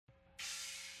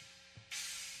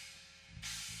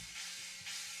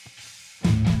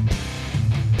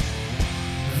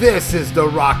This is the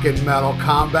Rock and Metal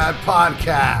Combat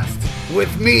Podcast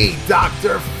with me,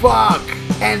 Dr. Fuck,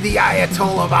 and the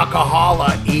Ayatollah of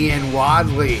Alcohola, Ian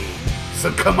Wadley.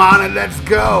 So come on and let's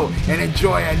go and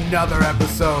enjoy another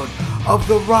episode of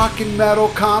the Rock and Metal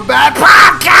Combat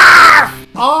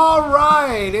Podcast!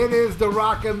 Alright, it is the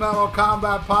Rock and Metal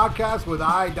Combat Podcast with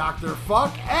I, Dr.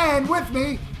 Fuck, and with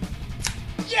me,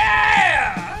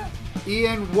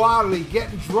 Ian Wadley,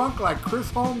 getting drunk like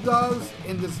Chris Holmes does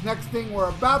in this next thing we're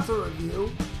about to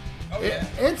review.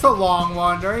 It's a long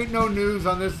one. There ain't no news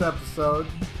on this episode.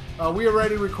 We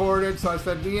already recorded, so I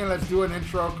said, Ian, let's do an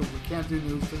intro because we can't do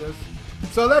news to this.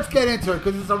 So let's get into it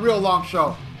because it's a real long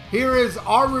show. Here is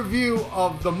our review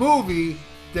of the movie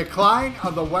Decline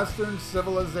of the Western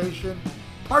Civilization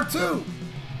Part 2.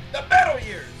 The Metal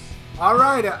Years. All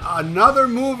right, another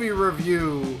movie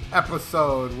review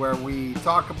episode where we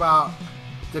talk about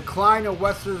Decline of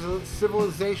Western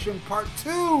Civilization Part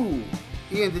 2.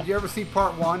 Ian, did you ever see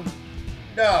Part 1?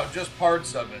 No, just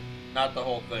parts of it, not the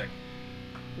whole thing.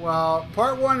 Well,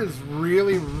 Part 1 is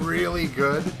really, really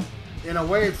good. In a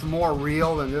way, it's more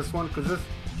real than this one, because this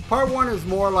Part 1 is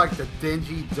more like the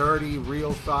dingy, dirty,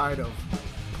 real side of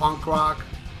punk rock.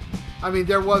 I mean,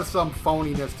 there was some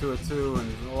phoniness to it, too,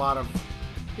 and a lot of,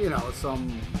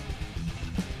 some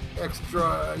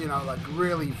extra, like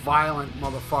really violent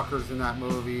motherfuckers in that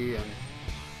movie.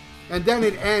 And then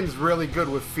it ends really good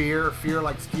with Fear. Fear,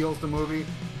 steals the movie,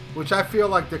 which I feel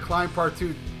like Decline Part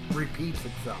 2 repeats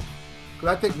itself.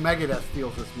 Because I think Megadeth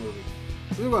steals this movie.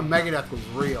 This is when Megadeth was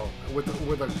real, with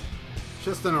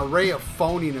just an array of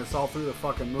phoniness all through the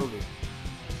fucking movie.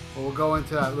 But we'll go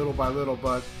into that little by little.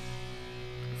 But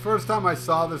first time I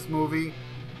saw this movie,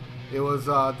 it was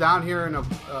down here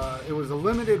it was a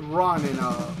limited run in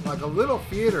a little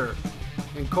theater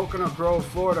in Coconut Grove,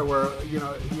 Florida, where you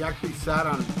actually sat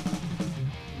on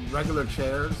regular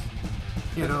chairs,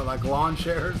 like lawn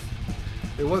chairs.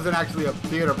 It wasn't actually a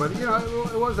theater, but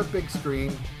it was a big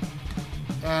screen.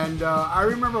 And I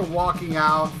remember walking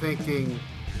out thinking,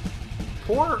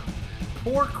 poor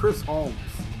Chris Holmes,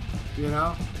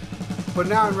 But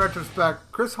now in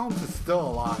retrospect, Chris Holmes is still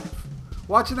alive.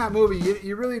 Watching that movie,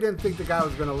 you really didn't think the guy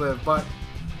was going to live, but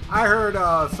I heard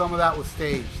some of that was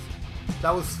staged.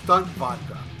 That was stunt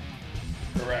vodka.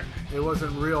 Correct. It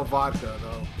wasn't real vodka,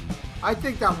 though. I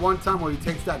think that one time where he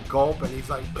takes that gulp and he's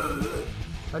like, ugh,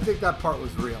 I think that part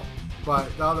was real. But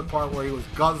the other part where he was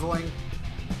guzzling,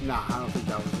 nah, I don't think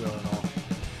that was real at all.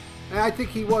 And I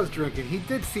think he was drinking. He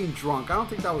did seem drunk. I don't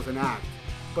think that was an act.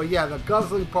 But yeah, the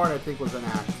guzzling part I think was an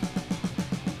act.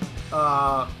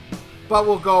 But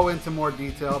we'll go into more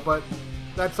detail. But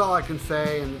that's all I can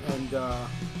say. And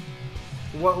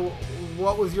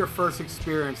what was your first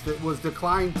experience? Was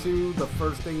Decline 2 the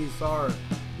first thing you saw? Or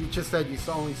you just said you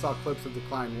only saw clips of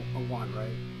Decline 1, right?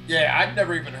 Yeah, I'd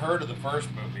never even heard of the first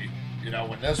movie,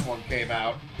 when this one came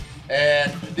out.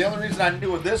 And the only reason I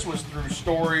knew of this was through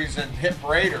stories and Hit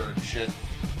Parader and shit.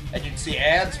 And you'd see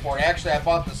ads for it. Actually, I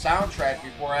bought the soundtrack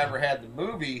before I ever had the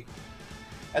movie.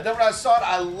 And then when I saw it,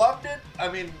 I loved it. I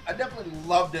mean, I definitely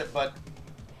loved it, but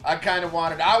I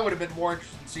would have been more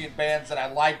interested in seeing bands that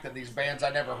I liked than these bands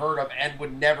I never heard of and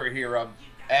would never hear of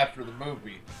after the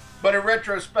movie. But in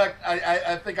retrospect,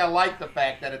 I think I like the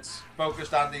fact that it's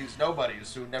focused on these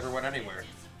nobodies who never went anywhere.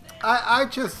 I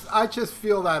just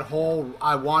feel that whole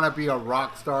I want to be a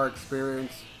rock star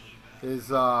experience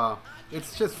is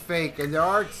it's just fake, and there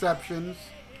are exceptions.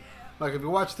 Like if you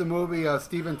watch the movie,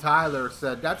 Steven Tyler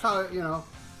said that's how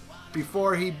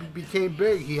before he became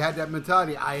big, he had that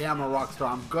mentality: I am a rock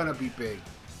star. I'm gonna be big.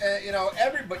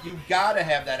 Everybody, you gotta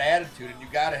have that attitude, and you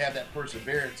gotta have that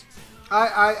perseverance.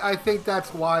 I think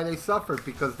that's why they suffered,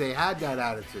 because they had that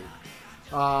attitude.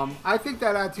 I think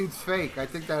that attitude's fake. I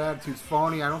think that attitude's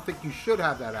phony. I don't think you should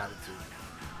have that attitude.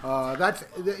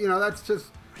 That's just...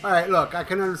 All right, look, I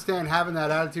can understand having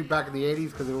that attitude back in the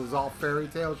 80s because it was all fairy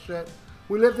tale shit.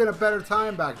 We lived in a better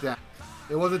time back then.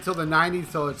 It wasn't until the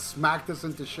 90s till it smacked us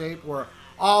into shape, where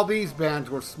all these bands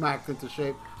were smacked into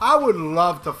shape. I would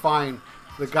love to find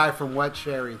the guy from Wet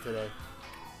Cherry today.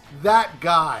 That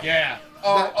guy. Yeah.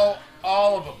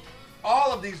 All of them.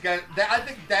 All of these guys. I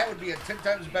think that would be a 10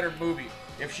 times better movie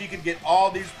if she could get all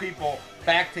these people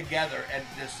back together and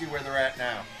just see where they're at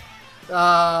now.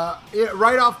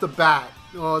 Right off the bat,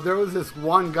 there was this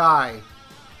one guy.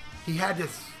 He had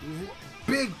this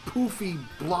big, poofy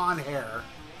blonde hair.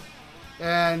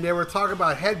 And they were talking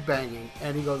about headbanging.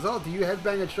 And he goes, oh, do you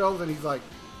headbang at shows? And he's like,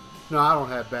 no, I don't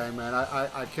headbang, man.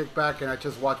 I kick back and I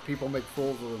just watch people make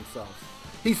fools of themselves.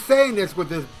 He's saying this with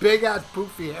this big-ass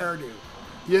poofy hairdo.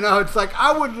 It's like,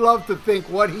 I would love to think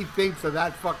what he thinks of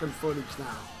that fucking footage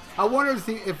now. I wonder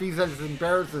if he's as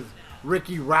embarrassed as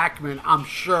Ricky Rackman, I'm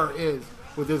sure, is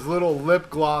with his little lip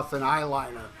gloss and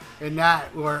eyeliner. And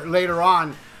that, where later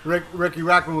on, Ricky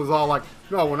Rackman was all like,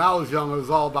 no, when I was young, it was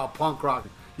all about punk rock.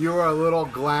 You were a little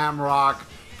glam rock,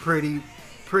 pretty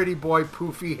boy,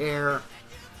 poofy hair,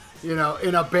 in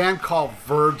a band called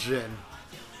Virgin.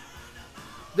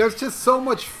 There's just so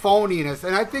much phoniness.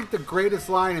 And I think the greatest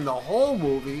line in the whole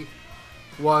movie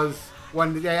was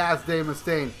when they asked Dave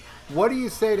Mustaine, what do you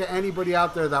say to anybody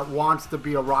out there that wants to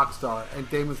be a rock star? And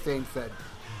Dave Mustaine said,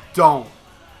 don't.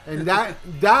 And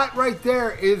that right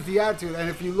there is the attitude. And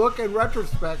if you look in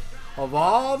retrospect of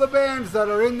all the bands that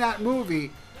are in that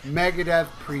movie, Megadeth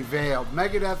prevailed.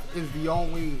 Megadeth is the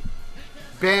only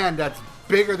band that's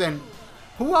bigger than...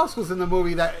 Who else was in the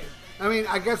movie that... I mean,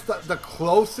 I guess the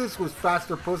closest was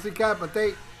Faster Pussycat, but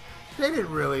they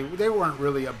didn't really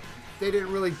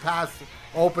pass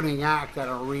opening act at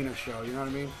an arena show, you know what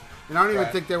I mean? And I don't even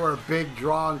think they were a big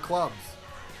draw in clubs.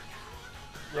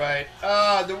 Right.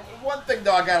 The one thing,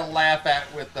 though, I got to laugh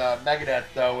at with Megadeth,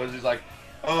 though, is he's like,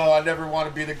 oh, I never want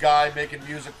to be the guy making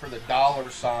music for the dollar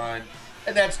sign.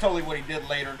 And that's totally what he did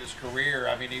later in his career.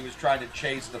 I mean, he was trying to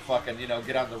chase the fucking,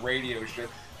 get on the radio shit.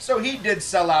 So he did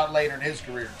sell out later in his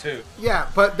career, too. Yeah,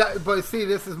 but see,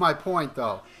 this is my point,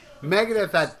 though.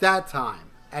 Megadeth at that time,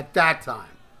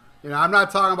 I'm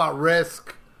not talking about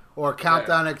Risk or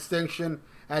Countdown Extinction.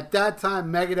 At that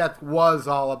time, Megadeth was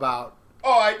all about...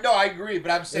 Oh, I agree, but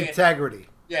I'm saying... integrity.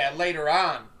 Yeah, later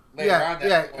on.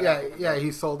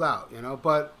 He sold out,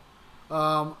 But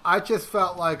I just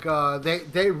felt like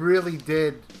they really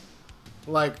did,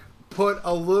 put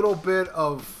a little bit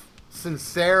of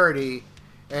sincerity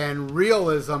and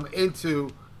realism into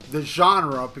the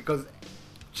genre, because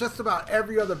just about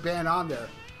every other band on there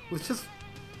was just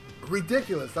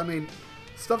ridiculous. I mean,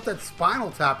 stuff that Spinal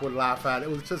Tap would laugh at. It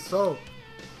was just so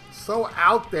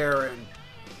out there, and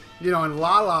in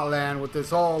La La Land with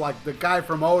this whole, the guy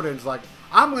from Odin's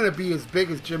I'm going to be as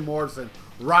big as Jim Morrison,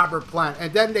 Robert Plant.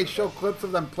 And then they show clips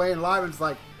of them playing live, and it's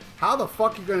like, how the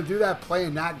fuck are you going to do that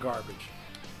playing that garbage?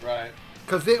 Right.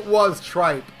 Because it was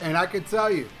tripe. And I can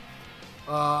tell you,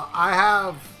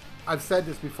 I've said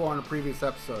this before in a previous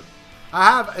episode, I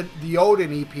have the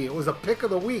Odin EP. It was a pick of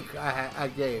the week I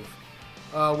gave,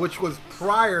 which was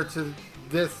prior to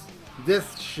this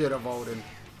shit of Odin,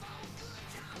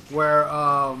 where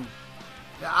I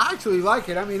actually like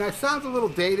it. I mean, it sounds a little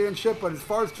dated and shit, but as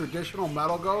far as traditional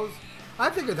metal goes, I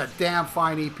think it's a damn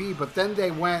fine EP. But then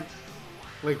they went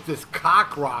this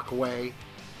cock rock way,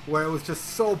 where it was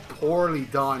just so poorly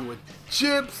done with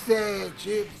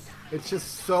gypsy. It's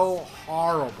just so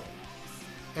horrible.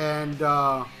 And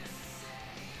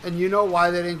you know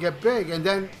why they didn't get big. And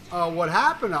then what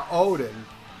happened to Odin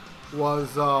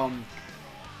was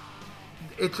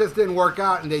it just didn't work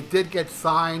out, and they did get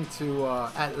signed to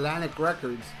Atlantic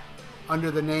Records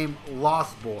under the name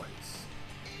Lost Boys.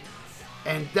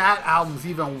 And that album's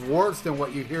even worse than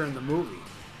what you hear in the movie.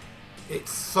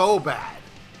 It's so bad.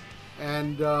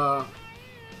 And now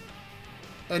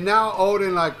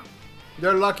Odin,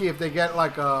 they're lucky if they get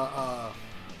a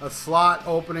slot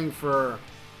opening for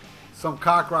some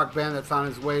cock rock band that's on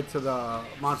his way to the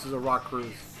Monsters of Rock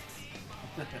cruise.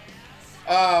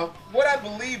 What I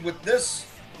believe with this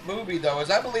movie, though,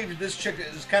 is I believe this chick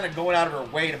is kind of going out of her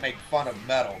way to make fun of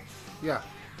metal. Yeah.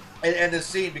 And the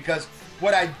scene, because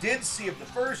what I did see of the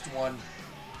first one,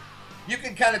 you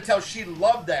can kind of tell she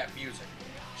loved that music.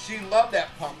 She loved that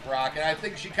punk rock, and I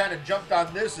think she kind of jumped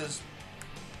on this as,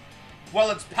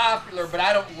 well, it's popular, but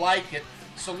I don't like it,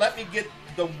 so let me get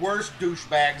the worst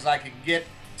douchebags I can get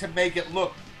to make it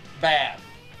look bad.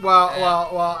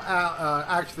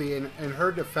 Actually, in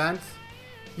her defense,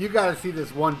 you got to see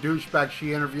this one douchebag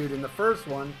she interviewed in the first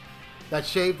one that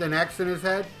shaved an X in his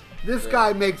head. This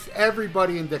guy makes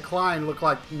everybody in Decline look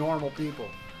like normal people.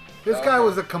 This guy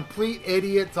was a complete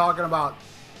idiot, talking about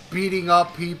beating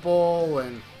up people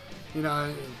and,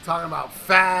 talking about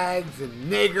fags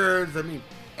and niggers. I mean,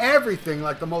 everything,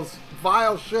 the most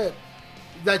vile shit.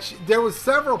 There was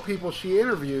several people she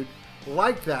interviewed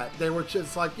like that. They were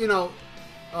just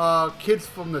kids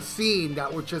from the scene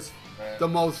that were just the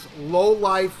most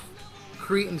low-life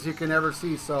cretins you can ever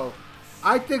see. So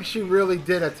I think she really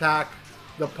did attack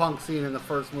the punk scene in the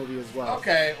first movie as well.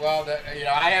 Okay, well,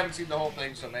 I haven't seen the whole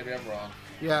thing, so maybe I'm wrong.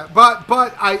 Yeah,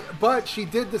 but she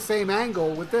did the same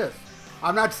angle with this.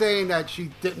 I'm not saying that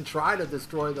she didn't try to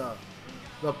destroy the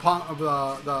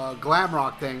glam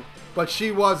rock thing, but she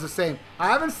was the same. I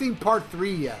haven't seen part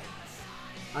 3 yet.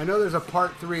 I know there's a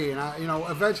part 3, and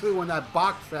eventually when that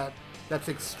box set that's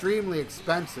extremely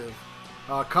expensive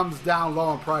comes down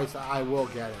low in price, I will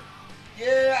get it.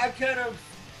 Yeah,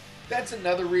 that's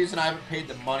another reason I haven't paid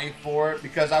the money for it,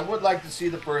 because I would like to see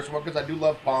the first one, because I do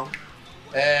love punk,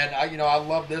 and I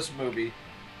love this movie.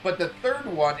 But the third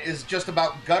one is just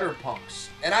about gutter punks,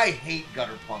 and I hate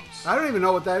gutter punks. I don't even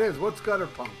know what that is. What's gutter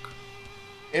punk?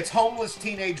 It's homeless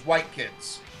teenage white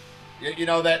kids.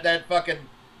 That fucking,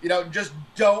 just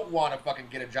don't want to fucking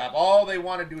get a job. All they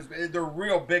want to do is, they're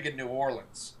real big in New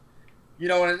Orleans.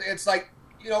 And it's like,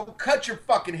 cut your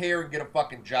fucking hair and get a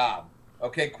fucking job.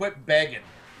 Okay, quit begging.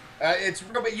 It's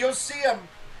real, but you'll see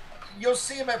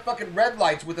them at fucking red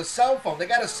lights with a cell phone. They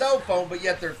got a cell phone, but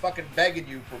yet they're fucking begging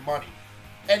you for money.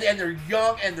 And they're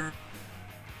young, and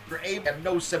they're able to have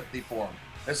no sympathy for them.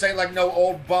 This ain't like no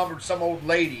old bum or some old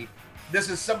lady. This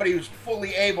is somebody who's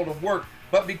fully able to work,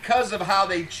 but because of how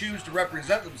they choose to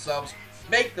represent themselves,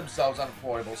 make themselves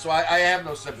unemployable. So I have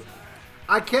no sympathy.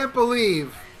 I can't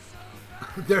believe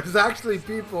there's actually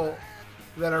people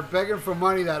that are begging for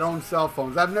money that own cell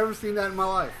phones. I've never seen that in my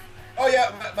life. Oh,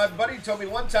 yeah. My buddy told me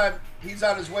one time he's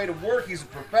on his way to work. He's a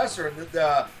professor, and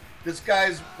this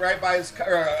guy's right by his...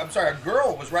 a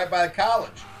girl was right by the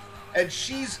college. And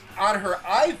she's on her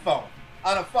iPhone,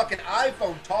 on a fucking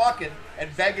iPhone, talking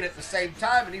and begging at the same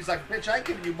time. And he's like, bitch, I ain't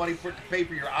giving you money to pay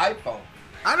for your iPhone.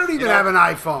 I don't even have an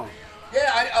iPhone.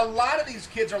 Yeah, a lot of these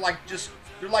kids are like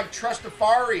they're like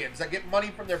trustafarians that get money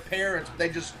from their parents, but they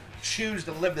just choose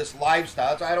to live this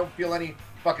lifestyle. So I don't feel any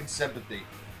fucking sympathy.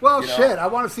 Well, shit, I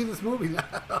want to see this movie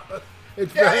now.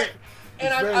 It's very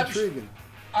intriguing.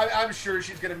 I'm sure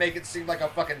she's going to make it seem like a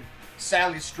fucking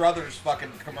Sally Struthers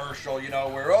fucking commercial,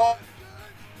 where,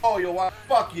 you'll want,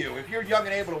 fuck you. If you're young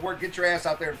and able to work, get your ass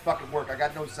out there and fucking work. I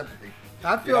got no sympathy.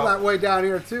 I feel that way down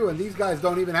here, too, and these guys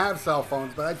don't even have cell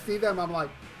phones, but I see them, I'm like,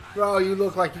 bro, you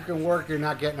look like you can work, you're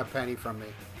not getting a penny from me.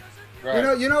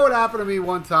 Right. You know what happened to me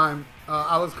one time?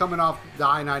 I was coming off the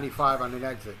I-95 on an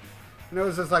exit, and there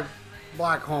was this, like,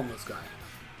 black homeless guy,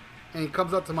 and he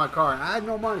comes up to my car, and I had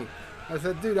no money. I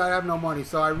said, dude, I have no money.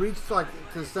 So I reached, like,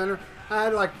 to the center. I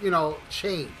had, like,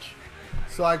 change.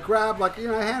 So I grabbed, like,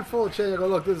 a handful of change. I go,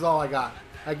 look, this is all I got.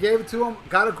 I gave it to him,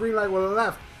 got a green light with a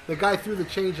left. The guy threw the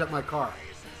change at my car.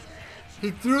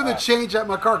 He threw the change at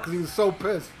my car because he was so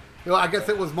pissed. I guess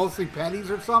it was mostly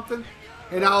pennies or something.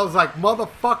 And I was like,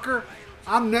 motherfucker,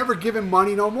 I'm never giving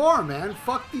money no more, man.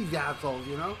 Fuck these assholes,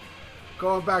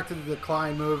 Going back to the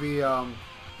Decline movie,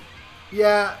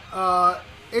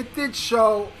 it did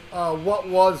show what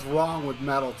was wrong with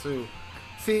metal, too.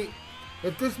 See,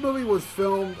 if this movie was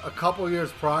filmed a couple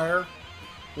years prior,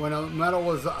 when metal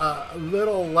was a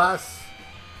little less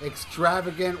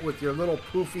extravagant with your little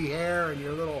poofy hair and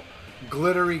your little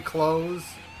glittery clothes,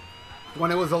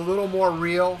 when it was a little more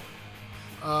real,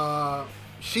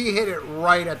 she hit it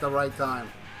right at the right time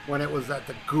when it was at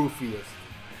the goofiest.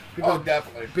 Because,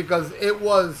 definitely. Because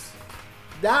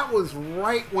that was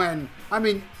right when,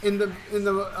 in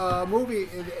the movie,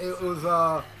 it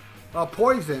was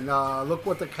Poison, Look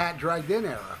What the Cat Dragged In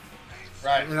era.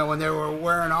 Right. When they were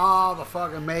wearing all the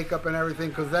fucking makeup and everything,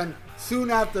 because then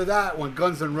soon after that, when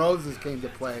Guns N' Roses came to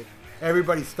play,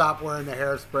 everybody stopped wearing the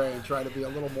hairspray and tried to be a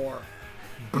little more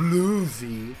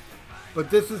bluesy. But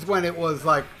this is when it was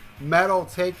like metal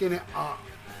taking it up.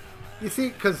 You see,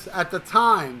 because at the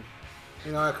time,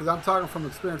 because I'm talking from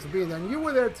experience of being there, and you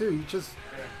were there too.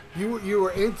 You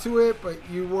were into it, but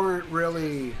you weren't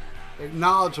really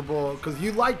knowledgeable because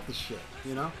you liked the shit,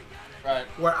 Right.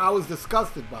 Where I was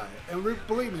disgusted by it, and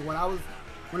believe me, when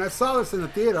I saw this in the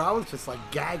theater, I was just like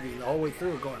gagging the whole way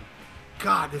through, going,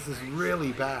 "God, this is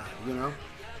really bad,"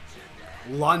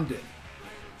 London.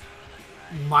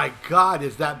 My God,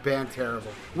 is that band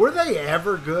terrible? Were they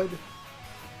ever good?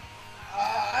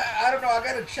 I don't know. I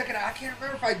gotta check it out. I can't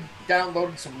remember if I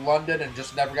downloaded some London and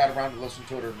just never got around to listen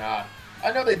to it or not.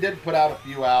 I know they did put out a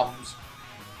few albums.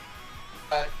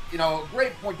 A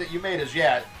great point that you made is,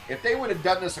 if they would have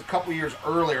done this a couple years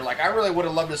earlier, like I really would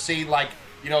have loved to see, like,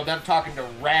 them talking to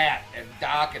Rat and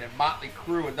Dokken and Motley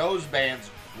Crue and those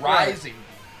bands rising.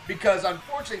 Right. Because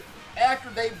unfortunately, after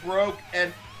they broke,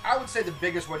 and I would say the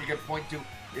biggest one you can point to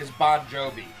is Bon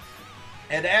Jovi.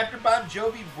 And after Bon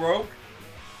Jovi broke,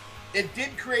 it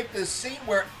did create this scene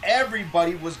where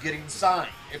everybody was getting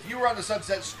signed. If you were on the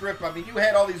Sunset Strip, you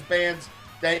had all these bands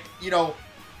that,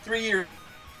 3 years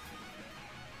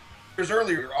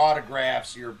earlier, your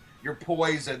Autographs, your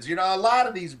Poisons, a lot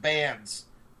of these bands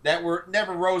that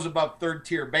never rose above third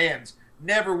tier bands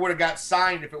never would have got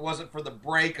signed if it wasn't for the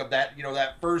break of that,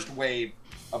 that first wave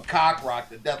of cock rock,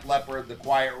 the Def Leppard, the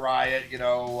Quiet Riot,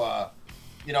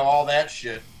 all that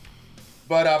shit.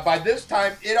 But by this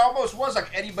time, it almost was like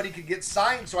anybody could get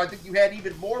signed. So I think you had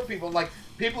even more people, like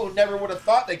people who never would have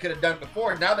thought they could have done it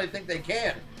before, and now they think they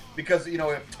can. Because,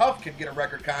 if Tough can get a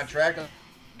record contract,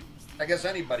 I guess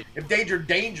anybody. If Danger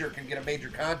can get a major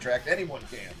contract, anyone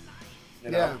can.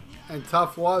 You know? Yeah, and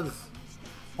Tough was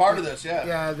part of this, yeah.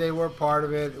 Yeah, they were part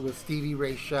of it. It was Stevie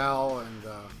Ray Shell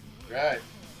right.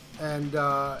 And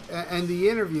the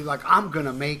interview, like, I'm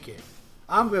gonna make it.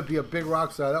 I'm gonna be a big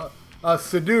rock star.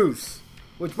 Seduce,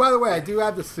 which, by the way, I do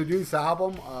have the Seduce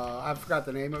album. I forgot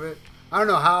the name of it. I don't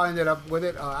know how I ended up with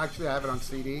it. Actually, I have it on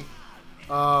CD.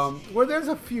 Well, there's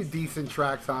a few decent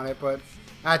tracks on it, but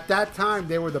at that time,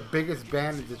 they were the biggest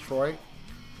band in Detroit,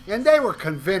 and they were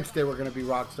convinced they were going to be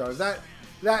rock stars. That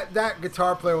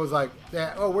guitar player was like,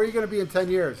 "Oh, where are you going to be in 10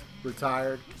 years?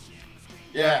 Retired?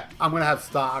 Yeah, I'm going to have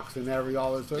stocks and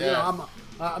all this. So, yeah.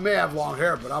 I may have long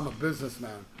hair, but I'm a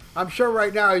businessman. I'm sure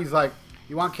right now he's like,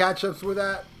 you want catch-ups with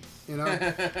that? You know,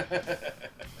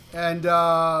 and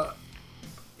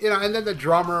and then the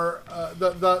drummer,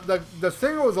 the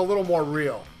singer was a little more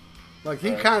real. Like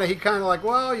he kind of like,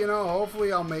 well,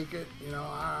 hopefully I'll make it.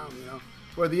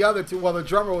 Where the other two, well, the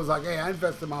drummer was like, hey, I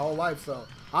invested my whole life, so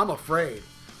I'm afraid.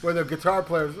 Where the guitar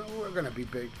players, we're gonna be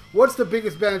big. What's the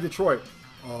biggest band in Detroit?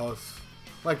 Us.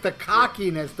 Like the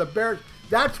cockiness, the bear.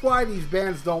 That's why these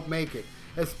bands don't make it.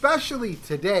 Especially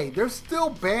today, there's still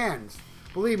bands.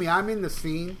 Believe me, I'm in the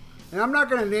scene, and I'm not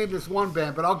gonna name this one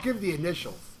band, but I'll give the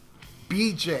initials.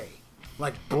 BJ,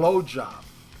 like Blowjob.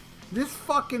 This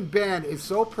fucking band is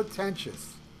so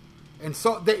pretentious, and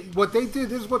so this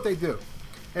is what they do,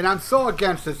 and I'm so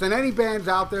against this. And any bands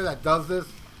out there that does this,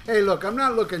 hey, look, I'm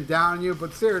not looking down on you,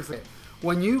 but seriously,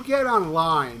 when you get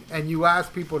online and you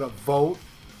ask people to vote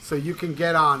so you can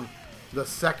get on the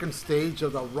second stage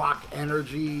of the Rock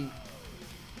Energy,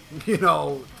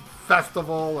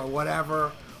 festival or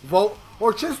whatever, vote,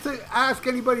 or just to ask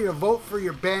anybody to vote for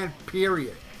your band,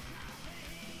 period.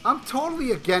 I'm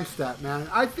totally against that, man.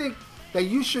 I think that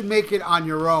you should make it on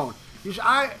your own.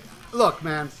 Look,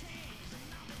 man,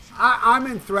 I'm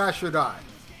in Thrash or Die.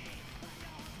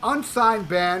 Unsigned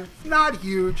band, not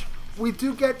huge. We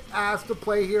do get asked to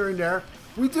play here and there.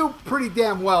 We do pretty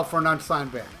damn well for an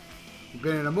unsigned band. We've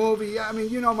been in a movie. I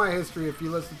mean, you know my history if you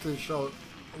listen to the show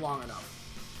long enough.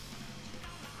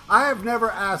 I have never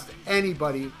asked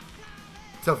anybody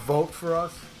to vote for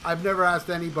us. I've never asked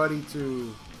anybody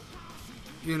to,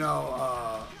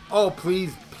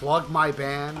 please plug my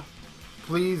band.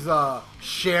 Please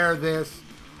share this.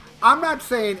 I'm not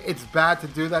saying it's bad to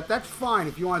do that. That's fine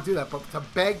if you want to do that. But to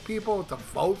beg people to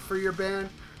vote for your band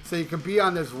so you can be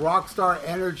on this Rockstar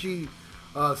Energy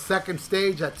second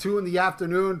stage at 2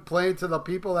 p.m. playing to the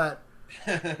people that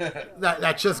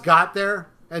just got there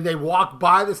and they walk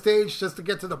by the stage just to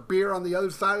get to the beer on the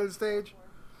other side of the stage.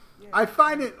 I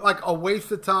find it like a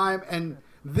waste of time. And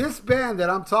this band that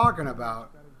I'm talking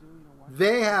about,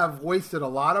 they have wasted a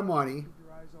lot of money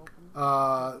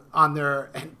on their.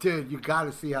 And dude, you got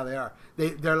to see how they are.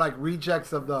 They're like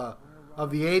rejects of the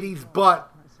 80s,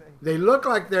 but they look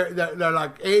like they're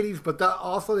like 80s, but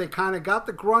also they kind of got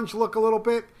the grunge look a little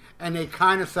bit, and they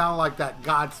kind of sound like that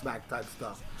Godsmack type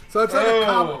stuff. So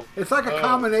it's like a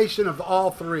combination of all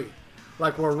three.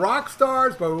 Like we're rock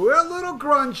stars, but we're a little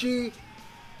grungy.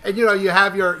 And you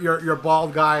have your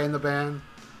bald guy in the band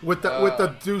with the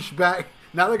douchebag.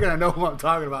 Now they're gonna know who I'm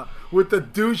talking about. With the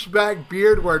douchebag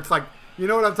beard, where it's like, you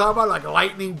know what I'm talking about, like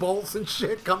lightning bolts and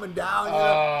shit coming down.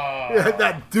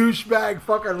 That douchebag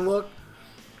fucking look.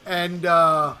 And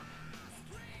and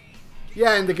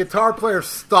the guitar player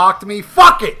stalked me.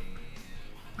 Fuck it.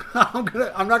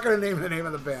 I'm not gonna name the name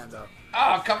of the band though.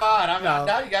 Oh, come on!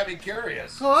 Now you got me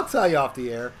curious. Oh, I'll tell you off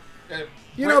the air.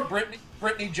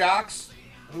 Brittany Jocks.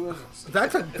 Who is it?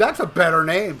 That's a better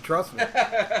name, trust me.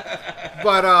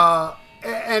 But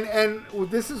and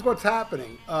this is what's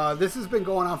happening. This has been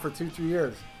going on for 2-3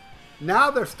 years.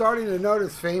 Now they're starting to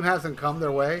notice fame hasn't come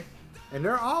their way, and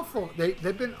they're awful.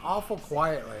 They've been awful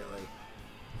quiet lately.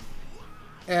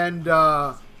 And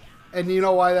you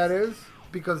know why that is?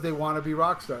 Because they want to be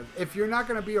rock stars. If you're not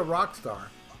going to be a rock star,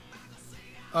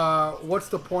 what's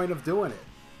the point of doing it?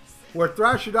 Where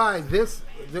Thrash or Die,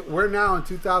 we're now in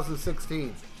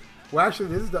 2016. Well, actually,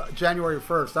 this is the January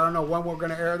 1st. I don't know when we're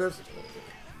going to air this.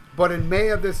 But in May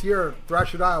of this year,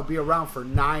 Thrash or Die will be around for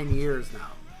 9 years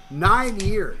now. 9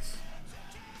 years.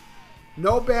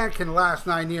 No band can last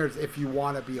 9 years if you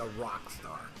want to be a rock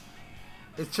star.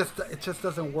 It just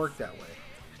doesn't work that way.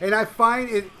 And I find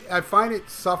it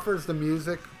suffers the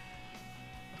music,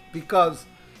 because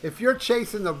if you're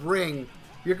chasing the ring,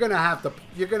 you're gonna have to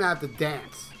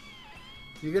dance.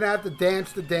 You're gonna have to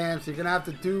dance the dance. You're gonna have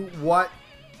to do what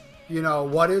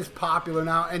is popular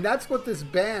now, and that's what this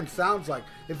band sounds like.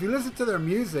 If you listen to their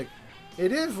music,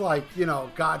 it is like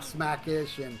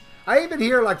Godsmack-ish, and I even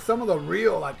hear like some of the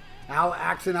real like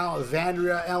accent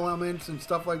Alexandria elements and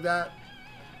stuff like that,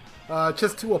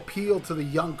 just to appeal to the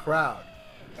young crowd.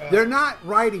 They're not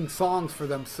writing songs for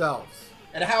themselves.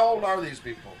 And how old are these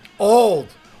people? Old.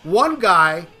 One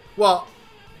guy, well,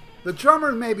 the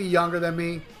drummer may be younger than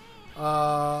me,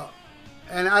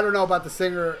 and I don't know about the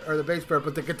singer or the bass player,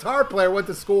 but the guitar player went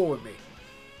to school with me.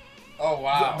 Oh,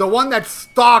 wow. The one that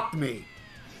stalked me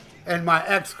and my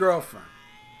ex-girlfriend.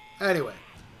 Anyway,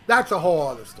 that's a whole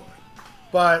other story.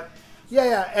 But,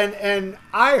 yeah, and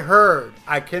I heard,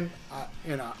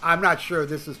 I'm not sure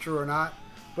this is true or not,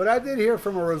 but I did hear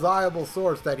from a reliable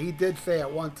source that he did say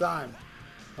at one time,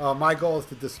 my goal is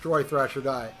to destroy Thrash or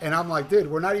Die. And I'm like,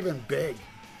 dude, we're not even big.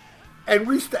 And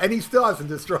he still hasn't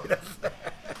destroyed us.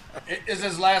 Is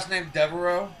his last name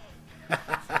Devereaux?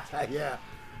 Yeah.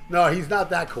 No, he's not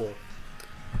that cool.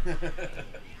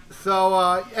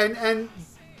 So, and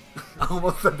I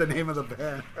almost said the name of the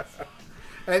band.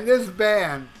 And this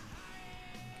band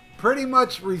pretty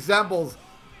much resembles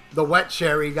the Wet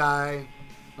Cherry guy.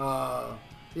 We're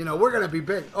going to be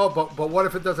big. Oh, but what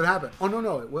if it doesn't happen? Oh,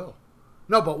 no, it will.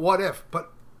 No, but what if?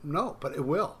 But it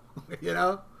will.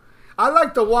 I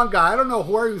like the one guy. I don't know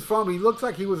where he was from. He looks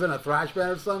like he was in a thrash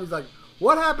band or something. He's like,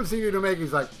 what happens to you to make?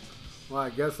 He's like, well, I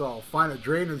guess I'll find a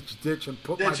drainage ditch and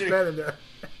put my bed in there.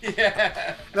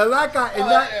 Yeah. Now that guy,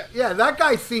 that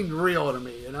guy seemed real to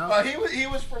me. Well, he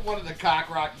was from one of the cock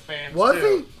rock bands. Was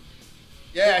too.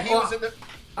 He? Yeah, he was in the.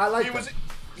 I like.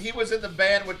 He was in the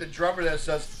band with the drummer that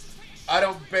says, "I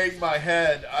don't bang my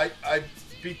head. I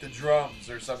beat the drums,"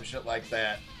 or some shit like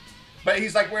that. But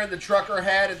he's like wearing the trucker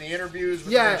hat in the interviews.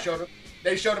 Yeah.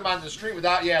 They showed him on the street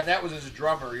without. Yeah, and that was his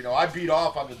drummer. I beat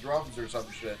off on the drums or some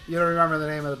shit. You don't remember the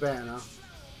name of the band, huh?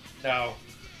 No.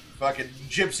 Fucking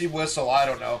Gypsy Whistle, I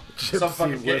don't know. Some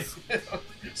fucking Whistle.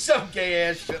 Some gay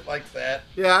ass shit like that.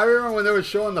 Yeah, I remember when they were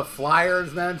showing the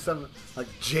flyers, man, some like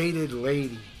jaded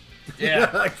lady. Yeah.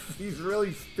 Like these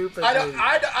really stupid I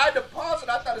had to pause it.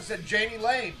 I thought it said Janie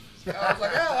Lane. I was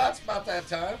like, oh, that's about that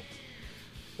time.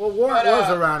 Well, Warrant was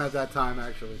around at that time,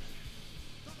 actually.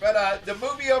 But the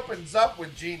movie opens up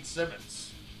with Gene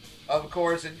Simmons, of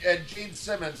course, and Gene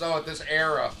Simmons, at this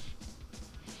era.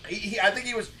 I think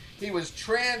he was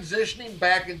transitioning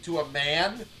back into a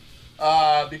man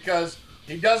because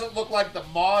he doesn't look like the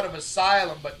Maud of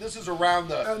Asylum, but this is around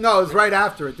the... no, it was right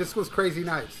after it. This was Crazy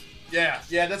Nights. Yeah,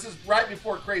 this is right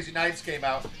before Crazy Nights came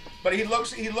out. But he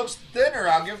looks thinner,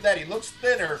 I'll give that. He looks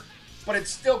thinner, but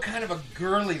it's still kind of a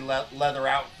girly leather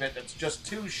outfit that's just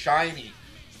too shiny.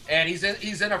 And he's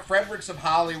in a Fredericks of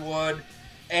Hollywood,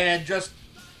 and just,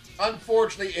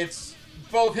 unfortunately, it's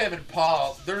both him and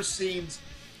Paul, their scenes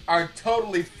are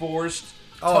totally forced,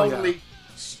 totally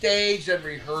staged and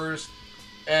rehearsed,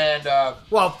 and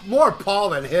well, more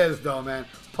Paul than his though, man.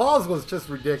 Paul's was just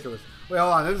ridiculous. Wait,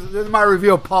 hold on. This is my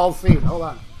review of Paul's scene. Hold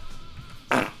on.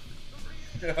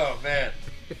 Oh man,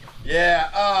 yeah.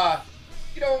 I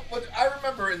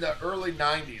remember in the early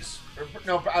 '90s,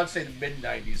 I'd say the mid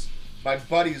 '90s. My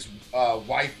buddy's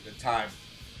wife at the time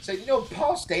said,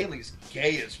 Paul Stanley's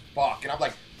gay as fuck, and I'm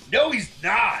like, no, he's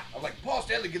not. I'm like, Paul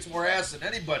Stanley gets more ass than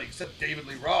anybody except David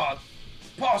Lee Roth.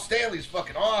 Paul Stanley's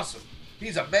fucking awesome.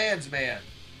 He's a man's man.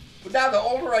 But now the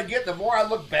older I get, the more I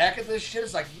look back at this shit,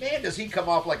 it's like, man, does he come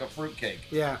off like a fruitcake?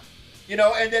 Yeah.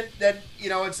 And then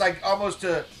it's like almost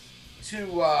to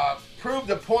prove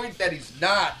the point that he's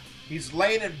not. He's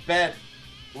laying in bed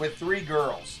with 3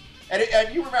 girls. And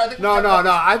you remember, I think... No.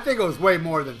 I think it was way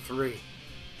more than 3.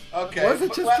 Okay. Was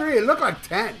it just 3? It looked like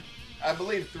 10. I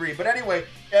believe 3. But anyway,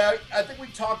 I think we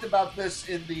talked about this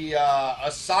in the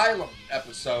Asylum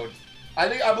episode.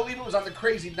 I believe it was on the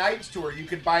Crazy Nights tour. You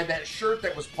could buy that shirt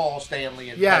that was Paul Stanley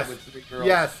in bed with 3 girls.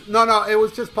 Yes. No, it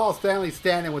was just Paul Stanley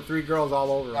standing with 3 girls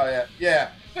all over him. Oh,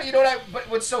 yeah. But but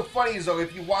what's so funny is, though,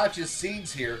 if you watch his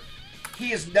scenes here,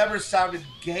 he has never sounded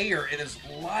gayer in his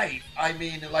life. I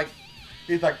mean, like,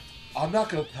 he's like, I'm not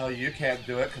going to tell you can't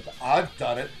do it because I've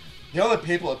done it. The only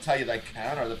people that tell you they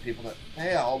can are the people that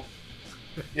failed.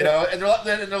 And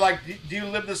they're like, do you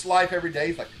live this life every day?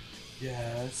 He's like,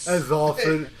 yes. As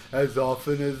often as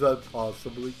I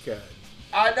possibly can.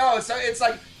 I know. So it's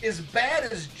like, as bad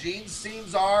as Gene's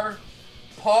scenes are,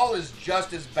 Paul is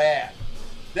just as bad.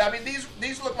 I mean,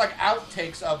 these look like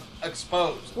outtakes of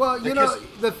Exposed. Well,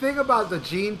 the thing about the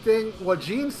Gene thing, what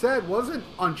Gene said wasn't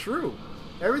untrue.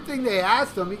 Everything they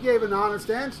asked him, he gave an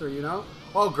honest answer,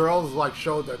 All girls, like,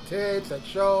 showed their tits at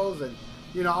shows and,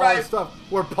 all that stuff.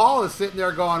 Where Paul is sitting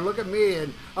there going, look at me,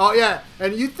 and, oh, yeah.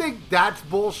 And you think that's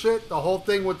bullshit, the whole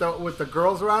thing with the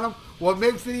girls around him? What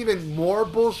makes it even more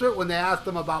bullshit when they asked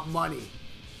him about money.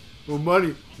 Well,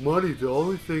 money, the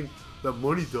only thing that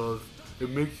money does, it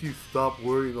makes you stop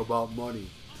worrying about money.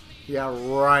 Yeah,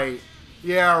 right.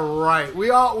 Yeah, right. We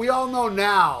all know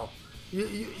now.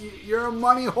 You're a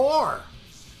money whore.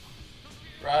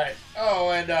 Right.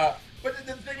 Oh, and but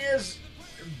the thing is,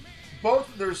 both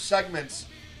of their segments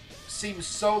seem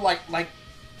so like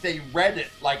they read it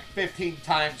like 15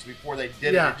 times before they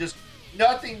did it. It just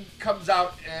nothing comes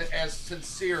out as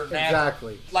sincere and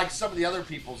exactly like some of the other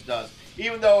people's does.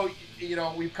 Even though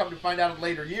we've come to find out in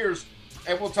later years,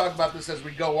 and we'll talk about this as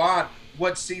we go on,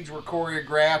 what scenes were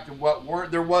choreographed and what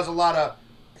weren't. There was a lot of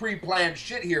pre-planned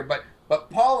shit here, but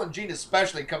Paul and Gene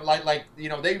especially come like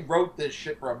they wrote this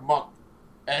shit for a month,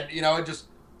 and it just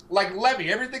like Lemmy,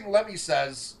 everything Lemmy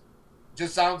says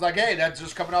just sounds like, hey, that's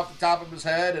just coming off the top of his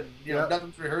head, and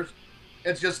nothing's rehearsed.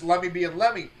 It's just Lemmy being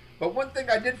Lemmy. But one thing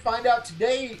I did find out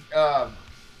today,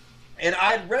 and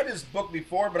I had read his book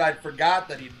before, but I'd forgot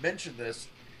that he'd mentioned this.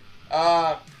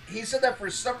 He said that for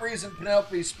some reason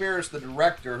Penelope Spheris, the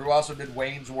director, who also did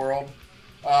Wayne's World,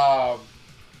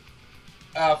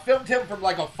 filmed him from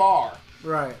like afar.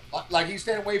 Right. Like he's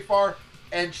standing way far,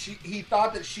 and he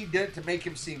thought that she did it to make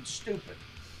him seem stupid.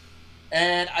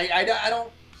 And I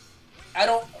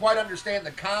don't quite understand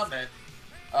the comment,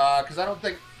 because I don't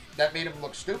think that made him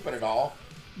look stupid at all.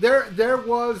 There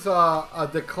was a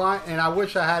decline, and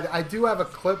I do have a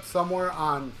clip somewhere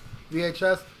on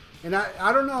VHS, and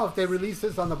I don't know if they released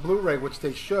this on the Blu-ray, which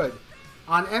they should.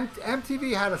 On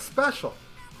MTV had a special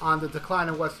on the decline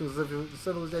of Western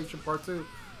Civilization Part 2,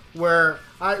 where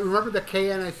I remember the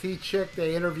KNIC chick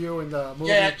they interview in the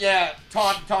movie. Yeah,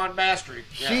 Tawn Mastery.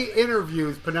 Yeah. She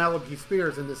interviews Penelope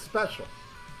Spheris in this special.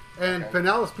 And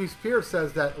Penelope Spheris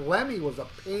says that Lemmy was a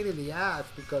pain in the ass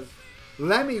because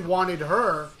Lemmy wanted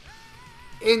her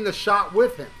in the shot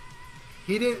with him.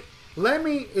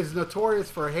 Lemmy is notorious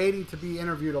for hating to be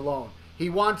interviewed alone. He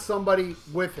wants somebody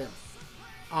with him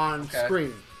on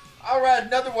screen. All right,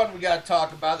 another one we got to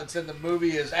talk about that's in the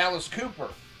movie is Alice Cooper.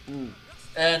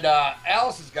 And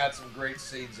Alice has got some great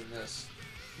scenes in this.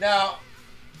 Now,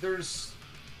 I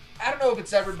don't know if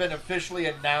it's ever been officially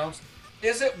announced.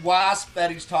 Is it Wasp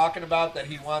that he's talking about that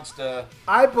he wants to...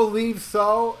 I believe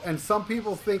so, and some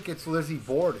people think it's Lizzie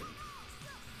Borden.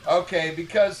 Okay,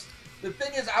 because the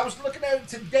thing is, I was looking at it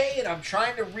today, and I'm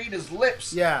trying to read his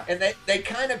lips. Yeah. And they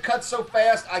kind of cut so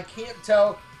fast, I can't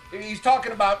tell. He's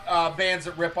talking about bands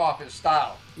that rip off his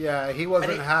style. Yeah, he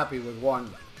wasn't happy with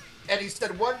one. And he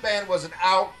said one band was an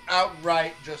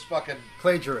outright just fucking...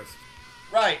 plagiarist.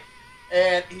 Right.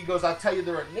 And he goes, I'll tell you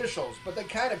their initials. But they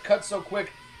kind of cut so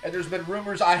quick. And there's been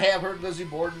rumors. I have heard Lizzie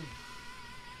Borden.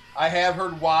 I have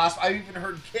heard Wasp. I've even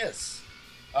heard Kiss.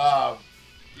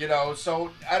 So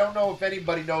I don't know if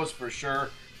anybody knows for sure.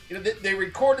 They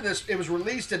recorded this. It was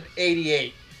released in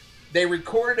 88. They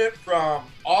recorded it from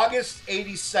August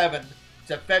 87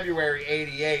 to February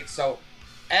 88. So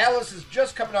Alice is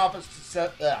just coming off a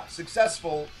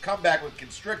successful comeback with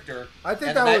Constrictor. I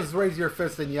think that was Raise Your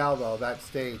Fist and Yell, though, that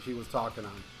stage he was talking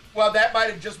on. Well, that might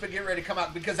have just been getting ready to come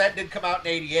out, because that did come out in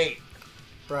 88.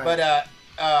 Right. But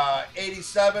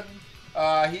 87,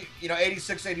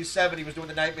 86, 87, he was doing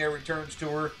the Nightmare Returns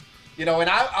tour. And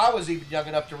I was even young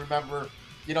enough to remember,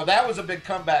 that was a big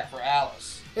comeback for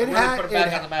Alice. Put it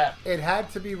back on the map. It had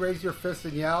to be Raise Your Fist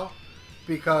and Yell,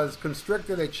 because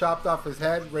Constrictor, they chopped off his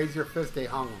head. Raise Your Fist, they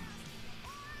hung him.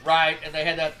 Right, and they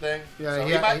had that thing. Yeah, so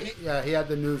he had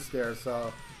the noose there.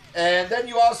 So. And then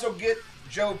you also get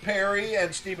Joe Perry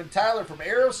and Steven Tyler from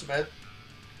Aerosmith,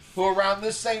 who around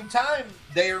this same time,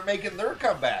 they are making their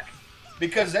comeback,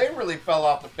 because they really fell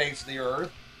off the face of the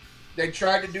earth. They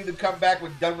tried to do the comeback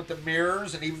with Done with the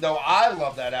Mirrors, and even though I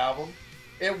love that album,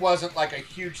 it wasn't like a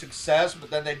huge success. But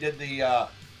then they did the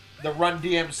Run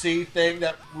DMC thing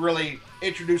that really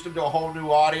introduced them to a whole new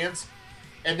audience.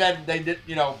 And then they did,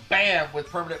 BAM with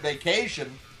Permanent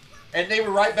Vacation, and they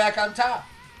were right back on top.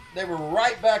 They were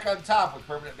right back on top with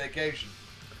Permanent Vacation.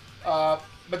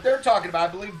 But they're talking about,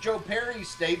 I believe Joe Perry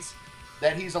states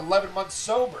that he's 11 months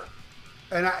sober.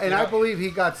 And I believe he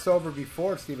got sober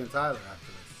before Steven Tyler,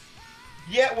 actually.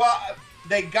 Yeah, well,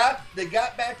 they got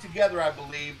back together, I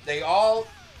believe. They all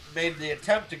made the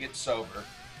attempt to get sober.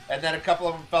 And then a couple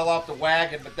of them fell off the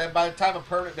wagon. But then by the time of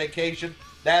Permanent Vacation,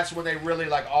 that's when they really,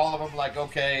 all of them,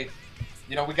 okay,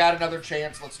 we got another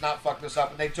chance. Let's not fuck this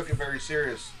up. And they took it very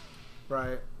serious.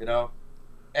 Right.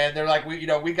 And they're like,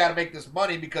 we got to make this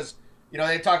money because,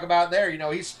 they talk about there,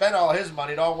 he spent all his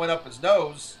money. It all went up his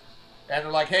nose. And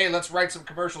they're like, hey, let's write some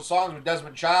commercial songs with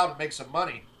Desmond Child and make some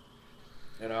money.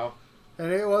 And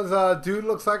it was Dude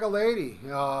Looks Like a Lady.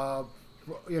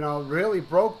 Really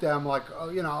broke them.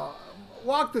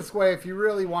 Walk This Way, if you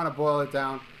really want to boil it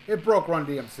down. It broke Run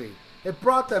DMC. It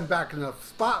brought them back in the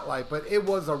spotlight, but it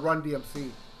was a Run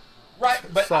DMC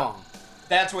song.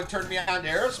 that's what turned me on to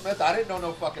Aerosmith. I didn't know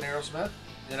no fucking Aerosmith,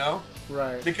 you know?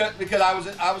 Right. Because I was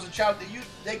a child that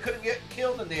they couldn't get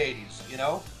killed in the 80s, you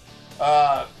know?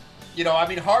 I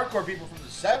mean, hardcore people from the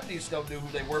 70s still knew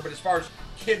who they were, but as far as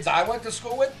kids I went to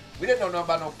school with, we didn't know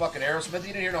nothing about no fucking Aerosmith. You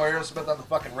didn't hear no Aerosmith on the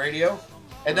fucking radio.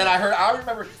 And then I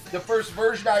remember the first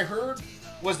version I heard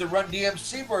was the Run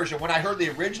DMC version. When I heard the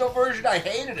original version, I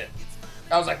hated it.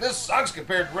 I was like, this sucks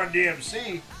compared to Run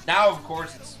DMC. Now, of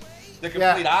course, it's the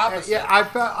complete opposite. Yeah,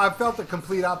 I felt the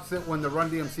complete opposite when the Run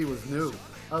DMC was new.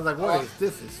 I was like,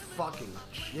 this is fucking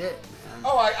shit, man.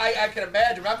 Oh, I can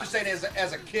imagine. I'm just saying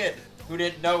as a kid who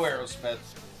didn't know Aerosmith,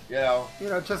 you know. You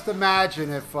know, just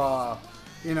imagine if, a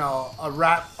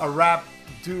rap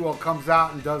duo comes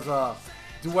out and does a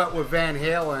duet with Van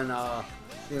Halen,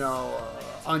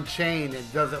 Unchained,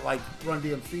 and does it like Run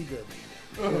DMC did.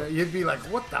 You know, you'd be like,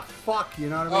 what the fuck? You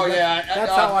know what I mean? Oh, yeah.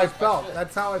 That's how I felt.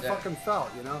 That's how I fucking felt,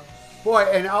 you know? Boy,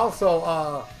 and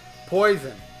also,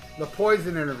 Poison. The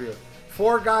Poison interview.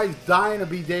 4 guys dying to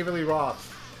be David Lee Roth.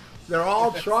 They're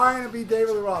all trying to be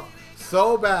David Lee Roth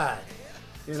so bad.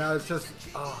 You know, it's just,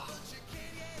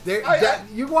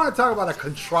 you want to talk about a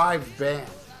contrived band.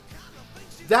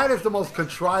 That is the most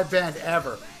contrived band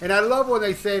ever. And I love when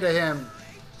they say to him,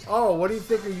 oh, what do you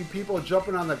think of you people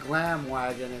jumping on the glam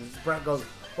wagon? And Brett goes,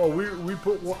 oh, we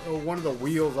put one of the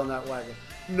wheels on that wagon.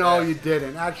 No, you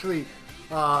didn't. Actually,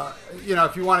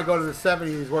 if you want to go to the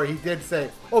 70s where he did say,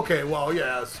 okay, well,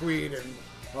 yeah, Sweet and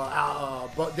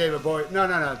David Bowie.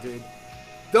 No, dude.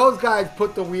 Those guys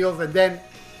put the wheels, and then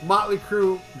Motley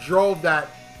Crue drove that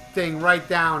thing right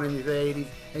down in the 80s,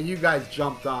 and you guys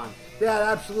jumped on. They had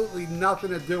absolutely nothing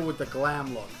to do with the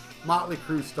glam look. Motley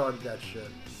Crue started that shit.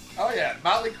 Oh yeah,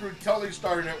 Motley Crue totally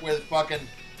started it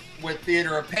with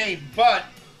Theater of Pain, but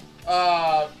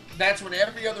that's when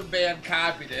every other band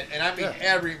copied it, and I mean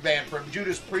every band, from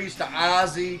Judas Priest to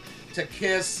Ozzy to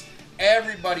Kiss,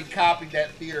 everybody copied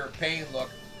that Theater of Pain look.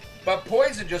 But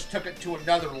Poison just took it to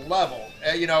another level,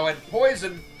 and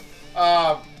Poison,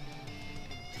 I'll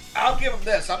give them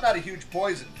this, I'm not a huge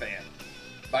Poison fan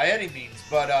by any means,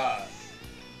 but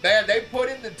man, they put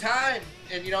in the time.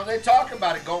 And, they talk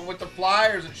about it, going with the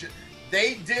flyers and shit.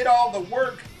 They did all the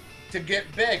work to get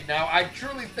big. Now, I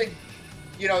truly think,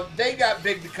 they got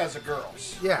big because of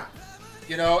girls. Yeah.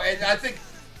 And I think,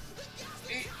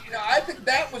 I think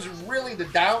that was really the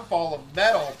downfall of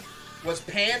metal, was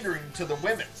pandering to the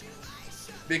women.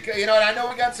 Because, and I know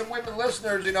we got some women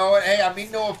listeners, hey, I mean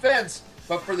no offense,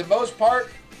 but for the most part,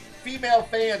 female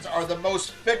fans are the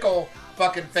most fickle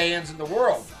fucking fans in the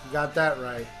world. You got that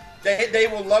right. They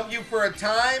will love you for a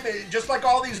time, just like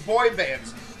all these boy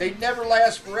bands. They never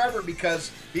last forever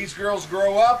because these girls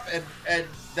grow up and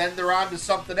then they're on to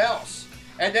something else.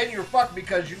 And then you're fucked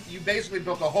because you basically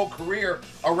built a whole career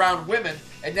around women,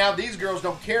 and now these girls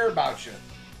don't care about you.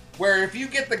 Where if you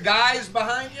get the guys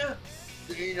behind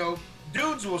you,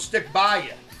 dudes will stick by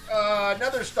you.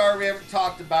 Another star we haven't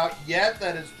talked about yet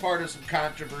that is part of some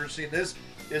controversy in this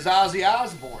is Ozzy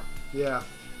Osbourne. Yeah.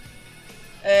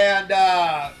 And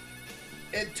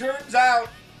it turns out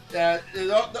that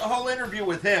the whole interview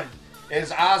with him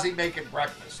is Ozzy making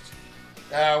breakfast,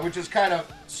 which is kind of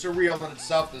surreal in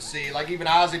itself to see. Like, even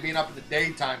Ozzy being up in the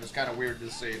daytime is kind of weird to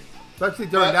see. Especially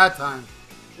during that time.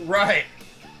 Right.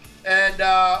 And,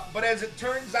 but as it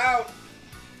turns out,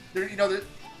 they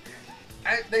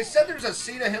said there's a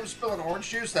scene of him spilling orange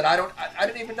juice that I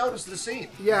didn't even notice the scene.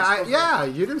 Yeah,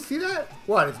 you didn't see that?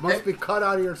 What? It must be cut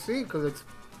out of your scene because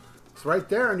it's right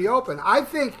there in the open. I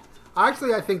think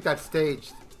that's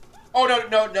staged. Oh,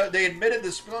 no. They admitted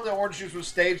the spilling the orange juice was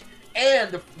staged.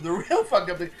 And the real fucked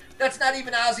up thing, that's not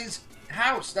even Ozzy's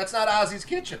house. That's not Ozzy's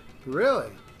kitchen.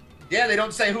 Really? Yeah, they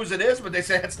don't say whose it is, but they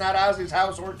say it's not Ozzy's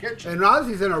house or kitchen. And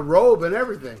Ozzy's in a robe and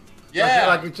everything. Yeah.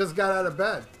 Like he just got out of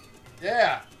bed.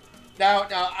 Yeah. Now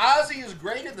Ozzy is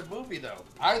great in the movie, though,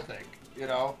 I think,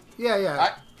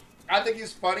 Yeah. I think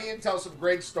he's funny and tells some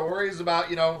great stories about,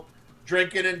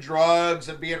 drinking and drugs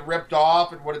and being ripped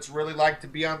off and what it's really like to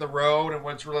be on the road and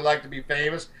what it's really like to be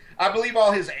famous. I believe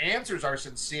all his answers are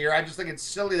sincere. I just think it's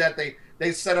silly that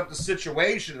they set up the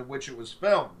situation in which it was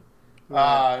filmed.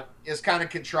 Right. Is kind of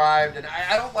contrived, and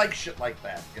I don't like shit like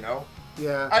that,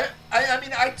 Yeah. I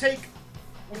mean,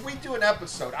 when we do an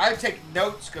episode, I take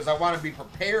notes because I want to be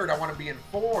prepared, I want to be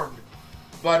informed.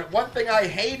 But one thing I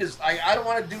hate is I don't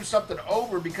want to do something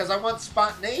over because I want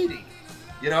spontaneity.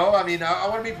 I mean, I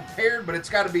want to be prepared, but it's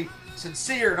got to be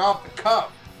sincere and off the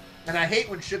cuff. And I hate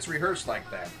when shit's rehearsed like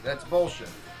that. That's bullshit.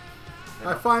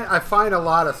 I find a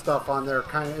lot of stuff on there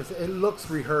it looks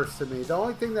rehearsed to me. The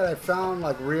only thing that I found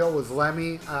like real was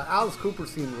Lemmy. Alice Cooper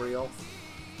seemed real.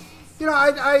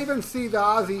 I even see the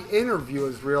Ozzy interview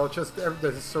as real. Just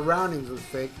the surroundings was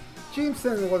fake. Gene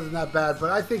Simmons wasn't that bad,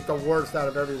 but I think the worst out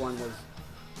of everyone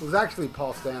was actually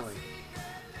Paul Stanley.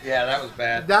 Yeah, that was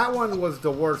bad. That one was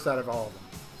the worst out of all of them.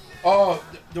 Oh,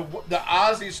 the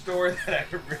Ozzy story that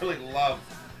I really love.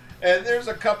 And there's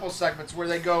a couple segments where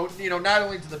they go, not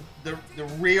only to the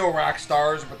real rock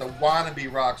stars, but the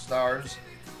wannabe rock stars.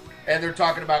 And they're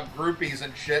talking about groupies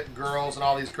and shit and girls and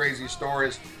all these crazy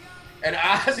stories. And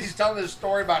Ozzy's telling this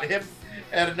story about him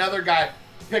and another guy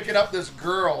picking up this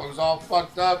girl who's all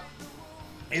fucked up.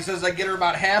 He says they get her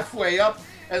about halfway up,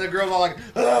 and the girl's all like,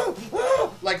 oh,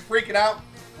 oh, like freaking out,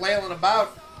 flailing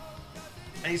about.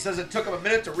 And he says it took him a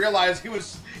minute to realize he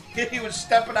was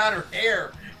stepping on her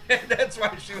hair. And that's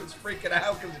why she was freaking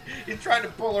out, because he's trying to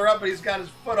pull her up, but he's got his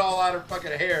foot all on her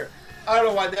fucking hair. I don't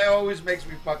know why. That always makes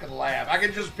me fucking laugh. I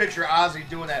can just picture Ozzy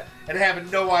doing that and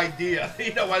having no idea.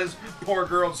 Why this poor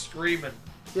girl's screaming.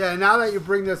 Yeah, now that you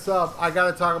bring this up, I got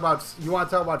to talk about, you want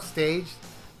to talk about staged?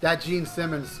 That Gene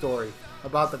Simmons story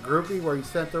about the groupie where he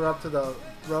sent her up to the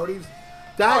roadies.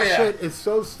 That shit is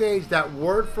so staged that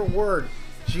word for word,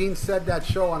 Gene said that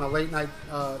show on a late night,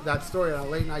 that story on a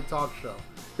late night talk show.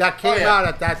 That came out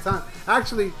at that time.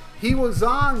 Actually, he was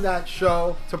on that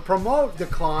show to promote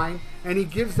Decline, and he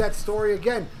gives that story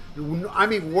again. I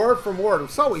mean, word from word.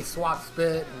 So he swapped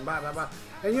spit and blah, blah, blah.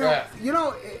 And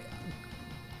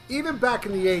even back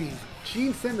in the 80s,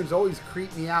 Gene Simmons always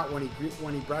creeped me out when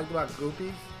he bragged about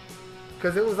groupies.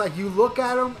 Because it was like, you look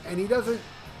at him, and he doesn't...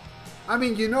 I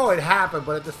mean, it happened,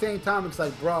 but at the same time, it's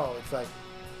like, bro, it's like,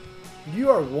 you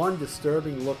are one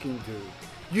disturbing looking dude.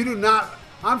 You do not...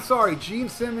 I'm sorry, Gene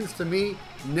Simmons to me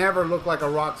never looked like a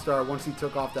rock star once he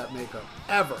took off that makeup.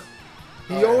 Ever.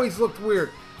 He always looked weird.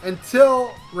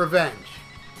 Until Revenge.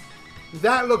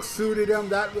 That look suited him.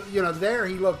 That, there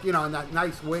he looked, in that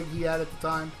nice wig he had at the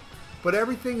time. But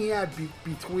everything he had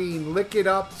between Lick It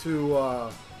Up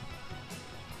to,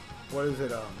 what is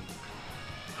it,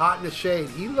 Hot in the Shade,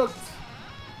 he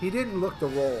didn't look the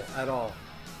role at all.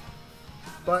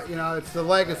 But, it's the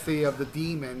legacy of the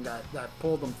demon that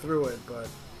pulled him through it. But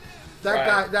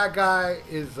that guy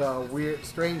is a weird,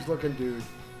 strange looking dude.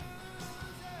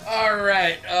 All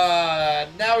right.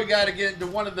 Now we got to get into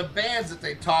one of the bands that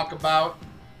they talk about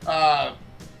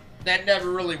that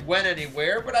never really went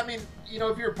anywhere. But, I mean,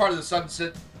 if you're part of the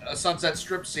Sunset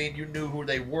Strip scene, you knew who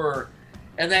they were.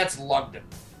 And that's London.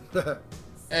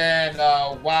 And,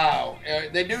 wow.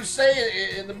 They do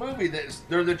say in the movie that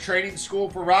they're the training school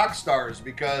for rock stars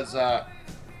because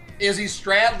Izzy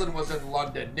Stradlin was in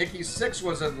London. Nikki Sixx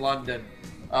was in London.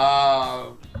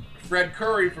 Fred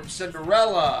Curry from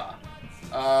Cinderella.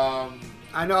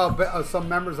 I know some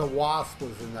members of Wasp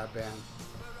was in that band.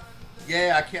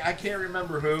 Yeah, I can't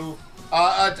remember who.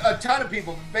 A ton of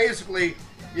people. Basically,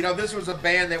 this was a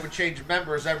band that would change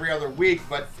members every other week,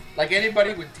 but like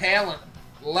anybody with talent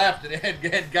left and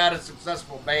had got a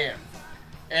successful band.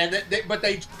 And they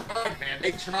tried, man.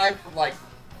 They tried from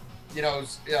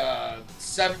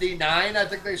 79, I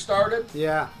think they started.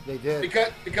 Yeah, they did.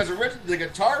 Because originally the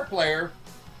guitar player,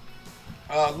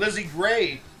 Lizzie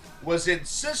Gray, was in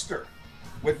Sister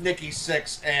with Nikki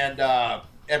Sixx and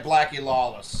Blackie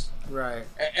Lawless. Right.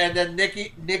 And then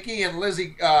Nikki and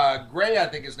Lizzie Gray, I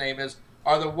think his name is,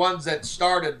 are the ones that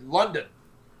started London.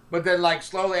 But then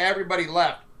slowly everybody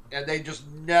left and they just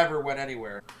never went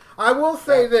anywhere. I will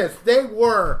say this, they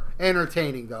were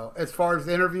entertaining though, as far as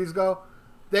the interviews go.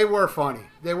 They were funny.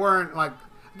 They weren't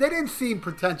they didn't seem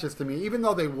pretentious to me, even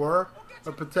though they were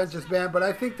a pretentious band, but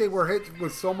I think they were hit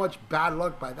with so much bad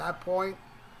luck by that point.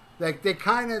 They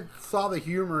kind of saw the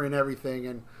humor in everything,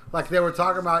 and they were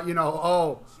talking about,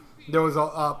 there was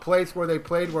a place where they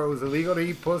played where it was illegal to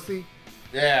eat pussy.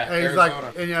 Yeah, and he's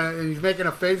Arizona. And he's making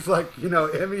a face him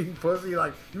eating pussy,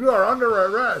 you are under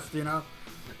arrest, And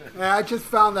I just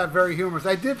found that very humorous.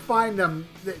 I did find them,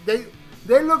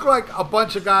 they look like a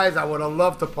bunch of guys I would have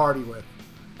loved to party with,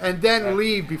 and then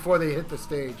leave before they hit the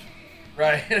stage.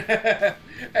 Right.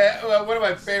 One of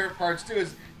my favorite parts too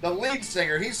is the lead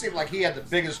singer. He seemed like he had the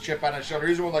biggest chip on his shoulder.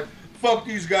 He's the one fuck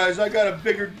these guys, I got a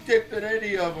bigger dick than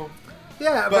any of them.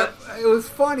 Yeah, but it was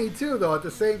funny too, though. At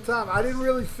the same time, I didn't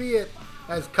really see it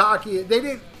as cocky. They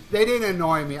didn't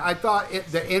annoy me. I thought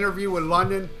the interview with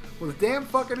London was damn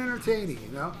fucking entertaining.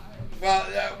 Well,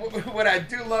 what I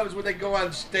do love is when they go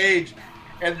on stage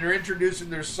and they're introducing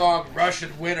their song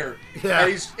 "Russian Winter." Yeah.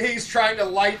 And he's trying to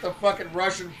light the fucking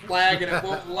Russian flag and it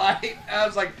won't light. I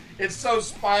was like, it's so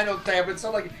Spinal Tap. It's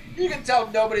so you can tell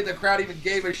nobody in the crowd even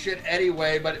gave a shit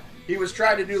anyway, but he was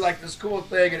trying to do this cool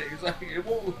thing and he's like, it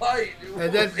won't light.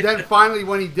 And then finally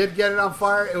when he did get it on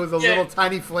fire, it was a little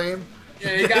tiny flame.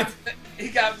 Yeah, he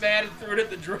got mad and threw it at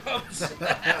the drums.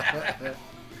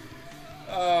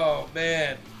 Oh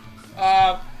man.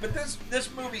 But this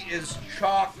movie is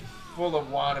chock full of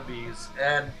wannabes,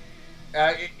 and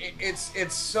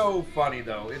it's so funny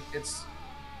though.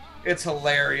 It's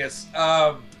hilarious.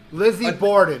 Lizzie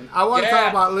Borden. I want to Yeah.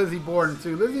 talk about Lizzie Borden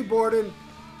too. Lizzie Borden.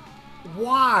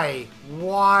 Why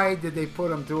did they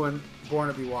put him doing Born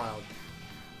to Be Wild?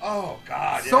 Oh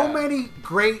God. So yeah. many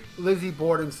great Lizzie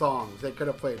Borden songs. They could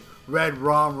have played Red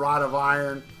Rum, Rod of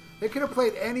Iron. They could have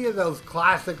played any of those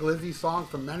classic Lizzie songs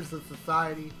from Menace to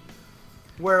Society,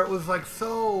 where it was like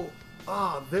so.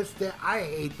 Oh, I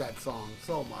hate that song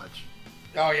so much.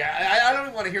 Oh yeah. I don't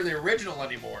even want to hear the original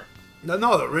anymore. No,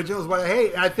 the original is what I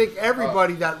hate, and I think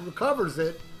everybody that covers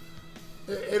it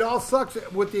all sucks,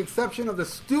 with the exception of the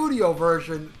studio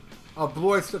version of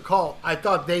Blue Oyster Cult. I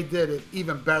thought they did it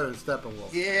even better than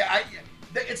Steppenwolf. Yeah,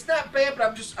 it's not bad,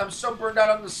 but I'm so burned out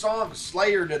on the song.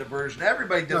 Slayer did a version.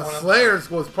 Everybody did one. Slayer's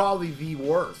was probably the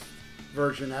worst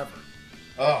version ever.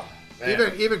 Oh,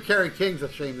 man. Even Kerry King's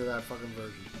ashamed of that fucking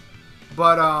version.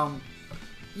 But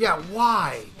yeah,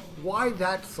 why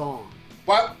that song?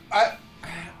 Well,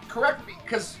 correct me,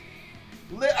 because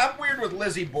I'm weird with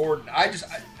Lizzie Borden.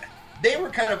 They were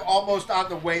kind of almost on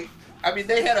the way. I mean,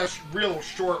 they had a real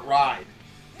short ride,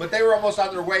 but they were almost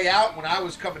on their way out when I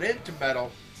was coming into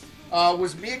metal.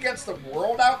 Was Me Against the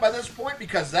World out by this point?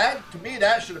 Because that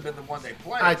should have been the one they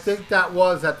played. I think that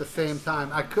was at the same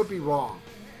time. I could be wrong.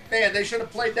 Man, they should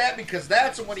have played that, because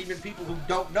that's the one even people who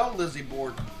don't know Lizzie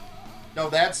Borden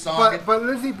know that song. But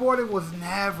Lizzie Borden was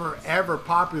never ever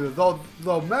popular.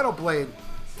 Though Metal Blade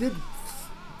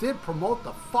did promote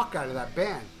the fuck out of that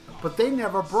band, but they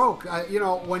never broke.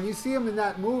 When you see them in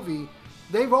that movie,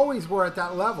 they've always were at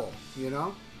that level.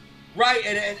 Right,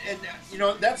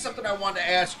 and that's something I wanted to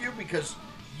ask you, because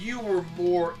you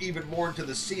were even more into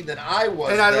the scene than I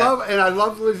was. And I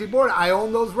love Lizzie Borden. I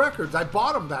own those records. I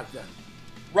bought them back then.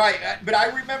 Right, but I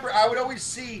remember I would always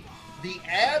see the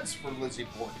ads for Lizzie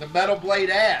Borden, the Metal Blade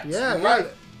ads. Yeah, right.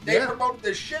 yeah. They promoted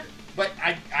this shit, but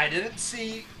I didn't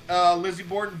see Lizzie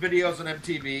Borden videos on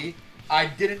MTV. I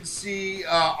didn't see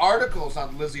articles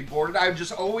on Lizzie Borden. I would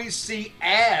just always see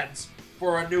ads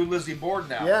for a new Lizzie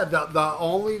Borden album. Yeah,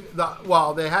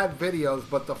 they had videos,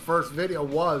 but the first video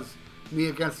was Me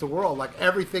Against the World. Like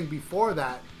everything before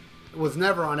that was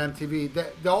never on MTV.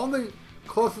 The only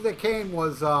closest they came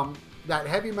was that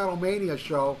Heavy Metal Mania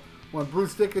show when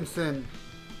Bruce Dickinson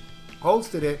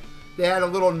hosted it. They had a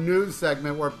little news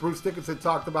segment where Bruce Dickinson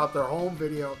talked about their home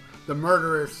video, The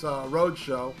Murderous Road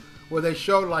Show, where they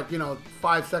showed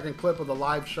 5-second clip of the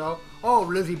live show. Oh,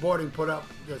 Lizzie Borden put up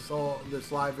this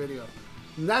live video.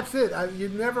 And that's it.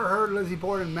 You've never heard Lizzie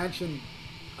Borden mentioned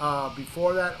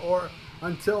before that or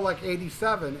until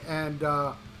 '87, and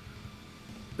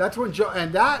that's when Joe.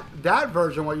 And that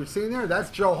version, what you're seeing there, that's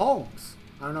Joe Holmes.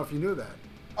 I don't know if you knew that.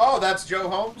 Oh, that's Joe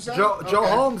Holmes. Joe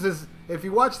Holmes is. If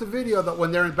you watch the video that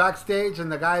when they're in backstage and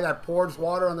the guy that pours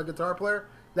water on the guitar player,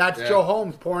 that's Joe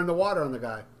Holmes pouring the water on the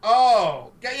guy.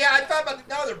 Oh, yeah. I thought about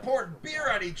now they're pouring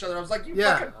beer on each other. I was like, you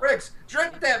fucking pricks,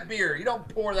 drink that beer. You don't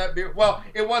pour that beer. Well,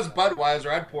 it was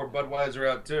Budweiser. I'd pour Budweiser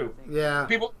out too. Yeah.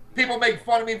 People make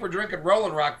fun of me for drinking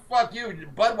Rolling Rock. Fuck you.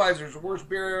 Budweiser's the worst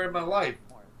beer in my life.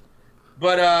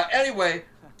 But anyway,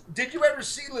 did you ever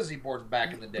see Lizzie Borden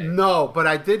back in the day? No, but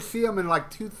I did see him in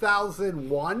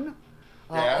 2001.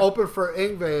 Open for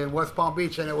Yngwie in West Palm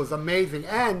Beach, and it was amazing.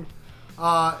 And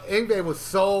Yngwie was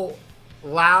so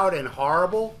loud and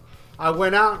horrible. I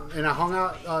went out and I hung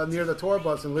out near the tour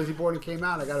bus, and Lizzie Borden came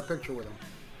out. I got a picture with him.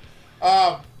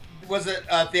 Was it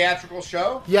a theatrical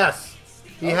show? Yes.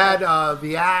 He had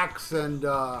the axe, and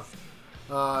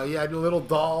he had little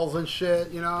dolls and shit.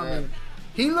 I mean,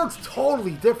 he looks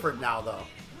totally different now, though.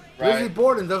 Right. Lizzie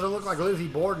Borden doesn't look like Lizzie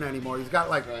Borden anymore. He's got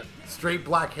straight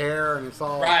black hair, and it's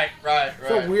all right.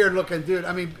 It's a weird looking dude.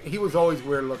 I mean, he was always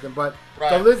weird looking, but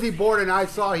the Lizzie Borden I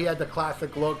saw, he had the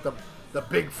classic look, the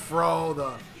big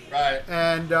fro,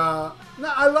 and no,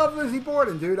 I love Lizzie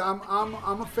Borden, dude. I'm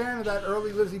a fan of that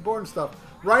early Lizzie Borden stuff.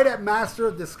 Right at Master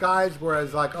of Disguise,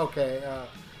 whereas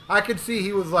I could see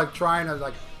he was trying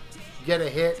to get a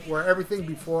hit, where everything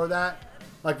before that,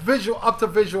 up to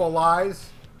Visualize.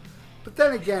 But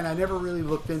then again, I never really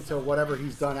looked into whatever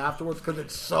he's done afterwards, because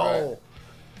it's so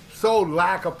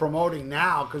lack of promoting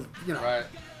now, because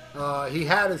he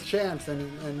had his chance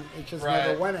and it just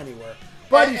never went anywhere.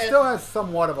 But he still has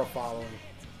somewhat of a following.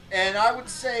 And I would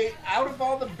say, out of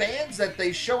all the bands that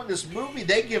they show in this movie,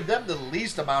 they give them the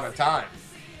least amount of time.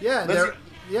 Yeah,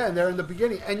 they're in the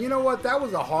beginning. And you know what? That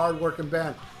was a hard-working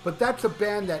band. But that's a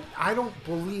band that I don't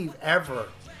believe ever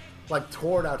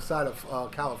toured outside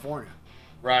of California.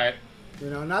 Right.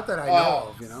 Not that I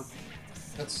know of.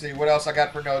 Let's see what else I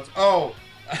got for notes. Oh,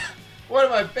 one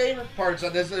of my favorite parts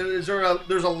on this is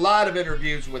there's a lot of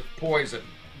interviews with Poison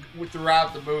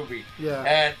throughout the movie. Yeah.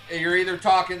 And you're either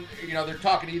talking, they're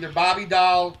talking either Bobby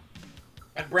Dahl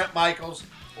and Bret Michaels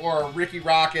or Ricky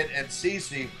Rocket and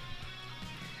Cece.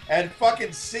 And fucking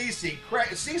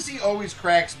Cece always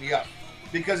cracks me up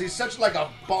because he's such like a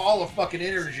ball of fucking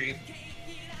energy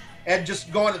and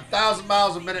just going 1,000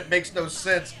 miles a minute makes no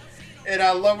sense. And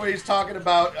I love what he's talking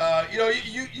about.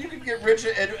 You can get rich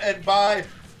and buy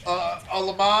a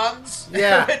Le Mans.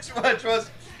 Yeah. which was,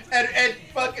 and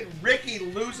fucking Ricky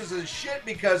loses his shit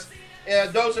because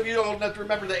those of you old enough to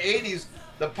remember the 80s,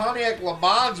 the Pontiac Le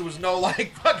Mans was no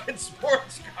like fucking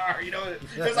sports car. It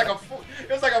was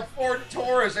like a Ford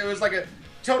Taurus. It was like a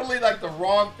totally like the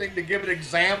wrong thing to give an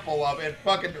example of. And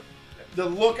fucking the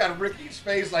look on Ricky's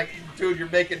face, like, dude, you're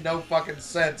making no fucking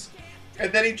sense.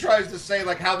 And then he tries to say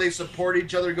like how they support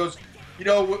each other. He goes,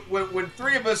 when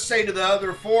three of us say to the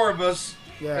other four of us,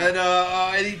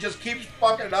 and he just keeps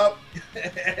fucking it up.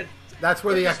 That's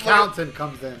where the accountant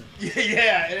comes in.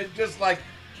 Yeah, and it's just like,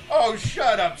 oh,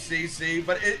 shut up, CC.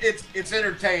 But it's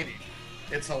entertaining.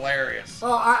 It's hilarious.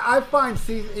 Oh, I find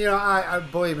CC, I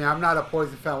believe me, I'm not a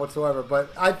Poison fan whatsoever,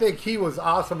 but I think he was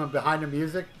awesome and behind the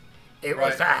music. It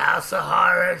was the House of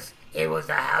Horrors. It was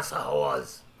the House of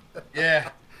Whores. Yeah.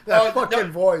 That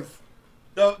fucking voice.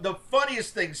 The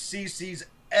funniest thing CC's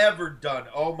ever done,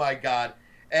 oh my God.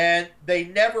 And they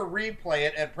never replay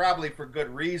it, and probably for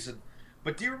good reason.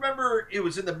 But do you remember it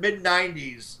was in the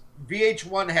mid-'90s,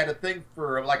 VH1 had a thing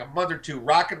for like a month or two,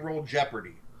 Rock and Roll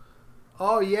Jeopardy.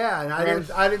 Oh, yeah, and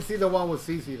I didn't see the one with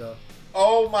CC, though.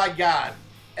 Oh, my God.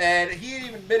 And he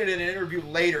even admitted in an interview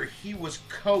later he was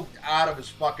coked out of his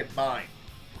fucking mind.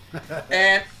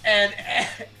 and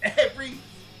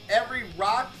every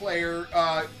rock player,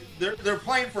 they're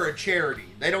playing for a charity.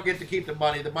 They don't get to keep the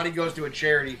money. The money goes to a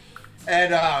charity.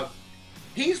 And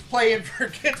he's playing for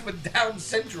kids with Down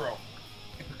syndrome.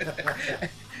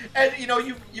 And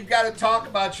you've got to talk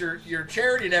about your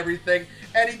charity and everything.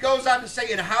 And he goes on to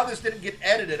say, and how this didn't get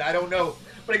edited, I don't know.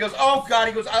 But he goes, oh God,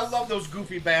 I love those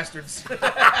goofy bastards.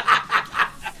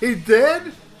 He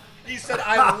did? He said,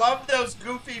 I love those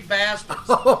goofy bastards.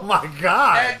 Oh my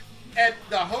God. And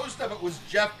the host of it was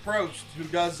Jeff Probst, who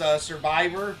does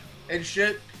Survivor and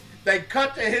shit. They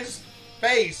cut to his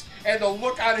face, and the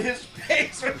look on his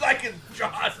face was like his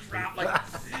jaw dropped. Like,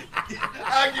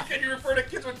 can you refer to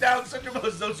kids with Down syndrome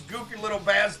as those goofy little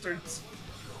bastards?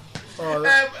 Oh,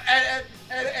 and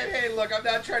hey, look, I'm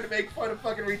not trying to make fun of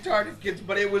fucking retarded kids,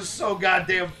 but it was so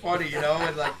goddamn funny,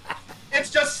 and like, it's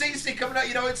just CC coming out,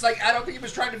 it's like, I don't think he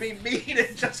was trying to be mean,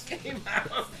 it just came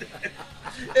out.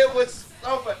 It was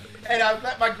so funny. And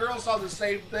my girl saw the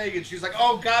same thing, and she's like,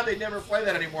 oh God, they never play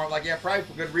that anymore. I'm like, yeah, probably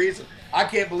for good reason. I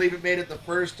can't believe it made it the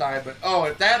first time, but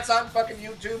if that's on fucking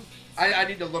YouTube, I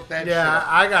need to look that shit up. Yeah,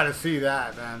 I gotta see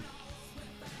that, man.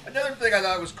 Another thing I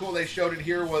thought was cool they showed in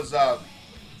here was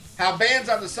how bands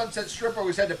on the Sunset Strip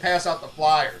always had to pass out the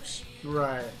flyers.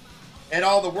 Right. And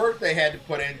all the work they had to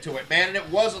put into it, man. And it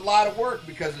was a lot of work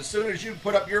because as soon as you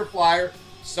put up your flyer,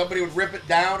 somebody would rip it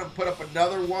down and put up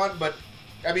another one. But,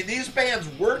 I mean, these bands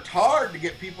worked hard to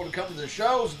get people to come to the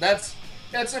shows. And that's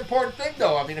an important thing,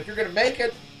 though. I mean, if you're going to make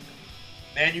it,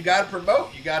 man, you got to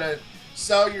promote. You got to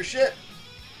sell your shit.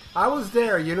 I was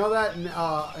there. You know that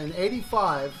in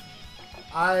 '85,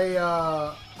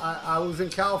 I was in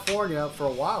California for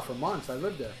a while, for months. I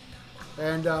lived there.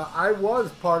 And I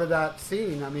was part of that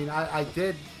scene. I mean, I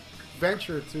did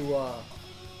venture to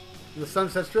the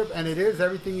Sunset Strip, and it is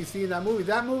everything you see in that movie.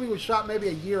 That movie was shot maybe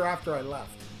a year after I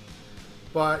left.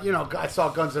 But, I saw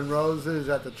Guns N' Roses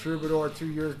at the Troubadour 2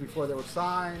 years before they were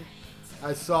signed.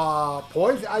 I saw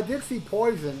Poison. I did see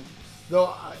Poison,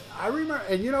 though I remember,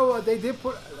 and they did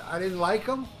put, I didn't like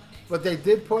them, but they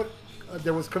did put,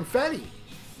 there was confetti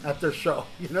at their show.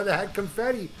 They had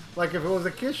confetti, like if it was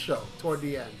a Kiss show toward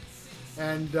the end.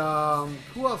 And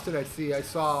who else did I see? I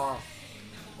saw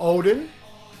Odin.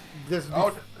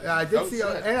 I did see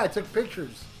Odin, and I took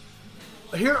pictures.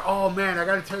 Here, oh man, I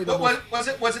got to tell you.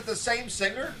 Was it the same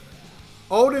singer?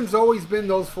 Odin's always been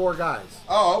those four guys.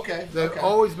 Oh, okay. They've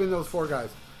always been those four guys.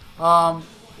 And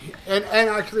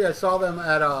actually, I saw them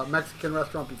at a Mexican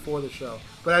restaurant before the show,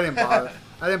 but I didn't bother.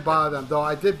 I didn't bother them, though.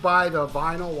 I did buy the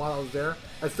vinyl while I was there.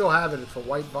 I still have it. It's a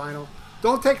white vinyl.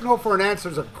 Don't Take No for an Answer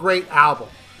is a great album.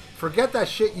 Forget that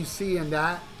shit you see in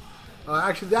that.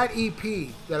 Actually, that EP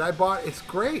that I bought, it's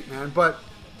great, man. But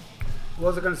what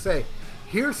was I going to say?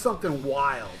 Here's something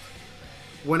wild.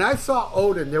 When I saw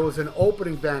Odin, there was an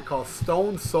opening band called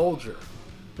Stone Soldier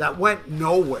that went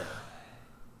nowhere.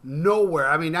 nowhere.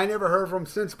 I mean, I never heard from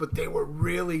them since, but they were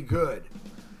really good.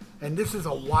 And this is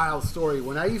a wild story.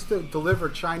 When I used to deliver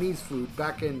Chinese food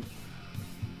back in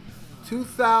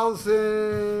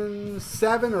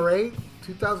 2007 or 8,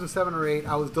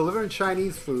 I was delivering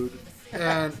Chinese food,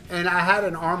 and I had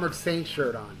an Armored Saint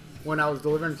shirt on when I was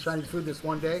delivering Chinese food this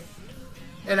one day.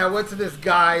 And I went to this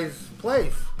guy's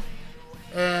place,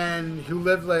 and who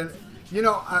lived in,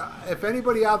 if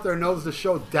anybody out there knows the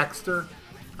show Dexter,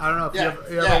 I don't know if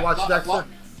you ever watched Dexter.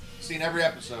 Seen every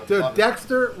episode. Dude,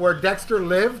 Dexter, where Dexter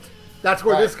lived, that's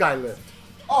where this guy lived.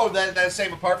 Oh, that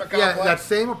same apartment complex? Yeah, that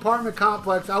same apartment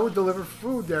complex. I would deliver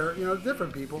food there,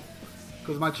 different people,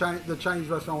 because the Chinese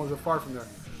restaurant wasn't far from there.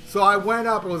 So I went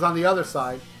up, it was on the other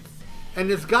side, and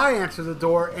this guy answers the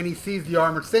door, and he sees the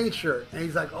Armored Saint shirt, and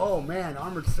he's like, oh man,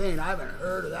 Armored Saint, I haven't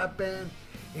heard of that band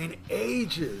in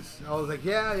ages. I was like,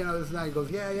 yeah, this and that. He goes,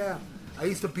 yeah. I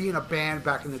used to be in a band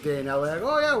back in the day in LA. I go,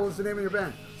 oh yeah, what's the name of your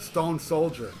band? Stone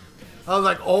Soldier. I was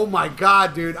like, oh my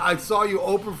God, dude, I saw you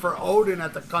open for Odin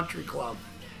at the country club.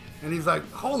 And he's like,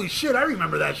 holy shit, I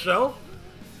remember that show.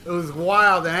 It was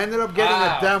wild. And I ended up getting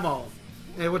a demo,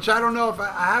 which I don't know if I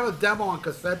have a demo on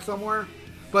cassette somewhere,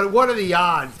 but what are the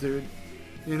odds, dude?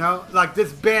 Like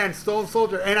this band, Stone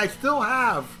Soldier, and I still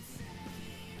have.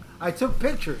 I took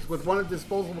pictures with one of the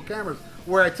disposable cameras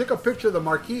where I took a picture of the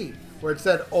marquee where it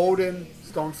said Odin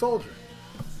Stone Soldier.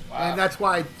 Wow. And that's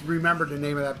why I remembered the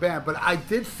name of that band. But I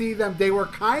did see them. They were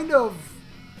kind of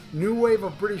new wave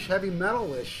of British heavy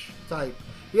metal-ish type.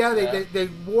 Yeah, they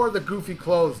wore the goofy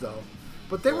clothes though,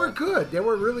 but they were good. They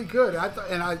were really good. I thought,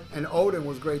 and Odin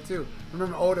was great too. I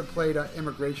remember Odin played an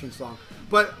Immigration Song.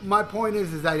 But my point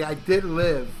is that I did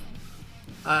live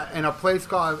in a place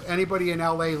called, anybody in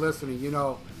LA listening,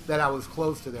 that I was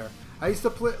close to there. I used to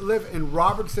live in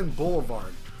Robertson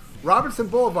Boulevard. Robertson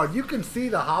Boulevard, you can see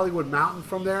the Hollywood Mountain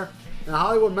from there, and the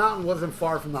Hollywood Mountain wasn't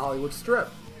far from the Hollywood Strip.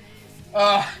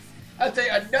 I tell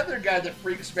you, another guy that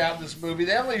freaks me out in this movie,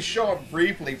 they only show him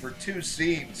briefly for 2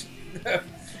 scenes,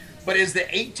 but is the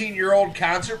 18-year-old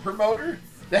concert promoter.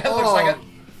 That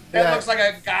looks like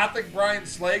a gothic Brian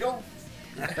Slagle.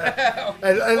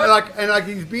 and like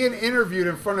he's being interviewed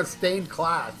in front of stained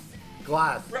glass.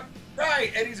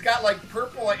 Right, and he's got like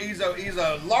purple. He's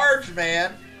a large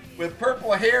man with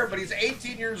purple hair, but he's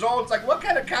 18 years old. It's like, what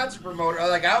kind of concert promoter?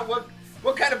 Like,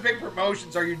 what kind of big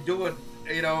promotions are you doing?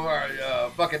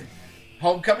 Fucking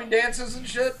homecoming dances and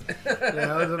shit.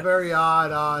 Yeah, it was a very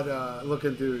odd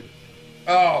looking dude.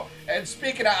 Oh, and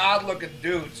speaking of odd looking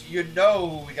dudes, who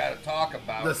we got to talk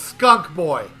about? The Skunk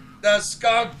Boy. The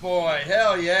Skunk Boy,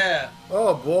 hell yeah.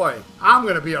 Oh boy, I'm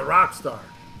gonna be a rock star.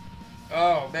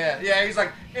 Oh man, yeah, he's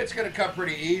like, it's gonna come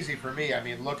pretty easy for me. I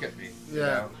mean, look at me.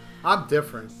 Yeah, I'm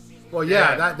different. Well,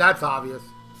 yeah. That's obvious.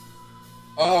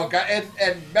 Oh god, and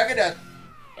Megadeth.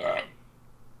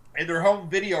 In their home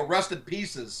video, Rusted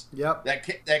Pieces. Yep.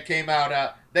 That came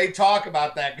out. They talk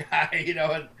about that guy,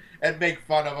 and make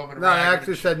fun of him. And no, they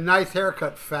actually said, "Nice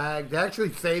haircut, fag." They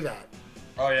actually say that.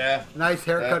 Oh yeah. Nice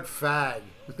haircut, fag.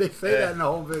 They say that in the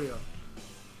home video.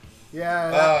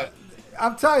 Yeah.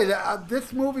 I'm telling you, that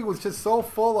this movie was just so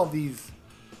full of these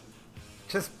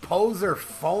just poser,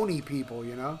 phony people,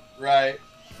 Right.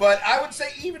 But I would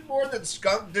say even more than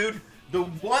Skunk Dude, the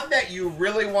one that you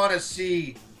really want to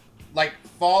see, like,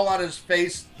 fall on his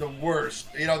face the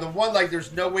worst. The one, like,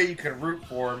 there's no way you can root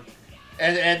for him.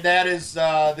 And that is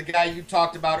the guy you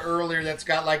talked about earlier that's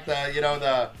got, like,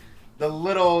 the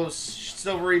little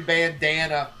silvery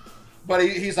bandana. But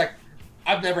he's like,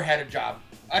 I've never had a job.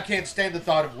 I can't stand the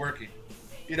thought of working.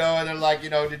 And they're like,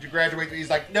 did you graduate?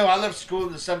 He's like, no, I left school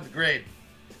in the 7th grade.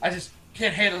 I just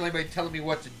can't handle anybody telling me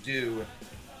what to do.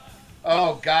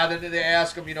 Oh, God. And then they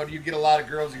ask him, do you get a lot of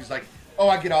girls? He's like, oh,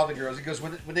 I get all the girls. He goes,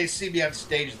 when they see me on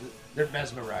stage, they're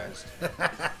mesmerized.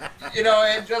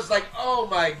 And just like, oh,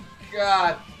 my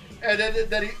God. And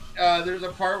then he, there's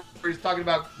a part where he's talking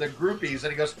about the groupies,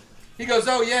 and he goes,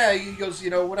 oh, yeah. He goes,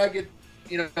 when I get,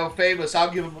 famous, I'll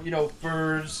give them,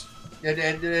 furs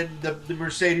and the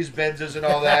Mercedes Benzes and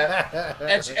all that.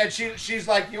 and she's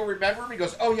like, you'll remember him? He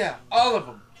goes, oh, yeah, all of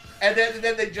them. And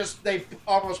then they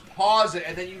almost pause it,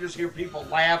 and then you just hear people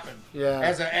laughing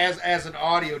as an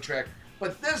audio track.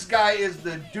 But this guy is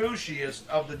the douchiest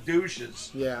of the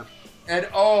douches. Yeah. And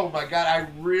oh my God, I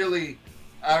really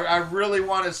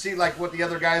want to see like what the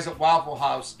other guys at Waffle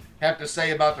House have to say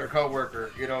about their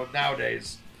coworker,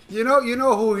 nowadays. You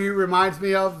know who he reminds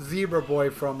me of? Zebra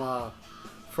Boy from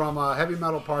Heavy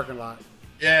Metal Parking Lot.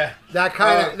 Yeah. That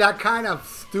kind of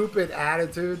stupid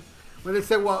attitude. When they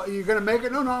say, well, you're going to make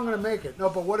it? No, I'm going to make it. No,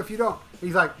 but what if you don't?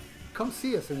 He's like, come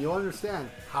see us and you'll understand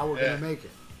how we're going to make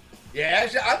it. Yeah,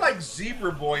 actually, I like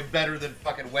Zebra Boy better than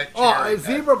fucking Wet Oh, Cherry.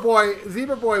 Zebra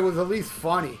Boy was at least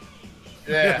funny.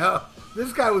 Yeah. You know?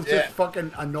 This guy was Yeah. just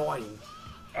fucking annoying.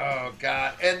 Oh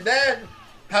God! And then,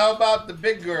 how about the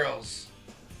big girls?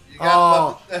 You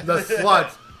Oh, love the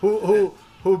sluts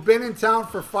who've been in town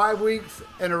for 5 weeks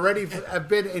and already have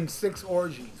been in 6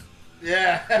 orgies.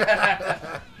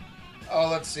 Yeah. Oh,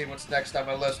 let's see what's next on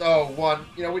my list. Oh, one.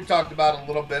 You know, we talked about it a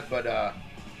little bit, but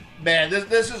man,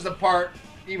 this is the part.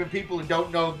 Even people who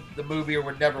don't know the movie or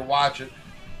would never watch it,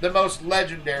 the most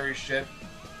legendary shit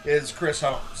is Chris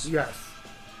Holmes. Yes.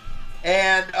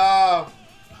 And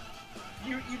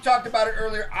you talked about it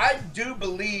earlier. I do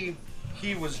believe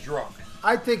he was drunk.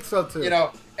 I think so too. You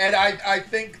know, and I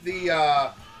think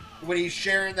the when he's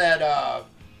sharing that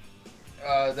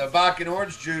the vodka and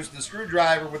orange juice, the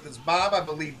screwdriver with his mom, I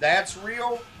believe that's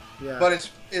real. Yeah. But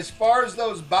as far as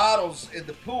those bottles in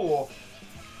the pool,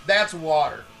 that's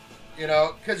water. You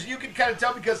know, because you can kind of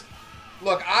tell. Because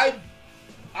look, I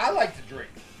like to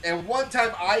drink, and one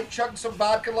time I chugged some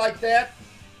vodka like that.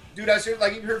 Dude, I seriously,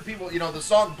 like, you heard people, you know, the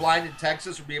song Blind in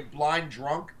Texas or being blind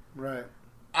drunk. Right.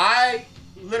 I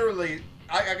literally,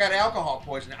 I got alcohol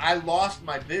poisoning. I lost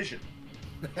my vision.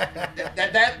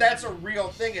 That's a real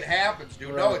thing. It happens,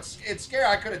 dude. Right. No, it's scary.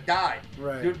 I could have died.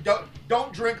 Right. Dude,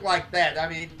 don't drink like that. I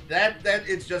mean, that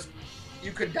it's just,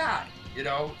 you could die, you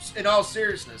know, in all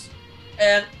seriousness.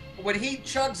 And when he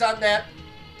chugs on that,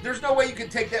 there's no way you can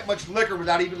take that much liquor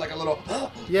without even like a little,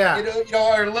 Yeah. you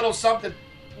know, or a little something.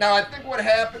 Now, I think what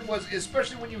happened was,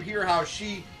 especially when you hear how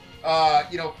she,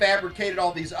 you know, fabricated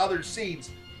all these other scenes.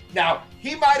 Now,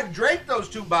 he might have drank those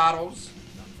 2 bottles,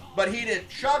 but he didn't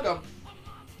chug them.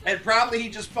 And probably he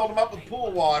just filled them up with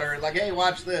pool water and like, hey,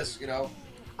 watch this, you know.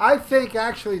 I think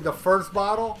actually the first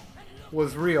bottle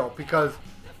was real because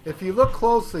if you look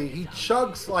closely, he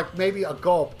chugs like maybe a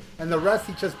gulp and the rest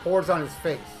he just pours on his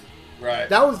face. Right.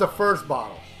 That was the first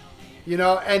bottle. You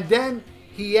know, and then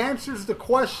he answers the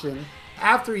question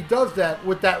after he does that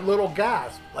with that little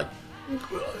gasp. Like,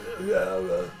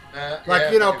 yeah,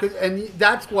 you know, and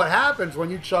that's what happens when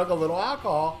you chug a little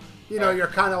alcohol. You know, Right. you're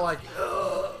kind of like,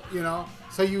 you know,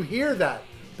 so you hear that.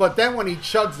 But then when he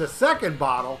chugs the second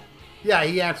bottle, yeah,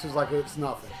 he answers like it's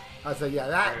nothing. I said, yeah,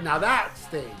 Right. now that's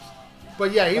staged.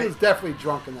 But yeah, he was definitely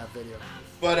drunk in that video.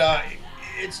 But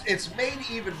it's made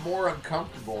even more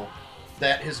uncomfortable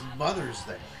that his mother's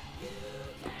there.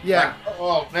 Yeah. Like,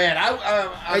 oh man, I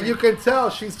And mean, you can tell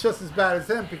she's just as bad as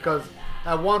him because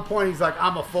at one point he's like,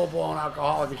 I'm a full-blown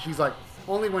alcoholic. And she's like,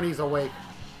 only when he's awake.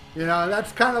 You know, and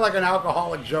that's kind of like an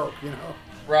alcoholic joke, you know?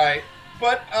 right.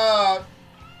 But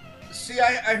see,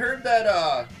 I heard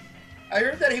that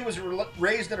he was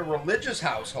raised in a religious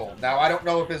household. Now I don't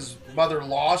know if his mother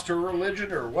lost her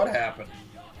religion or what happened.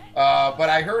 But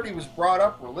I heard he was brought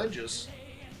up religious.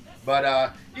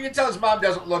 But you can tell his mom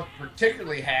doesn't look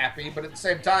particularly happy. But at the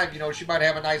same time, you know, she might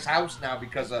have a nice house now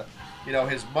because of, you know,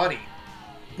 his money.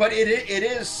 But it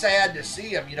is sad to see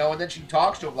him, you know. And then she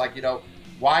talks to him like, you know,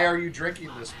 why are you drinking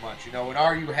this much, you know? And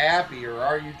are you happy or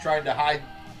are you trying to hide,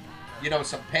 you know,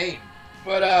 some pain?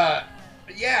 But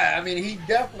yeah, I mean, he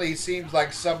definitely seems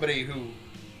like somebody who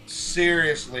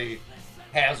seriously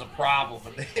has a problem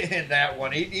in that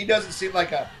one. He doesn't seem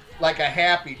like a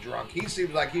happy drunk. He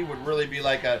seems like he would really be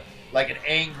like an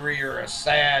angry or a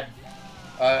sad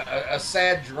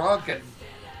drunk. And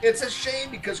it's a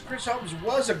shame because Chris Holmes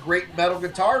was a great metal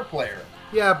guitar player.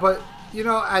 Yeah, but, you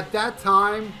know, at that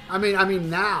time, I mean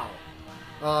now,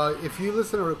 if you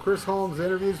listen to Chris Holmes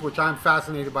interviews, which I'm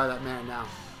fascinated by that man now,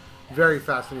 very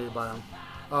fascinated by him.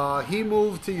 He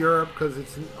moved to Europe because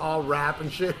it's all rap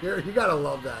and shit here. You gotta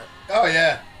love that. Oh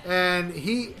yeah. And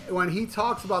when he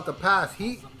talks about the past,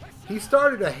 he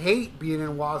started to hate being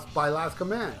in Wasp by Last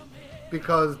Command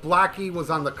because Blackie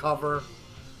was on the cover,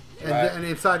 and Right. and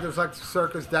inside there's like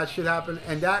circus that shit happened,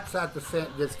 and that's at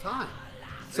this time.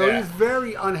 So Yeah. he's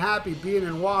very unhappy being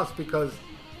in Wasp because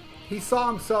he saw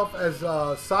himself as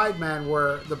a sideman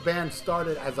where the band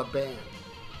started as a band.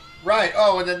 Right.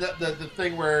 Oh, and then the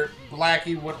thing where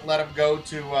Blackie wouldn't let him go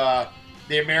to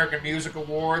the American Music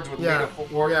Awards with Lita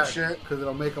Ford and shit. Because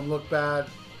it'll make him look bad.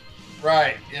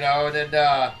 Right. You know, and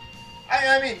then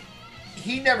I mean,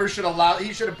 he never should allow.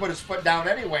 He should have put his foot down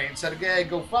anyway and said, "Okay,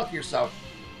 go fuck yourself."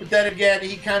 But then again,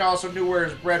 he kind of also knew where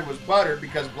his bread was buttered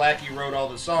because Blackie wrote all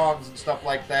the songs and stuff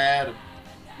like that. And,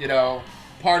 you know,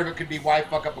 part of it could be why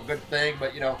fuck up a good thing,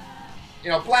 but you know,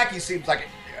 Blackie seems like,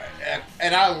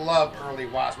 and I love early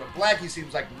Wasp, but Blackie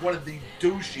seems like one of the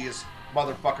douchiest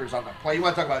motherfuckers on the planet. You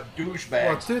want to talk about douchebags?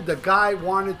 Well, dude, the guy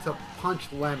wanted to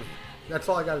punch Lemmy. That's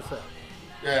all I gotta say.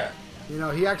 Yeah. You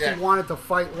know, he actually Yeah. wanted to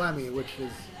fight Lemmy, which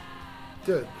is,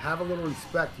 dude, have a little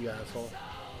respect, you asshole.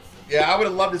 Yeah, I would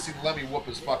have loved to see Lemmy whoop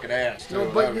his fucking ass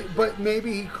too. No, but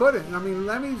maybe he couldn't. I mean,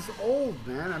 Lemmy's old,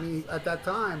 man. I mean, at that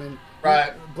time, and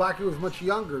right. Blackie was much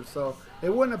younger, so it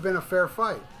wouldn't have been a fair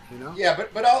fight, you know. Yeah,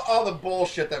 but all the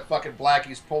bullshit that fucking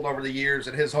Blackie's pulled over the years,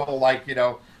 and his whole like, you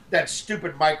know, that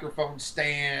stupid microphone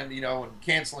stand, you know, and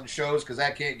canceling shows because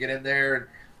I can't get in there, and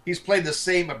he's played the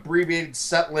same abbreviated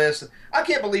set list. I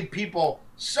can't believe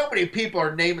so many people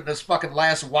are naming this fucking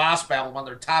last Wasp album on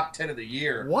their top 10 of the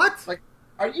year. What? Like,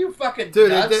 are you fucking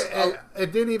dude? nuts?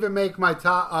 It didn't even make my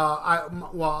top.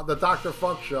 The Dr.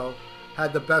 Funk show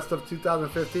had the best of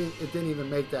 2015. It didn't even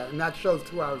make that, and that show's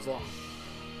 2 hours long.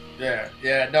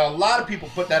 Yeah. No, a lot of people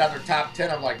put that on their top 10.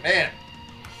 I'm like, man.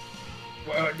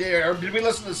 Did we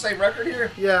listen to the same record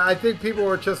here? Yeah, I think people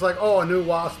were just like, oh, a new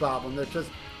Wasp album. They're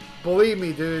just, believe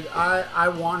me, dude, I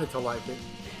wanted to like it.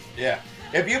 Yeah.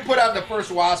 If you put on the first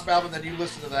Wasp album, then you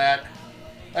listen to that.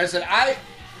 Like I said,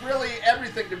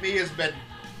 everything to me has been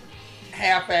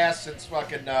half-assed since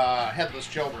fucking Headless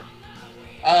Children.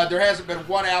 There hasn't been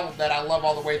one album that I love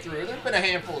all the way through. There's been a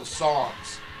handful of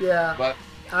songs. Yeah. But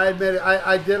I admit it.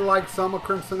 I did like some of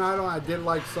Crimson Idol. I did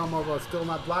like some of Still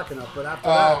Not Black Enough. But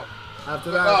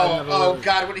after that,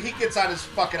 God, when he gets on his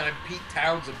fucking on Pete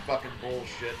Townsend fucking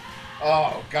bullshit.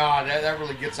 Oh God, that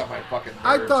really gets on my fucking nerves.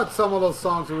 I thought some of those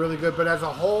songs were really good, but as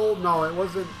a whole, no, it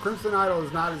wasn't. Crimson Idol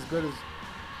is not as good as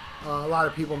a lot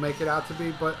of people make it out to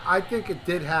be. But I think it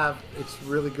did have its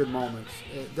really good moments.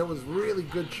 There was really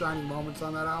good shining moments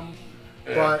on that album.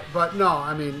 Yeah. But no,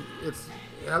 I mean, it's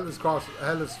Headless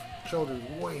Children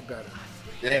is way better.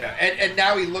 Yeah, and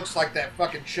now he looks like that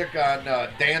fucking chick on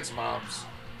Dance Moms.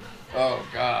 Oh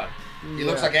God, he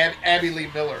looks like Abby Lee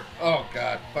Miller. Oh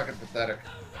God, fucking pathetic.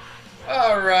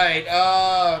 All right,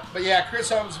 but yeah, Chris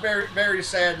Holmes, very, very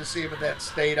sad to see him in that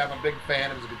state. I'm a big fan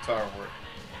of his guitar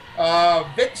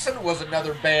work. Vixen was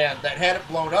another band that hadn't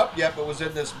blown up yet, but was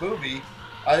in this movie.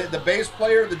 The bass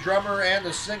player, the drummer, and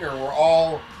the singer were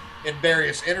all in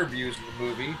various interviews in the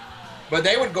movie, but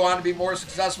they would go on to be more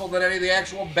successful than any of the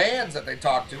actual bands that they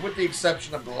talked to, with the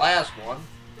exception of the last one.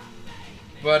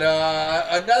 But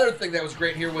another thing that was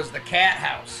great here was the Cat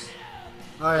House.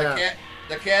 Oh yeah,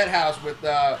 the Cat House with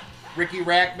Ricky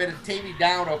Rackman and Tammy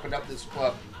Down opened up this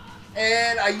club.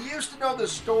 And I used to know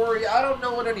this story. I don't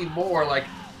know it anymore. Like,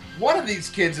 one of these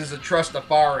kids is a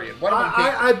Trustafarian.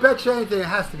 I bet you anything it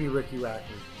has to be Ricky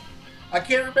Rackman. I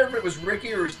can't remember if it was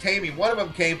Ricky or it was Tammy. One of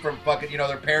them came from fucking,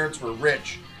 their parents were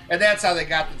rich. And that's how they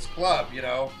got this club,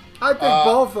 I think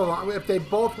both of them, if they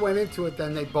both went into it,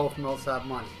 then they both must have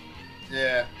money.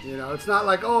 Yeah. It's not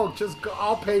like,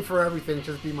 I'll pay for everything,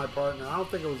 just be my partner. I don't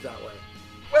think it was that way.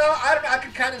 Well, I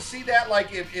could kind of see that,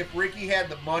 like, if Ricky had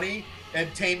the money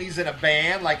and Tammy's in a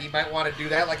band, like, he might want to do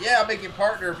that. Like, yeah, I'll make you a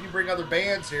partner if you bring other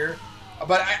bands here.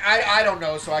 But I don't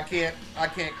know, so I can't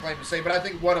claim to say. But I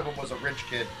think one of them was a rich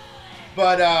kid.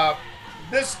 But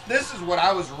this is what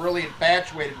I was really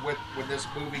infatuated with when this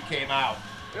movie came out.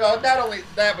 Not only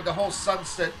that, but the whole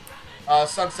sunset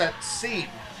scene.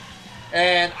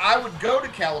 And I would go to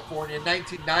California in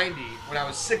 1990 when I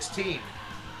was 16.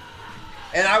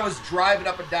 And I was driving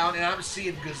up and down, and I'm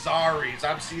seeing Gazaris,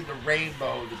 I'm seeing the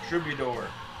Rainbow, the Troubadour,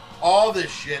 all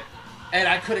this shit, and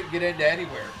I couldn't get into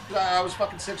anywhere. I was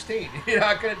fucking 16.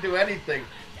 I couldn't do anything.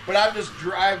 But I'm just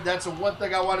driving. That's the one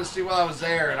thing I wanted to see while I was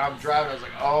there. And I'm driving. I was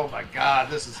like, oh, my God,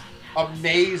 this is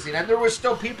amazing. And there were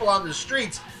still people on the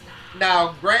streets.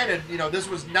 Now, granted, this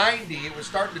was 90. It was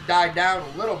starting to die down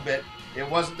a little bit. It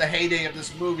wasn't the heyday of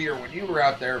this movie or when you were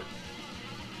out there.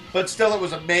 But still, it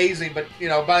was amazing. But,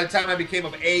 by the time I became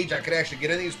of age, I could actually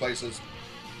get in these places.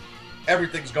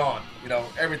 Everything's gone.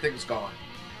 Everything's gone.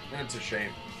 And it's a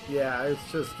shame. Yeah,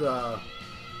 it's just,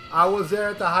 I was there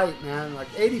at the height, man. Like,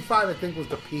 85, I think, was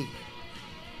the peak.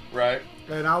 Right.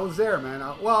 And I was there, man.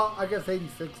 I guess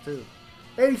 86, too.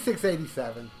 86,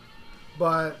 87.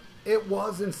 But it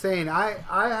was insane.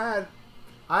 I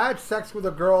had sex with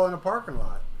a girl in a parking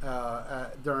lot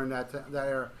during that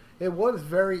era. It was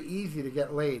very easy to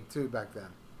get laid, too, back then.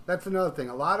 That's another thing.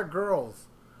 A lot of girls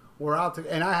were out to...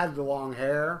 And I had the long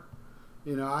hair,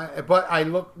 but I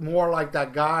looked more like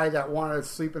that guy that wanted to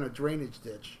sleep in a drainage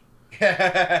ditch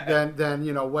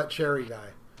than Wet Cherry guy.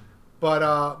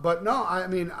 But no, I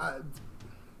mean...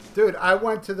 dude, I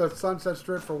went to the Sunset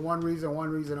Strip for one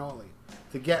reason only.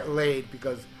 To get laid,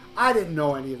 because I didn't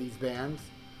know any of these bands.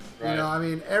 Right. I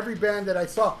mean, every band that I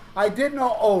saw... I did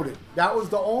know Odin. That was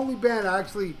the only band I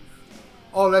actually...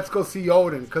 Oh, let's go see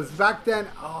Odin. Because back then...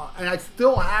 and I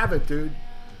still have it, dude.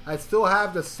 I still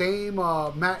have the same...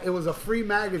 it was a free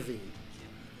magazine.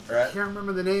 Right. I can't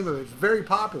remember the name of it. It's very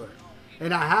popular.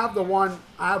 And I have one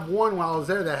when I was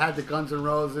there that had the Guns N'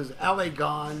 Roses, LA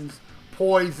Guns,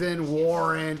 Poison,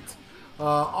 Warrant,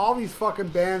 all these fucking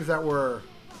bands that were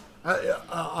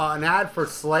an ad for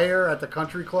Slayer at the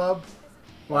country club.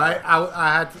 Well,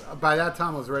 I had to, by that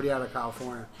time I was already out of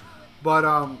California, but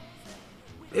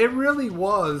it really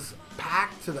was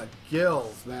packed to the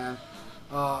gills, man,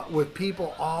 with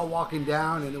people all walking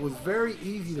down, and it was very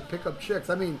easy to pick up chicks.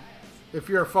 I mean, if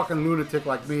you're a fucking lunatic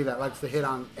like me that likes to hit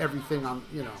on everything on,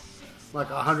 like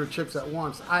 100 chicks at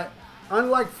once,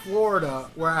 unlike Florida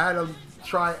where I had to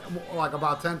try like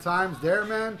about 10 times, there,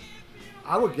 man,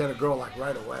 I would get a girl like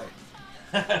right away.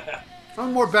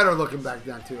 I'm more better looking back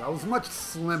then too. I was much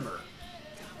slimmer.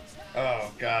 Oh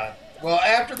God. Well,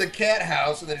 after the cat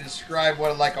house, and they described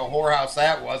what like a whorehouse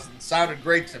that was, and it sounded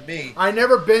great to me. I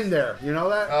never been there. You know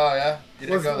that? Oh yeah. You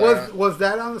didn't go there. Was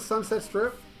that on the Sunset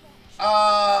Strip?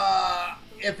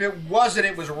 If it wasn't,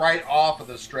 it was right off of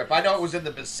the strip. I know it was in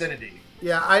the vicinity.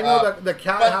 Yeah, I know the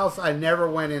cat house I never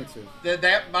went into.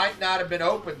 That might not have been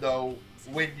open though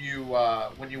when you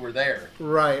were there.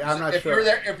 Right, I'm not sure.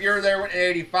 If you're there in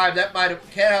 '85,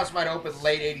 cat house might open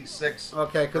late '86.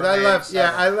 Okay, because I left.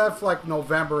 Yeah, I left like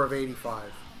November of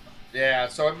 '85. Yeah,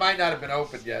 so it might not have been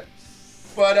open yet.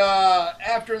 But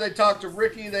after they talked to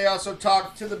Ricky, they also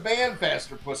talked to the band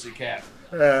Faster Pussycat.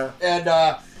 Yeah. And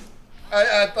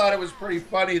I thought it was pretty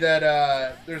funny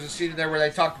that there's a scene in there where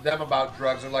they talk to them about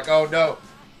drugs. They're like, oh, no,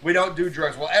 we don't do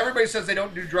drugs. Well, everybody says they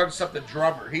don't do drugs except the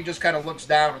drummer. He just kind of looks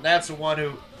down, and that's the one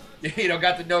who,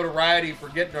 got the notoriety for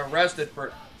getting arrested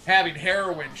for having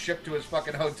heroin shipped to his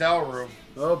fucking hotel room.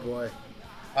 Oh, boy.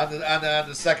 On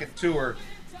the second tour.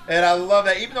 And I love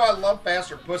that. Even though I love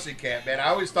Faster Pussycat, man, I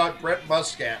always thought Brent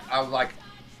Muscat, I was like,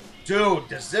 dude,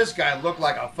 does this guy look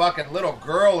like a fucking little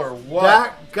girl or what?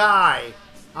 That guy,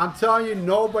 I'm telling you,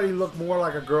 nobody looked more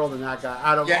like a girl than that guy.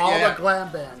 Out of all the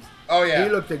glam bands, he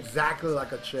looked exactly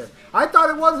like a chick. I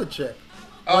thought it was a chick.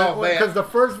 Man. Because the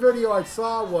first video I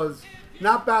saw was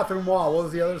not Bathroom Wall. What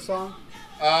was the other song?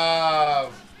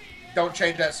 Don't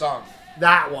Change That Song.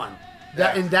 That one.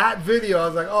 In that video, I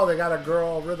was like, oh, they got a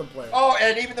girl rhythm player. Oh,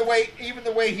 and even the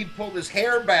way he pulled his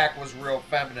hair back was real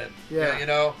feminine.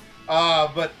 Yeah.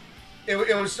 But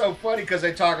it was so funny because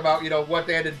they talk about, what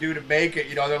they had to do to make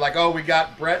it. They're like, oh, we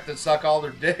got Brett to suck all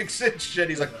their dicks and shit.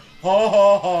 He's like, ha,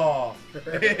 ha, ha.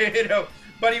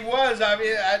 But he was,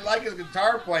 I like his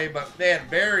guitar playing, but man,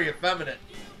 very effeminate.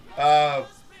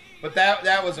 But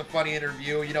that was a funny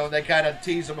interview. They kind of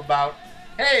tease him about,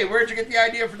 hey, where'd you get the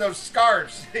idea for those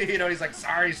scarves? He's like,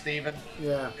 sorry, Steven.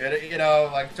 Yeah.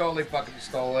 And, like totally fucking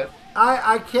stole it.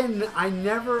 I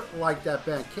never liked that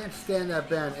band. Can't stand that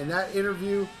band. And that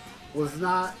interview was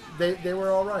not, they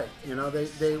were all right.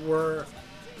 They were,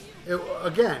 it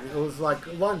was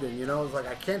like London, it was like,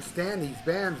 I can't stand these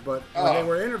bands, but when they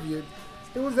were interviewed,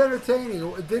 it was entertaining.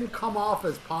 It didn't come off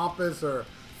as pompous or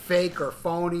fake or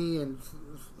phony. And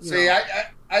See,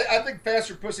 I think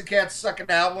Faster Pussycat's second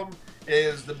album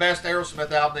is the best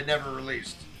Aerosmith album they never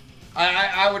released.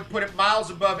 I would put it miles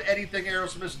above anything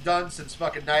Aerosmith's done since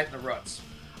fucking Night in the Ruts.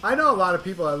 I know a lot of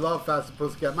people that love Faster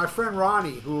Pussycat. My friend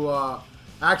Ronnie, who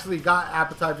actually got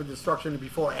Appetite for Destruction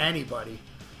before anybody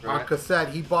on cassette,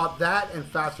 he bought that and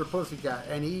Faster Pussycat,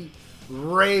 and he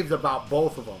raved about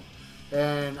both of them.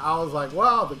 And I was like,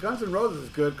 wow, the Guns N' Roses is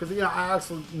good, because I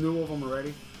actually knew of them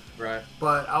already. Right.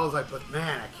 But I was like, but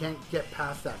man, I can't get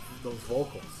past those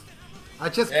vocals. I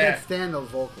just can't stand those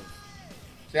vocals.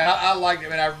 See, I liked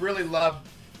it, and I really loved,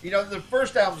 the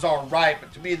first album's all right,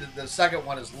 but to me, the second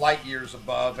one is light years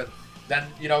above, and then,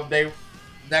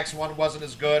 next one wasn't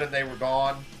as good, and they were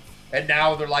gone, and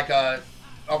now they're like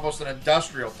almost an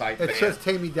industrial type band. It's just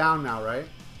Take Me Down now, right?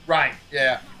 Right,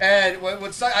 yeah. And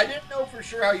I didn't know for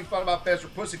sure how you felt about Faster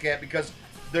Pussycat, because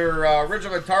their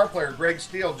original guitar player, Greg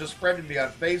Steele, just friended me on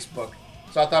Facebook,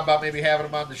 so I thought about maybe having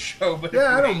him on the show. But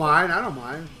yeah, I don't mind.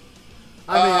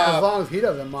 I mean, as long as he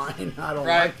doesn't mind, I don't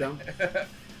like them.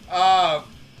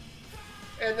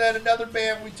 And then another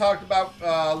band we talked about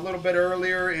a little bit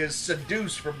earlier is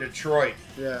Seduce from Detroit.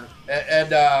 Yeah.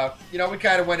 And we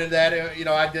kind of went into that.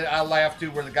 I laughed too,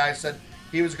 where the guy said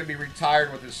he was going to be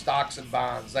retired with his stocks and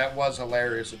bonds. That was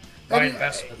hilarious. My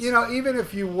investments. Even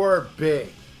if you were big,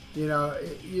 you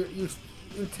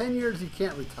in 10 years you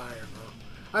can't retire,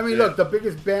 bro. I mean, look, the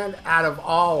biggest band out of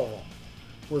all of them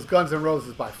was Guns N'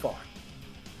 Roses by far.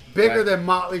 Bigger than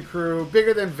Motley Crue,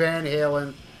 bigger than Van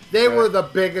Halen. They were the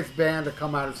biggest band to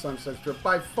come out of Sunset Strip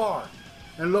by far.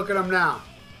 And look at them now.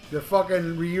 They're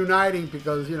fucking reuniting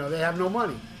because, they have no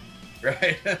money.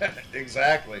 Right.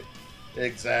 Exactly.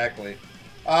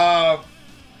 Another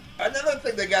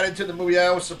thing they got into the movie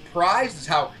I was surprised is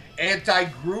how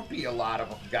anti-groupie a lot of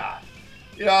them got.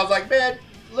 I was like, man,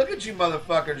 look at you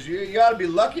motherfuckers. You ought to be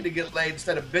lucky to get laid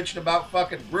instead of bitching about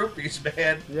fucking groupies,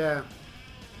 man. Yeah.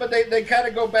 but they kind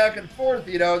of go back and forth.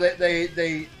 You know,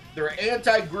 they're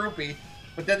anti-groupie,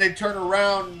 but then they turn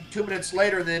around 2 minutes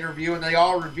later in the interview and they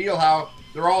all reveal how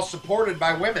they're all supported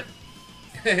by women.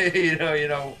 you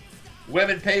know,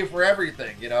 women pay for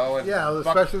everything. You know, and yeah,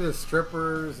 especially the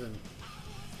strippers and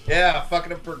fucking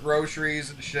them for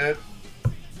groceries and shit.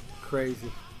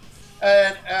 Crazy.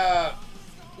 And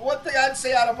one thing I'd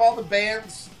say out of all the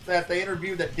bands that they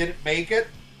interviewed that didn't make it,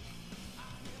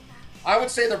 I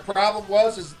would say their problem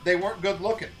is they weren't good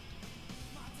looking.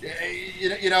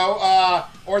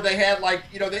 Or they had like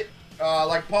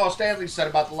Paul Stanley said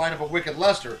about the line of a Wicked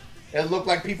Lester. It looked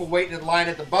like people waiting in line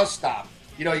at the bus stop.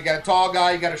 You know, you got a tall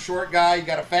guy, you got a short guy, you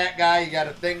got a fat guy, you got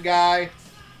a thin guy.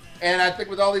 And I think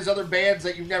with all these other bands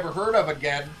that you've never heard of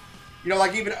again, you know,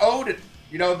 like even Odin,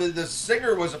 you know, the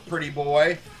singer was a pretty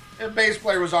boy, and bass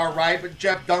player was all right, but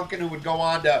Jeff Duncan, who would go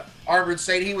on to Armored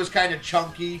Saint, he was kind of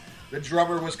chunky. The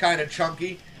drummer was kind of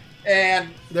chunky. And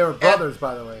they were brothers,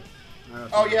 by the way.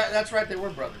 Oh, yeah, that's right, they were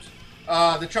brothers.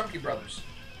 The Chunky Brothers.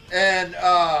 And,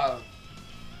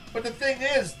 but the thing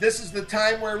is, this is the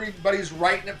time where everybody's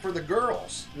writing it for the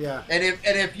girls. Yeah. And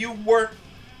if you weren't,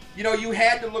 you know, you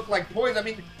had to look like Poison. I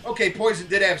mean, okay, Poison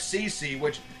did have CC,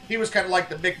 which he was kind of like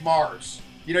the Mick Mars.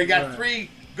 You know, you got three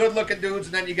good-looking dudes,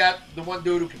 and then you got the one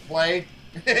dude who can play,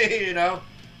 you know.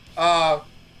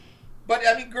 But,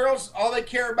 I mean, girls, all they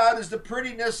care about is the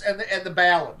prettiness and the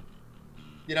ballad.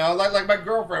 You know, like my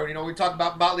girlfriend, you know, we talk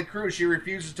about Motley Crue, she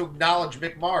refuses to acknowledge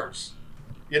Mick Mars.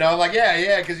 You know, like,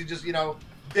 yeah, because you just, you know,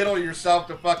 diddle yourself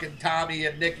to fucking Tommy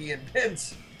and Nikki and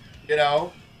Vince, you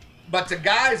know. But to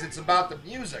guys, it's about the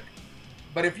music.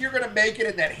 But if you're going to make it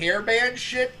in that hair band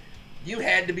shit, you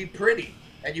had to be pretty.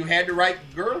 And you had to write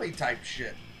girly type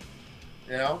shit.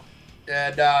 You know?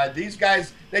 And these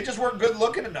guys, they just weren't good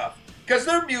looking enough. Because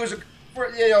their music,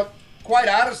 you know, quite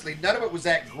honestly, none of it was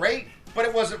that great. But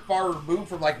it wasn't far removed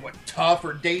from like what Tough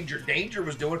or Danger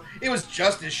was doing. It was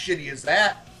just as shitty as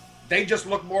that. They just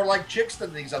look more like chicks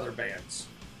than these other bands.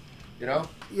 You know?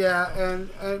 Yeah, and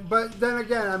but then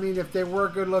again, I mean, if they were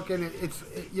good looking,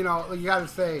 you know, you got to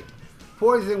say,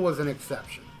 Poison was an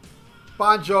exception.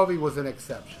 Bon Jovi was an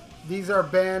exception. These are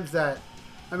bands that,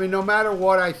 I mean, no matter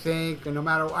what I think, and no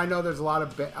matter, I know there's a lot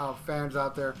of fans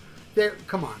out there.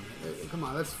 Come on,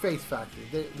 let's face facts.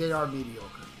 They are mediocre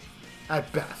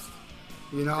at best.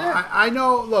 You know, yeah. I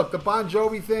know. Look, the Bon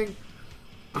Jovi thing.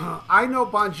 I know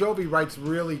Bon Jovi writes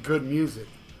really good music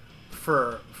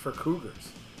for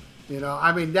Cougars. You know,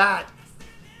 I mean that.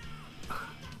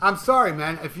 I'm sorry,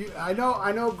 man. I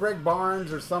know Greg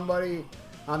Barnes or somebody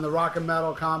on the Rock and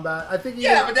Metal Combat. I think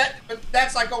but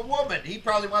that's like a woman. He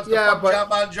probably wants to fuck John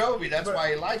Bon Jovi. That's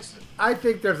why he likes it. I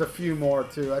think there's a few more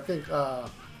too. I think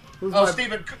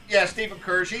Stephen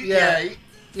Kirsch.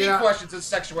 He questions his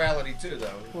sexuality too,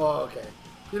 though. Well, okay.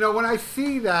 You know, when I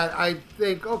see that, I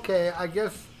think, okay, I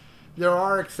guess there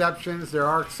are exceptions. There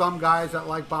are some guys that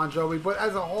like Bon Jovi, but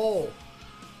as a whole,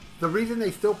 the reason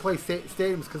they still play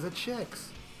stadiums is because of chicks.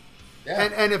 Yeah.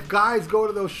 And if guys go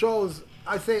to those shows,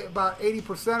 I say about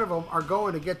 80% of them are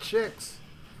going to get chicks,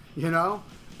 you know?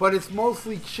 But it's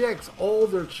mostly chicks,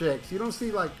 older chicks. You don't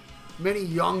see, like, many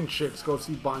young chicks go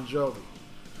see Bon Jovi.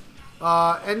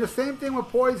 And the same thing with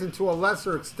Poison to a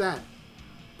lesser extent.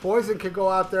 Poison can go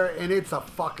out there and it's a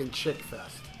fucking chick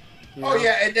fest. You know? Oh,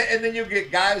 yeah, and then you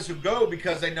get guys who go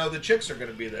because they know the chicks are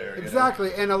going to be there. Exactly,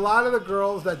 you know? And a lot of the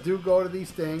girls that do go to these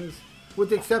things,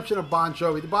 with the exception of Bon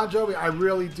Jovi, the Bon Jovi, I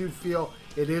really do feel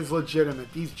it is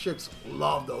legitimate. These chicks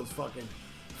love those fucking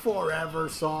Forever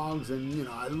songs and, you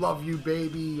know, I love you,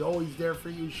 baby, always there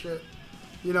for you shit.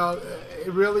 You know,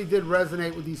 it really did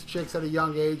resonate with these chicks at a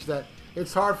young age that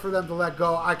it's hard for them to let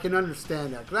go. I can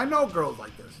understand that because I know girls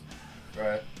like this.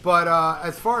 Right. But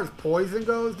as far as Poison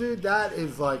goes, dude,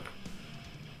 that's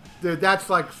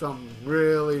like some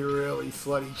really, really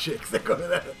slutty chicks that go to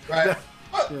that. Right.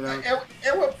 You know?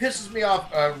 And what pisses me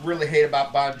off, really hate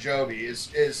about Bon Jovi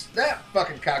is that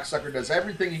fucking cocksucker does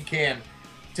everything he can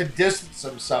to distance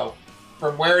himself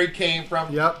from where he came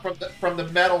from, from the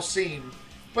metal scene.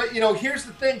 But, you know, here's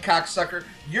the thing, cocksucker.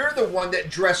 You're the one that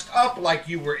dressed up like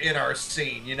you were in our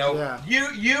scene, you know?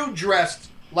 Yeah. You dressed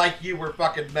like you were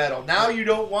fucking metal. Now you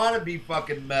don't want to be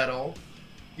fucking metal.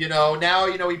 You know, now,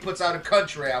 you know, he puts out a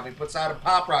country album. He puts out a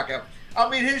pop rock album. I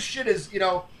mean, his shit is, you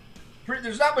know,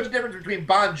 there's not much difference between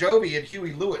Bon Jovi and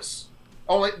Huey Lewis.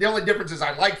 The only difference is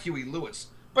I like Huey Lewis.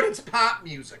 But it's pop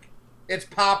music. It's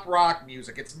pop rock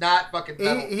music. It's not fucking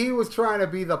metal. He was trying to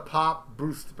be the pop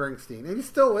Bruce Springsteen. And he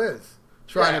still is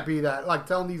trying to be that. Like,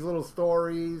 telling these little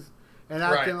stories and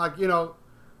acting like, you know,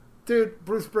 dude,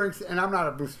 Bruce Springsteen, and I'm not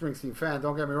a Bruce Springsteen fan,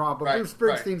 don't get me wrong, but Bruce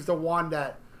Springsteen's the one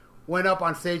that went up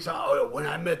on stage, oh, when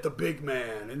I met the big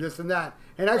man, and this and that.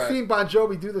 And I've Right. seen Bon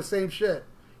Jovi do the same shit.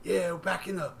 Yeah, back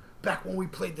when we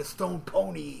played the Stone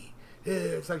Pony. Yeah,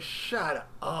 it's like, shut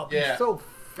up. Yeah. It's so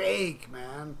fake,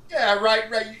 man. Yeah, right.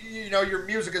 You know, your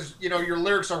music is, you know, your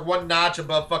lyrics are one notch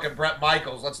above fucking Bret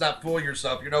Michaels. Let's not fool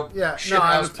yourself. You know, Yeah, shit no,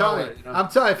 I'm house telling poet, you. know? I'm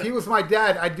telling you, if he was my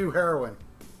dad, I'd do heroin.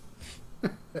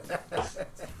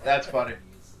 That's funny.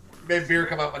 Made beer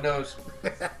come out my nose.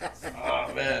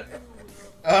 Oh, man.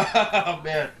 Oh,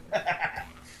 man.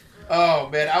 Oh,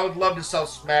 man. I would love to sell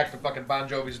smack to fucking Bon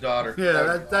Jovi's daughter.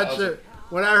 Yeah, would be that awesome. shit.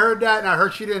 When I heard that and I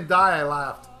heard she didn't die, I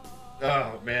laughed.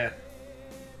 Oh, man.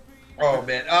 Oh,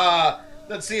 man.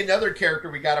 Let's see another character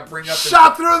we got to bring up.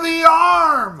 Shot through the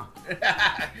arm!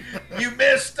 You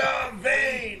missed a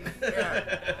vein.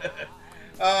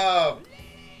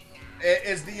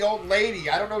 Is the old lady.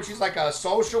 I don't know if she's like a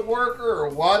social worker or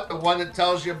what. The one that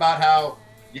tells you about how,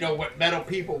 you know, what metal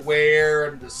people wear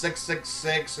and the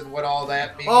 666 and what all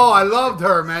that means. Oh, I loved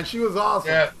her, man. She was awesome.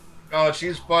 Yeah. Oh,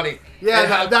 she's funny. Yeah,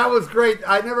 And how- that was great.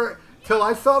 Till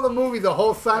I saw the movie, The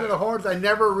Whole Sign of the Horns, I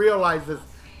never realized this.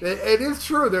 It is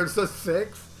true. There's a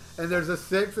 6, and there's a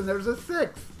 6, and there's a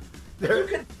 6.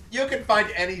 you can find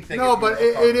anything. No, if you but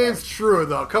wanna talk it about is true,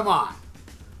 though. Come on.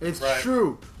 It's Right.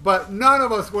 true. But none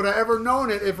of us would have ever known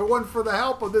it if it wasn't for the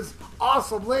help of this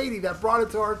awesome lady that brought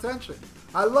it to our attention.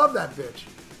 I love that bitch.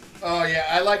 Oh yeah,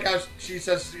 I like how she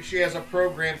says she has a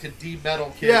program to de-metal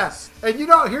kids. Yes. And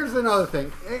here's another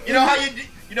thing. You know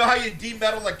how you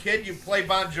de-metal a kid? You play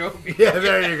Bon Jovi. Yeah,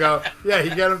 there you go. Yeah,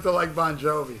 you get him to like Bon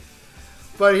Jovi.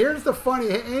 But here's the funny,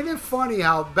 ain't it funny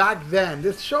how back then,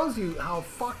 this shows you how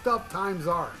fucked up times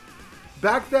are.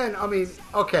 Back then, I mean,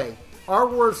 okay, our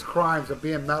worst crimes of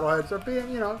being metalheads are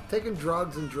being, taking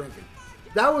drugs and drinking.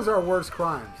 That was our worst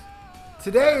crimes.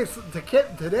 Today,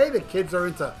 today the kids are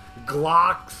into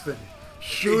Glocks and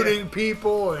shooting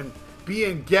people and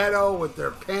being ghetto with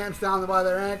their pants down by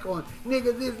their ankle and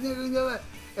nigga this, nigga that.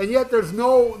 And yet there's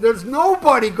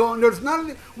nobody going, there's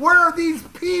none, where are these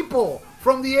people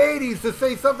from the 80s to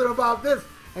say something about this?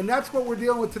 And that's what we're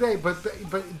dealing with today. But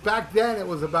back then it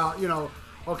was about,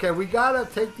 okay, we got to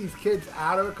take these kids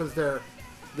out of it because they're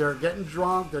getting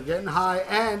drunk, they're getting high,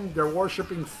 and they're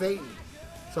worshiping Satan.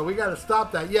 So we got to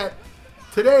stop that. Yet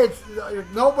today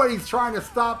nobody's trying to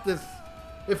stop this.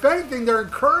 If anything, they're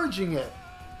encouraging it.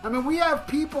 I mean, we have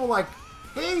people like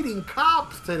hating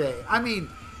cops today. I mean,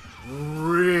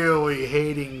 really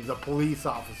hating the police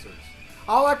officers.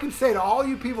 All I can say to all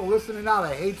you people listening now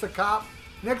that hates a cop,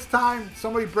 next time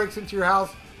somebody breaks into your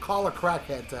house, call a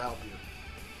crackhead to help you.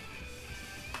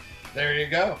 There you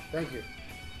go. Thank you.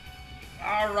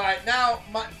 All right, now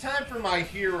time for my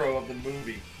hero of the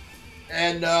movie,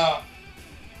 and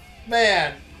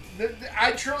man,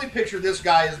 I truly picture this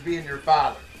guy as being your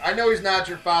father. I know he's not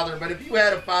your father, but if you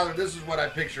had a father, this is what I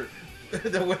picture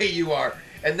the way you are,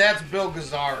 and that's Bill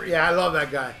Gazzari. Yeah, I love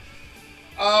that guy.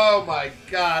 Oh my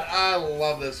God, I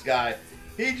love this guy.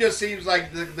 He just seems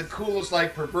like the coolest,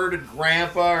 like perverted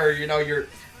grandpa, or you're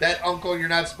that uncle you're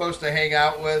not supposed to hang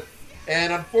out with.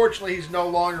 And unfortunately, he's no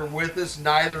longer with us.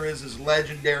 Neither is his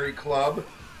legendary club.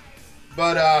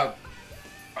 But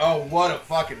oh, what a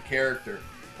fucking character!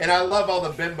 And I love all the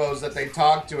bimbos that they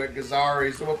talk to at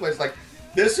Gazzari's. The one place like,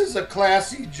 this is a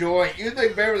classy joint. You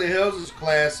think Beverly Hills is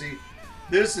classy?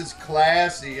 This is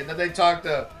classy. And then they talk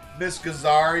to Miss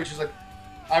Gazzari. She's like,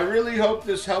 I really hope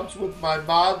this helps with my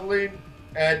modeling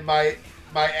and my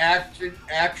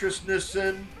actressness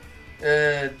and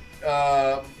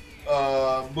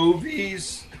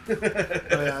movies. Oh,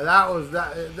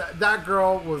 yeah, that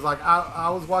girl was like, I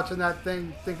was watching that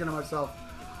thing thinking to myself,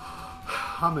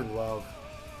 I'm in love.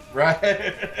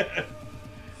 Right?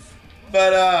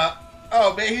 But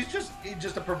oh man, he's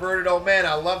just a perverted old man.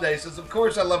 I love that. He says, of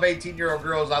course I love 18-year-old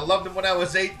girls. I loved them when I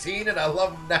was 18 and I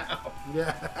love them now.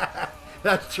 Yeah.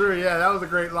 That's true. Yeah, that was a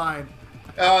great line.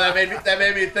 Oh, that made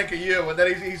me think of you. And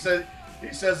then he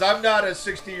says, I'm not a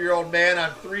 60-year-old man.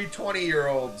 I'm 3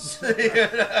 20-year-olds.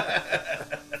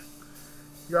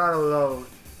 Gotta love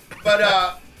it. But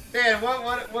man,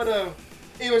 what a.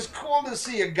 It was cool to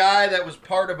see a guy that was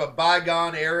part of a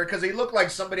bygone era because he looked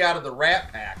like somebody out of the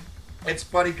Rat Pack. It's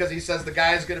funny because he says the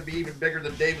guy's going to be even bigger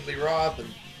than David Lee Roth, and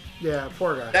Yeah,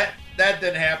 poor guy. that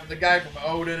didn't happen. The guy from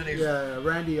Odin, and he's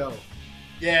Randy O.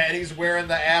 Yeah, and he's wearing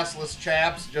the assless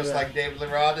chaps just like David Lee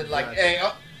Roth. And like, Yeah. hey,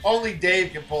 only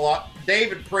Dave can pull off.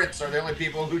 Dave and Prince are the only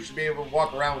people who should be able to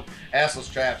walk around with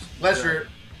assless chaps, unless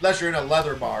you're in a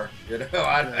leather bar,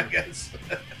 I guess.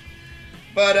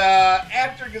 But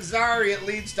after Gazzari, it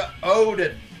leads to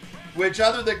Odin, which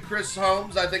other than Chris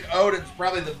Holmes, I think Odin's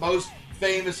probably the most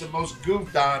famous and most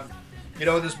goofed on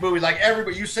this movie, like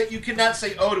everybody, you cannot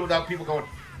say Odin without people going,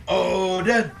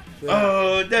 Odin,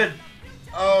 Odin.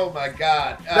 Oh my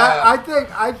God! I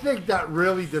think that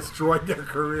really destroyed their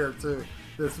career too.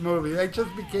 This movie, they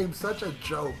just became such a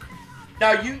joke.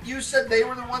 Now you said they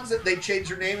were the ones that they changed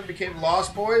their name and became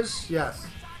Lost Boys. Yes.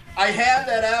 I have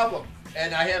that album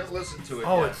and I haven't listened to it.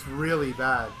 Oh, yet. It's really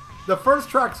bad. The first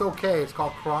track's okay. It's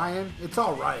called "Crying." It's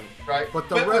all right. Right. But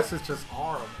the rest is just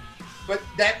horrible. But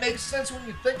that makes sense when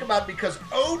you think about it, because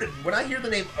Odin. When I hear the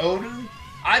name Odin,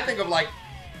 I think of like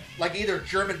either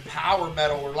German power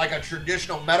metal or like a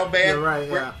traditional metal band. You're right,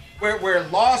 yeah. Where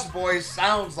Lost Boys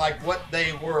sounds like what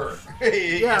they were.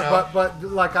 Yeah, but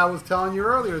like I was telling you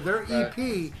earlier, their EP,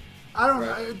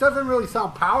 it doesn't really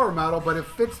sound power metal, but it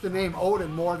fits the name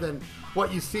Odin more than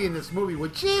what you see in this movie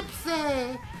with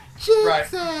Gypsy.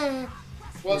 Right.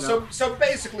 Well, so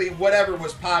basically, whatever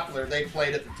was popular, they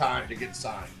played at the time to get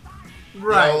signed.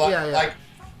 Right. Like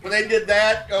when they did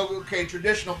that, okay,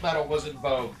 traditional metal was in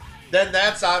vogue. Then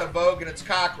that's out of vogue and it's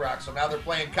cock rock. So now they're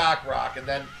playing cock rock. And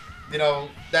then,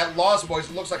 that Lost Boys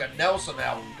looks like a Nelson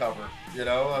album cover.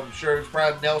 I'm sure it's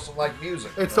probably Nelson-like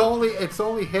music. It's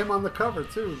only him on the cover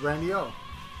too, Randy O.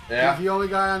 Yeah. He's the only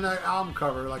guy on that album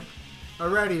cover. Like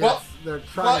already, they're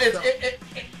trying. Well, to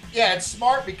it's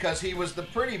smart because he was the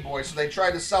pretty boy, so they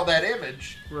tried to sell that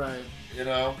image. Right.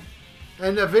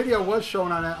 And the video was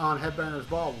shown on Headbangers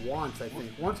Ball once, I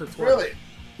think, once or twice. Really?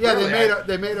 Yeah, Really?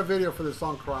 they made a video for the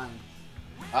song "Crying."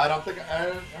 I don't think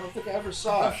I ever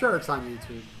saw it. I'm sure it's on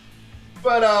YouTube.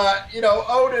 But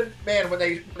Odin, man, when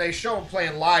they show him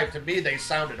playing live, to me they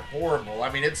sounded horrible.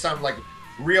 I mean, it sounded like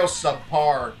real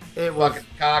subpar. It was fucking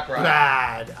cock rock.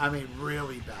 bad. I mean,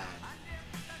 really bad.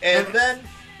 And then,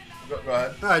 go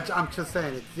ahead. No, I'm just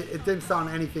saying it didn't sound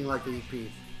anything like the EP.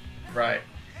 Right.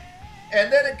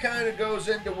 And then it kind of goes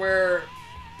into where,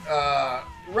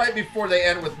 right before they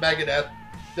end with Megadeth,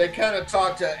 they kind of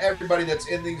talk to everybody that's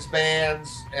in these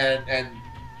bands and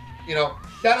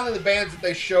not only the bands that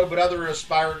they show, but other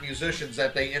aspiring musicians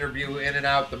that they interview in and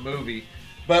out the movie,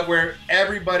 but where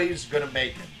everybody's going to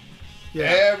make it. Yeah.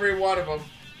 Every one of them,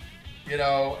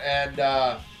 and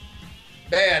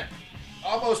man,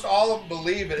 almost all of them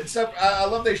believe it. Except, I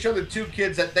love they show the two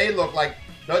kids that they look like.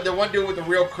 The one dude with the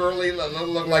real curly,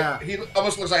 like he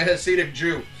almost looks like a Hasidic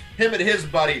Jew. Him and his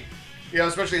buddy,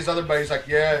 especially his other buddy's like,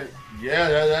 yeah,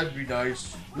 that'd be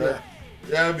nice.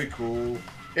 That'd be cool.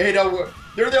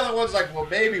 They're the only ones like, well,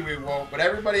 maybe we won't, but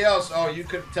everybody else, you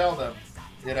couldn't tell them,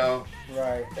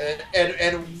 Right.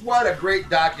 And what a great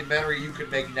documentary you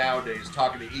could make nowadays,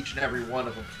 talking to each and every one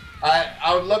of them.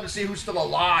 I would love to see who's still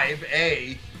alive,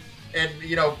 A, and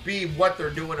B, what they're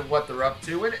doing and what they're up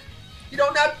to, and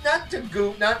not to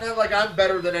goof, not like I'm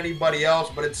better than anybody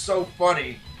else, but it's so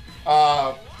funny.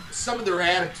 Some of their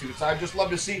attitudes, I'd just love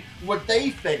to see what they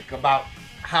think about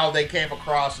how they came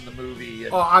across in the movie.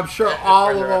 I'm sure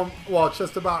all of them,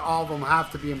 just about all of them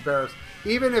have to be embarrassed.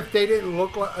 Even if they didn't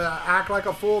act like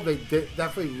a fool, they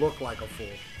definitely look like a fool.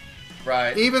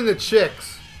 Right. Even the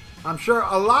chicks. I'm sure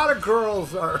a lot of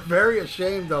girls are very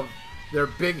ashamed of their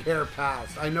big hair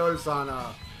past. I notice on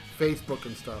Facebook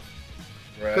and stuff.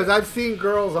 Because I've seen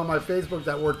girls on my Facebook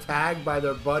that were tagged by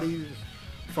their buddies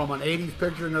from an 80s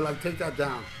picture, and they're like, take that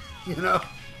down.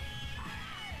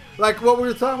 Like what we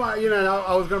were talking about,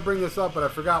 I was going to bring this up, but I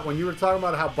forgot. When you were talking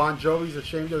about how Bon Jovi's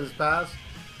ashamed of his past,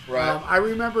 right? I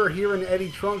remember hearing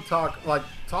Eddie Trunk talk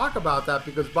about that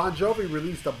because Bon Jovi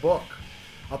released a book,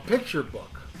 a picture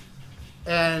book,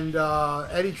 and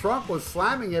Eddie Trunk was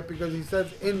slamming it because he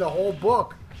says in the whole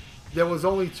book there was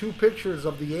only 2 pictures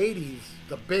of the 80s,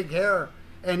 the big hair,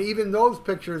 and even those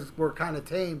pictures were kind of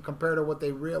tame compared to what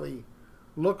they really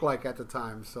looked like at the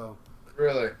time. So.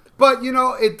 Really? But,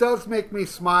 it does make me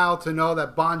smile to know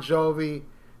that Bon Jovi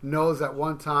knows at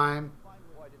one time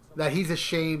that he's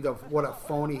ashamed of what a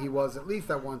phony he was, at least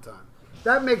at one time.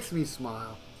 That makes me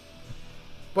smile.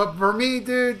 But for me,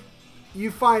 dude,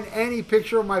 you find any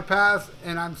picture of my past,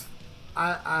 and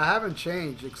I haven't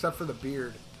changed except for the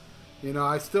beard.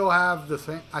 I still have the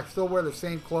same. I still wear the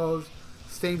same clothes,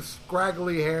 same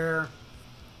scraggly hair.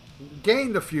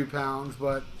 Gained a few pounds,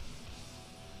 but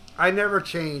I never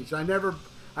changed. I never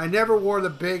wore the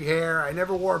big hair. I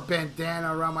never wore a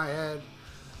bandana around my head.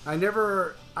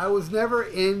 I was never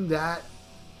in that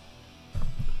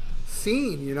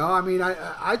scene, I mean,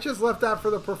 I just left that for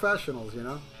the professionals,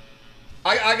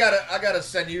 I gotta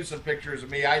send you some pictures of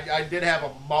me. I did have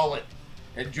a mullet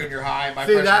in junior high my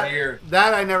freshman year.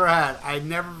 That I never had. I've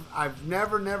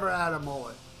never had a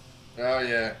mullet. Oh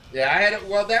yeah, I had it.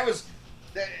 Well,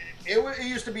 it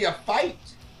used to be a fight,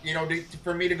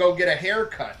 for me to go get a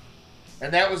haircut.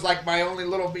 And that was like my only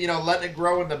little, letting it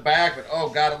grow in the back. But, oh,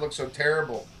 God, it looks so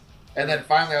terrible. And then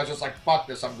finally I was just like, fuck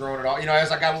this, I'm growing it all.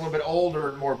 As I got a little bit older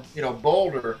and more,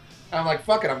 bolder, I'm like,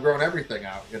 fuck it, I'm growing everything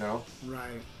out,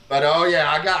 Right. But, oh,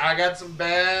 yeah, I got some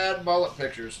bad mullet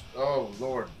pictures. Oh,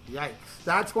 Lord. Yikes.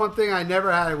 That's one thing I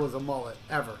never had was a mullet,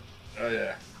 ever. Oh,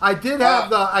 yeah. I did have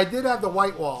the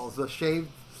white walls, the shaved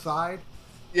side.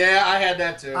 Yeah, I had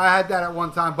that too. I had that at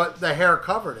one time, but the hair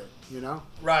covered it,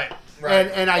 Right.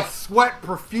 And I sweat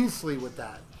profusely with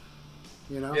that,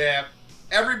 Yeah.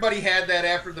 Everybody had that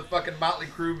after the fucking Motley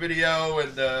Crue video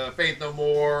and Faith No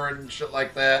More and shit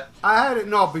like that. I had it,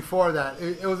 before that.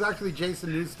 It was actually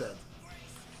Jason Newsted.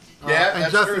 Yeah, and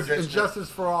that's Justice, true. And Justice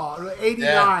for All.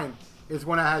 89 is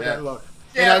when I had that look.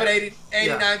 Yeah, but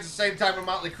 89 is the same time when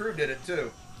Motley Crue did it too.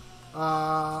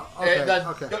 Okay.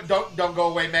 Don't Go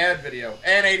Away Mad video.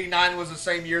 And 89 was the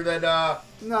same year that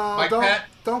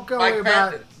Don't Go Away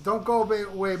Mad. Don't Go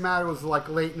Away Mad was like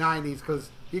late 90s because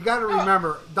you got to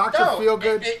remember Dr.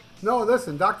 Feelgood.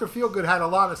 Listen, Dr. Feelgood had a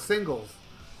lot of singles.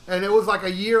 And it was like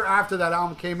a year after that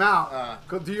album came out.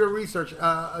 Do your research.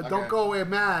 Don't Go Away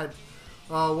Mad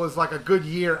was like a good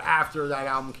year after that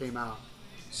album came out.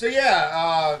 So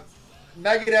yeah,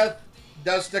 Megadeth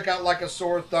does stick out like a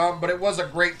sore thumb, but it was a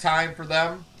great time for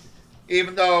them.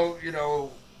 Even though,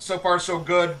 So Far So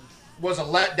Good was a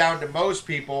letdown to most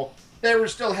people, they were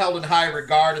still held in high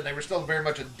regard, and they were still very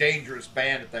much a dangerous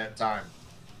band at that time.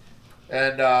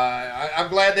 And I'm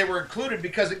glad they were included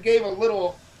because it gave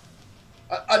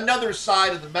another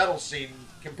side of the metal scene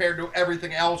compared to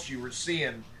everything else you were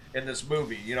seeing in this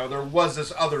movie. There was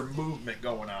this other movement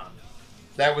going on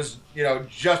that was,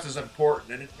 just as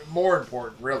important and more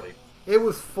important, really. It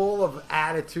was full of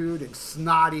attitude and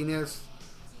snottiness.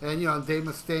 And, Dave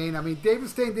Mustaine. I mean, Dave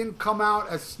Mustaine didn't come out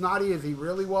as snotty as he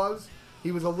really was.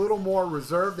 He was a little more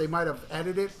reserved. They might have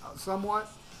edited it somewhat.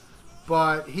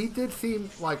 But he did seem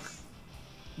like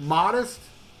modest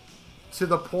to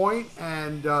the point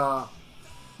and,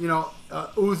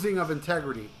 oozing of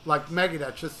integrity. Like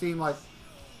Megadeth just seemed like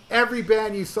every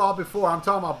band you saw before. I'm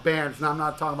talking about bands, and I'm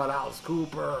not talking about Alice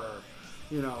Cooper or,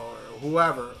 or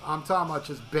whoever. I'm talking about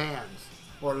just bands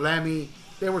or Lemmy.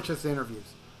 They were just interviews.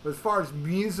 But as far as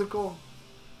musical,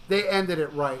 they ended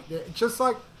it right. Just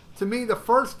like, to me, the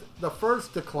first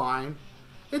Decline,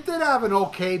 it did have an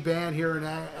okay band here, and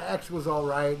X was all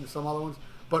right, and some other ones.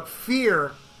 But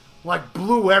Fear,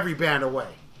 blew every band away.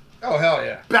 Oh, hell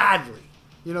yeah. Badly.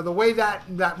 The way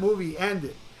that movie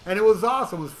ended. And it was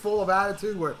awesome. It was full of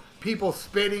attitude where people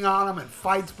spitting on them and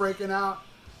fights breaking out.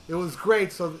 It was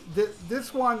great. So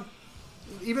this one,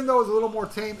 even though it was a little more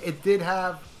tame, it did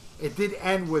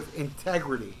end with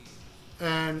integrity.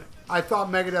 And I thought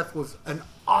Megadeth was an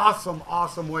awesome,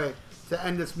 awesome way to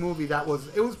end this movie.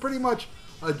 It was pretty much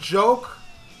a joke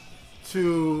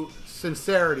to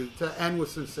sincerity, to end with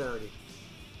sincerity.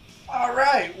 All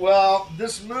right. Well,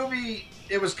 this movie,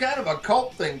 it was kind of a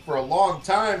cult thing for a long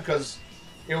time because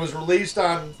it was released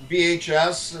on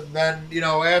VHS, and then,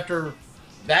 after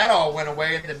that all went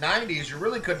away in the 90s, you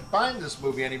really couldn't find this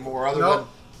movie anymore other than,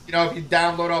 if you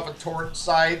download off of torrent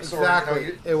sites.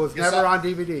 Exactly. It was never on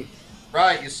DVD.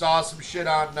 Right. You saw some shit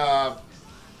on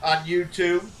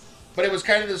YouTube. But it was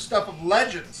kind of the stuff of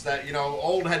legends that,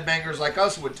 old headbangers like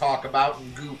us would talk about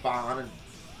and goof on.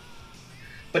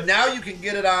 But now you can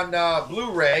get it on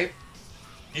Blu-ray.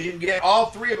 You can get all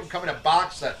three of them come in a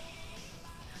box set.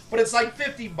 But it's like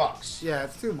 $50. Yeah,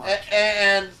 it's too much.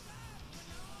 And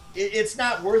it's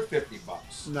not worth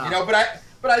 $50. No.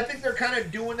 But I think they're kind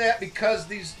of doing that because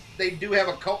they do have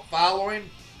a cult following.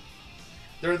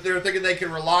 They're thinking they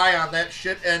can rely on that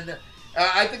shit, and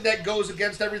I think that goes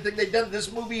against everything they've done. This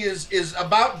movie is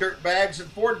about dirtbags and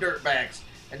for dirtbags,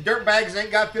 and dirtbags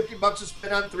ain't got $50 to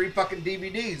spend on 3 fucking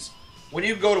DVDs. When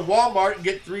you go to Walmart and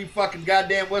get 3 fucking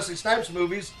goddamn Wesley Snipes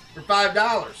movies for $5,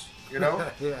 Yeah,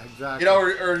 exactly.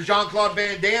 or Jean-Claude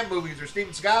Van Damme movies or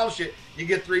Steven Seagal shit, you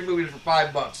get 3 movies for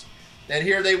 $5. And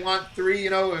here they want 3,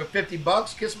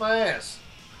 $50. Kiss my ass.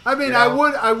 I mean, I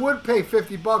would pay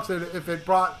 $50 if it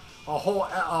brought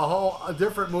a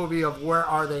different movie of Where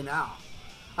Are They Now.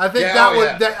 I think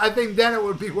I think then it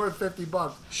would be worth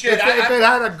 $50. Shit, if it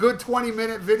had a good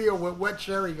 20-minute video with Wet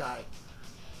Cherry Guy.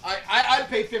 I'd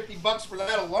pay $50 for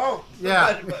that alone.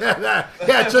 Yeah,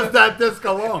 just that disc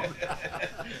alone.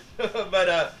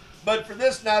 but for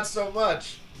this, not so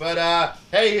much. But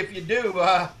hey, if you do,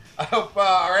 I hope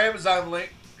our Amazon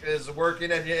link is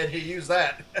working and you use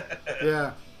that.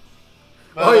 Yeah.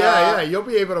 But, yeah. You'll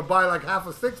be able to buy like half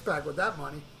a 6-pack with that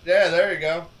money. Yeah, there you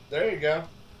go.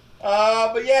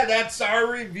 But yeah, that's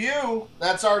our review.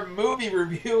 That's our movie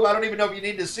review. I don't even know if you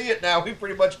need to see it now. We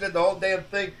pretty much did the whole damn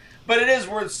thing. But it is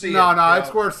worth seeing. No,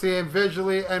 it's worth seeing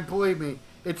visually, and believe me,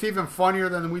 it's even funnier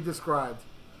than we described.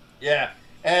 Yeah,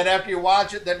 and after you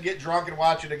watch it, then get drunk and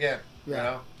watch it again. Yeah, you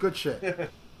know? Good shit.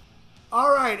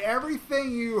 All right,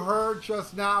 everything you heard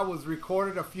just now was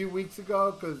recorded a few weeks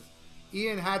ago because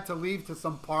Ian had to leave to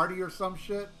some party or some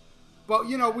shit. But,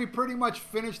 we pretty much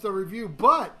finished the review.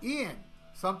 But, Ian,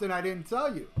 something I didn't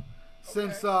tell you. Okay.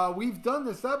 Since we've done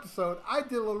this episode, I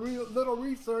did a little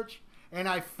research, and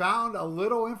I found a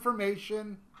little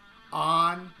information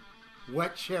on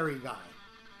Wet Cherry Guy.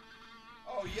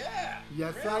 Oh, yeah?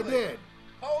 Yes, really? I did.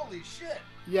 Holy shit.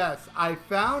 Yes, I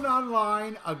found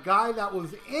online a guy that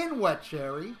was in Wet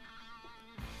Cherry,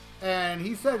 and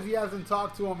he says he hasn't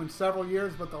talked to him in several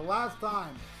years, but the last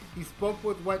time he spoke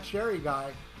with Wet Cherry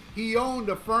Guy, he owned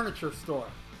a furniture store.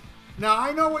 Now,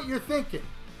 I know what you're thinking.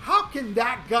 How can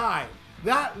that guy,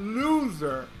 that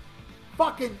loser,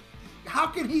 how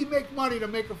can he make money to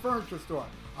make a furniture store?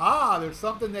 There's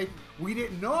something we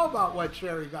didn't know about Wet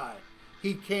Cherry Guy.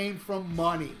 He came from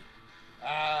money.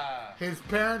 His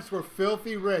parents were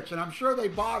filthy rich, and I'm sure they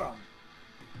bought him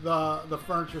the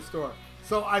furniture store.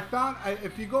 So I found,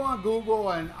 if you go on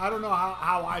Google, and I don't know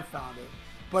how I found it,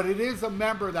 but it is a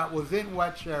member that was in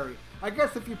Wet Cherry. I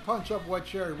guess if you punch up Wet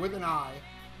Cherry with an I,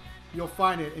 you'll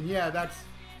find it. And yeah,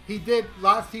 he did.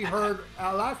 Last he heard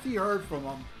from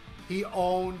him, he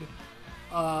owned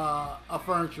a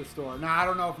furniture store. Now I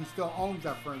don't know if he still owns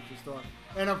that furniture store.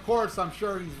 And of course, I'm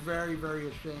sure he's very, very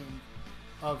ashamed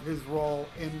of his role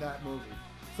in that movie.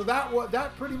 So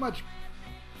that pretty much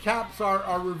caps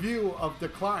our review of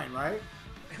Decline, right?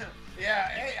 Yeah,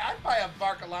 hey, I'd buy a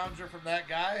Barca Lounger from that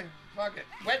guy. Fuck it.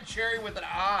 Wet Cherry with an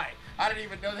I. I didn't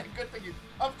even know that. Good thing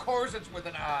of course it's with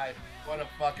an I. What a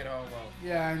fucking homo.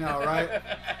 Yeah, I know, right?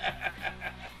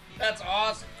 That's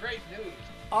awesome. Great news.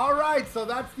 All right, so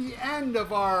that's the end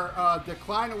of our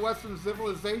Decline of Western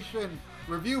Civilization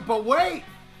review. But wait!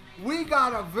 We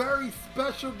got a very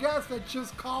special guest that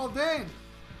just called in.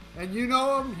 And you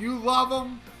know him, you love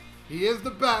him. He is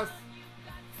the best.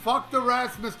 Fuck the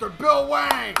rest, Mr. Bill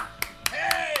Wang.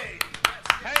 Hey!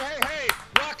 Hey.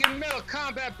 Rock and Metal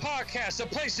Combat Podcast, the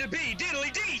place to be.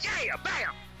 Diddly dee, yeah,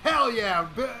 bam. Hell yeah.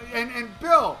 And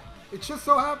Bill, it just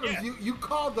so happens you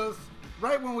called us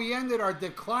right when we ended our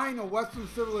Decline of Western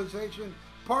Civilization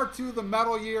Part 2, the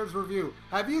Metal Years review.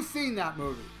 Have you seen that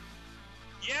movie?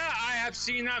 Yeah, I have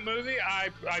seen that movie.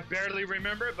 I barely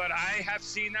remember it, but I have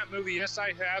seen that movie. Yes,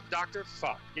 I have. Dr.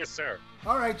 Fuck. Yes, sir.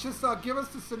 All right, just give us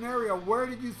the scenario. Where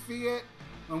did you see it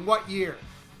and what year?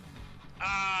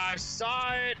 I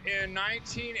saw it in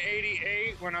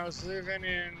 1988 when I was living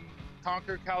in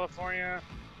Concord, California.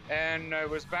 And it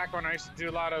was back when I used to do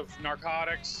a lot of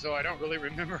narcotics, so I don't really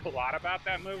remember a lot about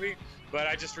that movie. But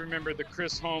I just remember the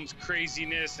Chris Holmes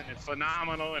craziness and it's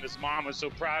phenomenal, and his mom was so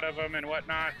proud of him and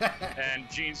whatnot. And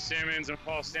Gene Simmons and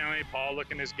Paul Stanley, Paul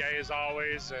looking as gay as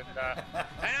always. And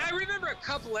I remember a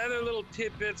couple other little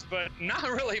tidbits, but not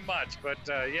really much. But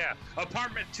yeah,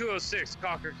 Apartment 206,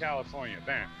 Concord, California.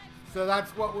 Bam. So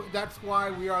that's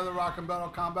why we are the Rock and Metal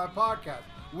Combat Podcast.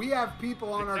 We have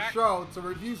people on our show to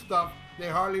review stuff they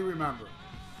hardly remember.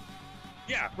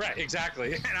 Yeah, right,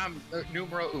 exactly. And I'm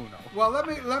numero uno. Well, let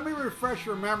me refresh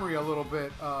your memory a little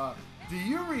bit. Do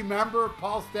you remember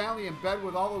Paul Stanley in bed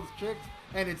with all those chicks,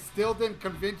 and it still didn't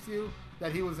convince you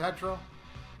that he was hetero?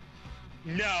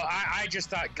 No, I just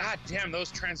thought, God damn,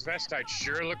 those transvestites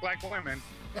sure look like women.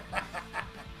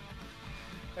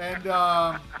 And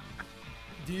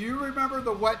do you remember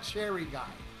the Wet Cherry Guy?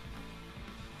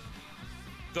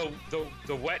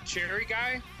 The Wet Cherry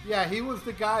Guy? Yeah, he was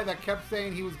the guy that kept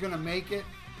saying he was going to make it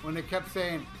when they kept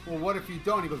saying, well, what if you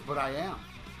don't? He goes, but I am.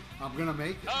 I'm going to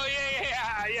make it. Oh,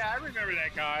 yeah, I remember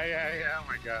that guy. Yeah, oh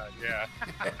my God, yeah.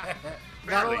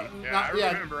 I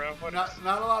remember him.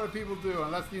 Not a lot of people do,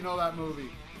 unless you know that movie.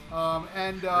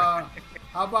 And how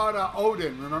about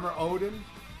Odin? Remember Odin?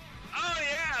 Oh,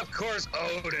 yeah, of course,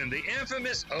 Odin. The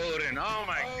infamous Odin. Oh,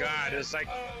 my God. It's like,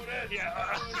 Odin.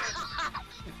 Yeah.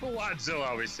 Wadzilla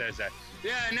always says that.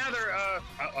 Yeah, another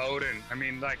Odin. I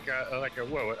mean, like a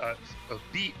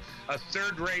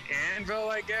third-rate anvil,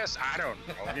 I guess. I don't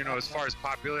know. You know, as far as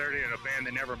popularity in a band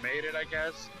that never made it, I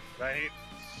guess. Right?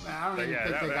 Man, I don't even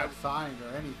think they got signed or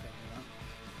anything. You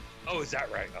know? Oh, is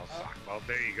that right? Oh, fuck. Well,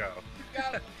 there you go.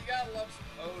 You gotta love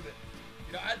some Odin.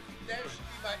 You know, I think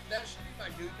that should be my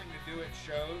new thing to do at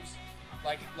shows,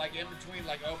 like in between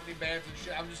like opening bands and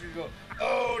shit. I'm just gonna go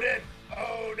Odin.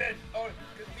 Cause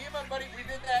me and my buddy, we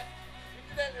did that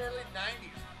in the early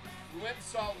 '90s. We went and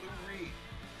saw Lou Reed,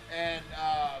 and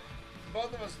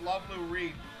both of us love Lou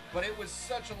Reed, but it was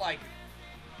such a like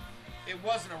it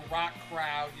wasn't a rock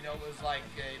crowd. You know, it was like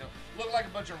looked like a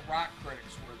bunch of rock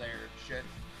critics were there and shit.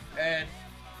 And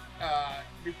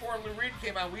before Lou Reed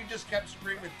came out, we just kept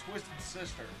screaming "Twisted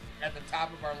Sister" at the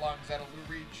top of our lungs at a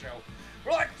Lou Reed show.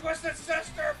 We're like, "Twisted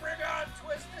Sister, bring on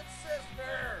Twisted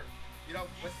Sister!" You know,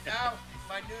 but now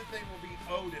my new thing will be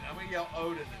Odin. I'm gonna yell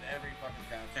Odin in every fucking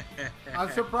concert.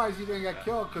 I'm surprised you didn't get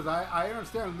killed because I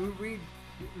understand Lou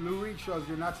Reed shows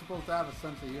you're not supposed to have a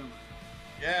sense of humor.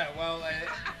 Yeah, well,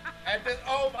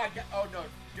 oh my god, oh no,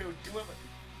 dude,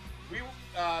 me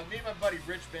and my buddy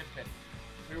Rich Benpenny,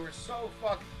 we were so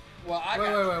fucking. Well,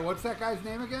 Wait, what's that guy's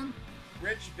name again?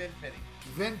 Rich Benpenny.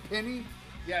 Vin Penny?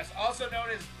 Yes, also known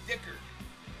as Dickard.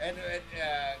 And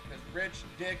because Rich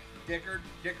Dickard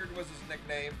was his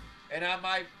nickname. And on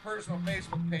my personal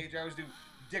Facebook page, I always do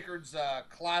Dickard's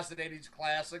Closet 80s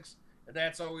Classics, and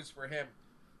that's always for him.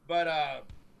 But I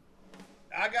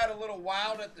got a little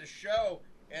wild at the show,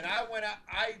 and I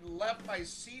left my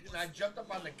seat, and I jumped up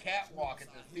on the catwalk at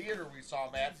the theater we saw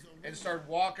him at, and started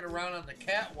walking around on the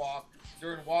catwalk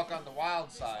during Walk on the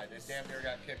Wild Side, and damn near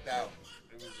got kicked out.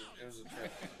 It was a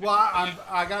trip. Well,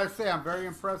 I gotta say, I'm very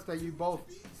impressed that you both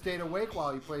stayed awake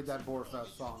while you played that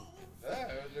Borefest song.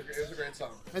 Yeah, it was a great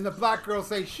song. And the black girls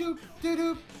say, shoot,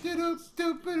 doo-doo, doo-doo,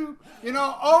 doo-doo. You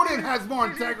know, Odin has more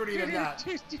integrity than that.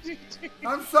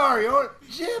 I'm sorry,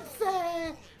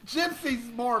 Gypsy. Gypsy's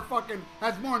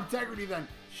has more integrity than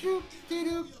shoot,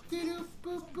 doo-doo, doo-doo,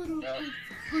 boo-boo-doo,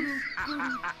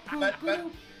 boo-doo, but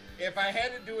if I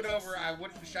had to do it over, I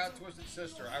wouldn't shout Twisted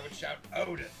Sister. I would shout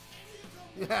Odin.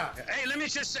 Yeah. Hey, let me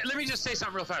just say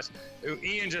something real fast.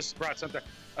 Ian just brought something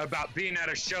about being at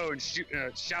a show and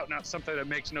shouting out something that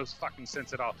makes no fucking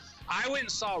sense at all. I went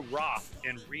and saw Roth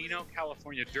in Reno,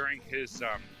 California during his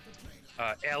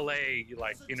L.A.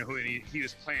 He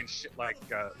was playing shit like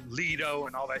Lido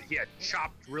and all that. He had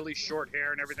chopped, really short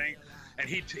hair and everything, and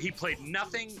he played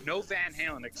nothing, no Van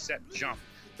Halen except Jump.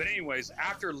 But anyways,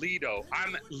 after Lido,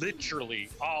 I'm literally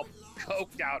all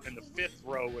coked out in the 5th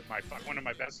row with one of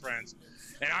my best friends,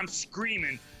 and I'm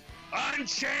screaming,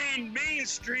 "Unchained Main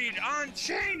Street!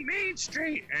 Unchained Main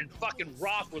Street!" And fucking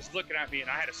Roth was looking at me, and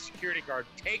I had a security guard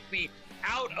take me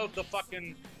out of the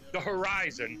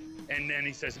horizon. And then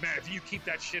he says, "Man, if you keep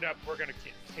that shit up, we're gonna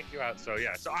kick you out." So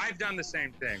yeah, so I've done the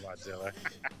same thing, Godzilla.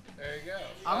 There you go.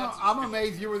 I'm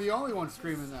amazed you were the only one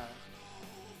screaming that.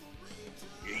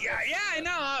 Yeah, I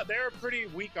know. They're a pretty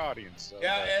weak audience. So,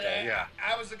 yeah,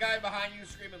 I was the guy behind you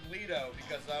screaming Lido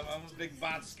because I'm a big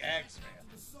Von Skaggs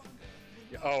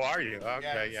fan. Oh, are you?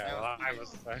 Okay, yeah. Well, I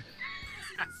was.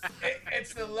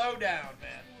 It's the lowdown,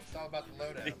 man. It's all about the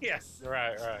lowdown. Yes,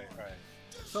 right.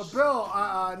 So, Bill,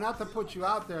 not to put you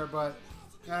out there, but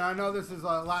and I know this is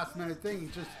a last-minute thing.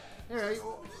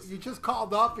 You just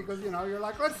called up because you're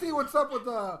like, let's see what's up with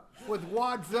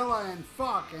Wadzilla and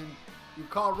fuck, and you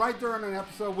called right during an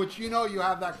episode, which you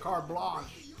have that carte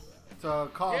blanche to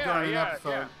call during an episode.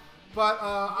 Yeah. But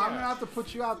I'm gonna have to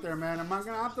put you out there, man. I'm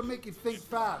gonna have to make you think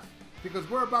fast because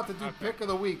we're about to do pick of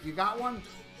the week. You got one?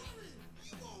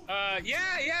 Yeah,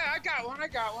 I got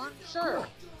one. Sure. Cool.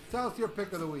 Tell us your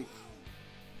pick of the week.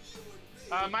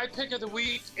 My pick of the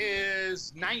week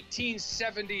is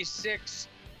 1976,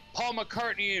 Paul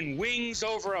McCartney and Wings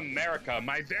Over America.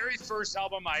 My very first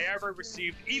album I ever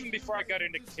received, even before I got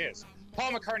into Kiss.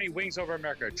 Paul McCartney, Wings Over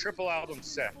America, triple album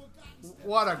set.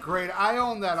 What a great! I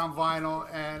own that on vinyl,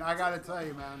 and I gotta tell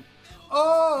you, man.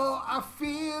 Oh, I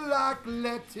feel like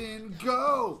letting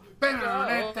go.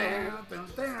 Yeah.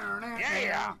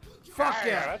 Fuck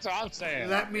yeah. That's what I'm saying.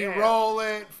 Let me roll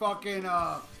it. Fucking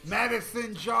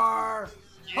Medicine Jar.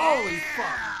 Yeah. Holy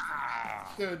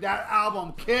fuck. Dude, that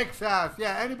album kicks ass.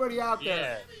 Yeah, anybody out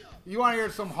there, you want to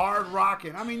hear some hard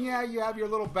rocking. I mean, yeah, you have your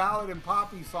little ballad and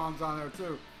poppy songs on there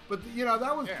too. But,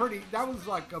 that was that was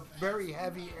like a very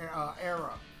heavy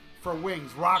era for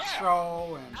Wings. Rock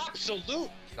show and... Absolute,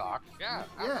 Doc. Yeah.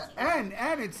 Yeah,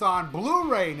 and it's on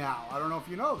Blu-ray now. I don't know if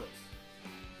you know this.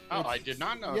 Oh, I did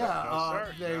not know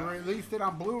that. Yeah, they released it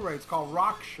on Blu-ray. It's called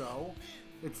Rock Show.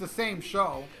 It's the same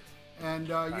show. And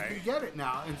you can get it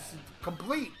now. It's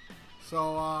complete.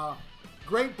 So,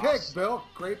 great pick, Bill.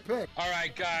 Great pick. All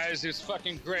right, guys. It's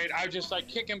fucking great. I was just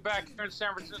kicking back here in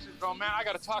San Francisco. Man, I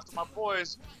got to talk to my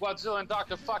boys, Wadzilla and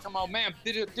Dr. Fucking my man,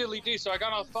 Diddly D. So I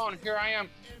got on the phone. Here I am.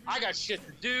 I got shit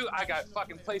to do. I got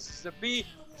fucking places to be.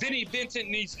 Vinny Vincent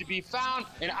needs to be found,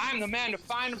 and I'm the man to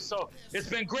find him. So it's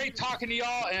been great talking to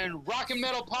y'all, and Rock and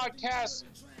Metal Podcast,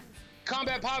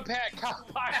 Combat Podcast,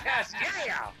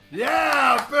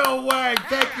 Yeah, Bill Wang,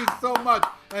 thank you so much.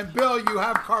 And Bill, you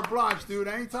have carte blanche, dude.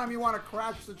 Anytime you want to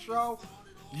crash the show,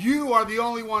 you are the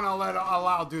only one I'll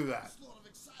allow do that.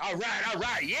 All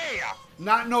right, yeah.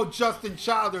 Not no Justin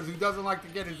Childers who doesn't like to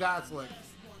get his ass licked.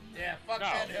 Yeah, fuck No.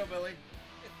 that hillbilly.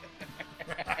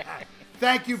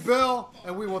 Thank you, Bill,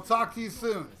 and we will talk to you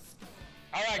soon.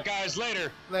 All right, guys,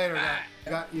 later. Later.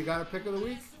 You got a pick of the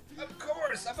week? Of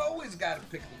course, I've always got a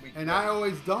pick of the week. And I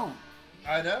always don't.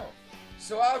 I know.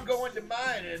 So I'll go into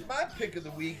mine, and my pick of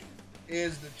the week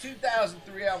is the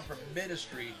 2003 album from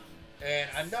Ministry, and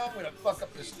I know I'm going to fuck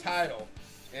up this title.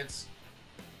 It's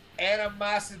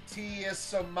Animosity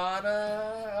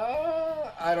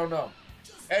Samana. I don't know.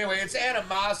 Anyway, it's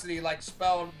animosity, like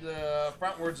spelled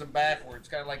frontwards and backwards,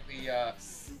 kind of like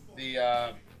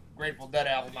the Grateful Dead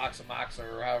album Moxa Moxa,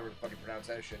 or however the fuck you pronounce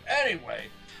that shit. Anyway,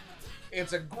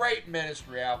 it's a great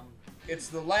Ministry album. It's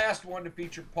the last one to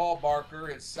feature Paul Barker,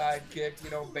 his sidekick,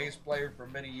 bass player for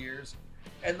many years,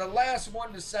 and the last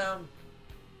one to sound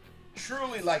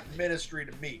truly like Ministry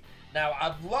to me. Now,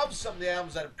 I've loved some of the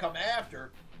albums that have come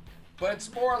after, but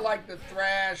it's more like the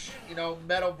thrash,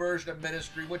 metal version of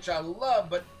Ministry, which I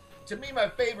love. But to me, my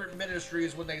favorite Ministry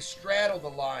is when they straddle the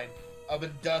line of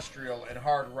industrial and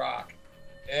hard rock.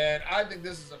 And I think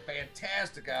this is a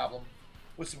fantastic album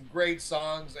with some great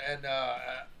songs. And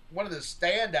one of the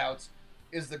standouts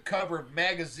is the cover of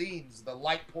Magazines, The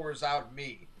Light Pours Out of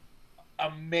Me.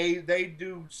 They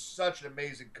do such an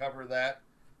amazing cover of that.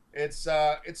 It's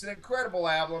an incredible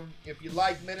album. If you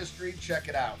like Ministry, check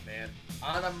it out, man.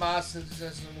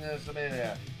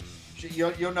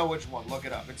 You'll know which one. Look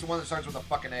it up. It's the one that starts with a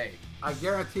fucking A. I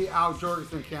guarantee Al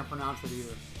Jorgensen can't pronounce it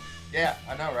either. Yeah,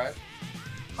 I know, right?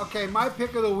 Okay, my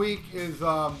pick of the week is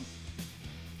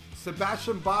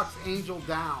Sebastian Bach's Angel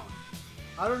Down.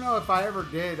 I don't know if I ever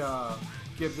did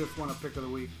give this one a pick of the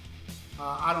week.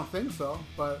 I don't think so,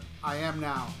 but I am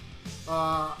now.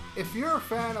 If you're a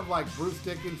fan of like Bruce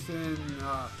Dickinson,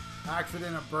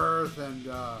 Accident at Birth, and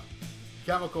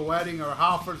Chemical Wedding, or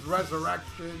Halford's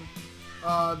Resurrection,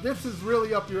 this is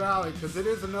really up your alley because it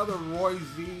is another Roy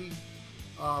Z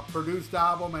produced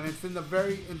album, and it's in the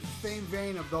same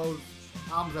vein of those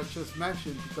albums I just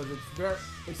mentioned because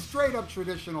it's straight up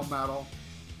traditional metal,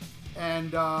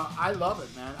 and I love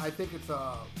it, man. I think it's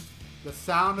the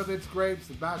sound of it's great.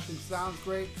 Sebastian sounds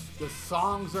great. The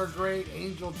songs are great.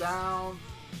 Angel Down.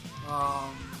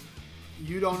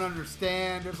 You Don't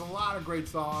Understand. There's a lot of great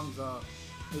songs.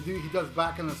 He does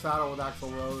Back in the Saddle with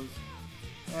Axl Rose.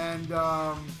 And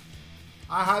I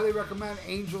highly recommend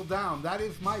Angel Down. That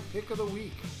is my pick of the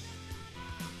week.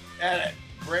 And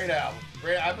great album.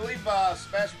 Great. I believe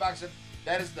Sebastian Bach said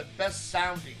that is the best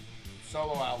sounding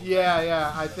solo album.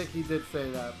 Yeah, I think he did say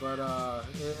that, but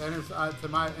and it's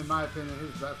in my opinion,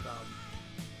 his best album.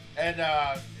 And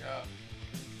I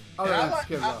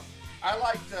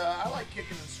like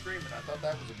Kicking and Screaming. I thought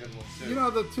that was a good one too.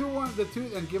 The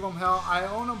two, and Give 'Em Hell. I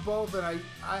own them both, and I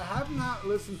have not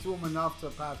listened to them enough to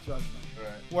pass judgment.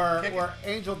 Right. Where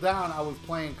Angel Down, I was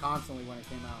playing constantly when it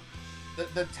came out.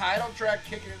 The title track,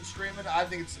 Kicking and Screaming, I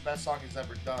think it's the best song he's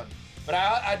ever done. But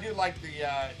I do like the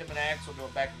him and Axl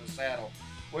doing Back in the Saddle,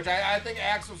 which I think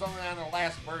Axl's only on the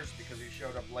last verse because he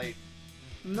showed up late.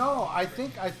 No, I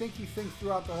think he sings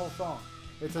throughout the whole song.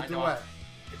 It's a duet.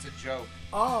 It's a joke.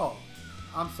 Oh,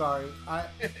 I'm sorry.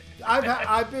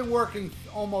 I've been working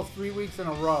almost 3 weeks in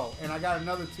a row, and I got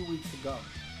another 2 weeks to go.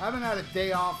 I haven't had a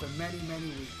day off in many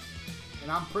weeks,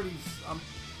 and I'm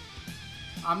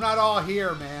not all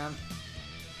here, man.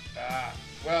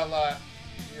 Well,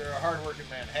 you're a hard-working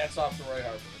man. Hats off to Roy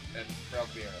Harper and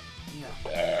Ralph Vieira.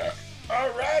 Yeah.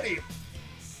 Alrighty.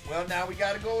 Well, now we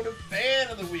got to go to Fan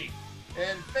of the Week.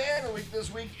 And Fan of the Week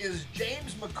this week is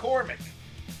James McCormick.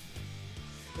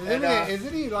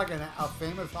 Isn't he like a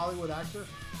famous Hollywood actor?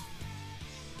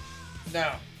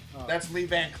 No. Oh. That's Lee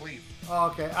Van Cleef. Oh,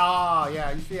 okay. Oh,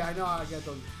 yeah. You see, I know I get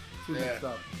those two mixed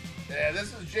up. Yeah,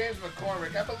 this is James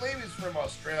McCormick. I believe he's from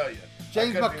Australia.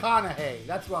 James McConaughey.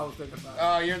 That's what I was thinking about.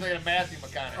 Oh, you're thinking of Matthew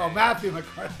McConaughey. Oh, Matthew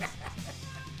McConaughey.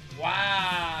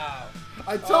 Wow.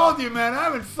 I told you, man. I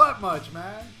haven't slept much,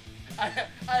 man. I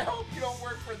hope you don't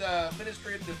work for the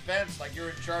Ministry of Defense like you're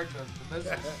in charge of the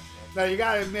business. No, you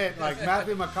gotta admit, like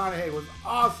Matthew McConaughey was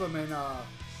awesome, and I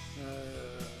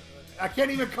can't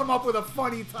even come up with a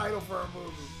funny title for a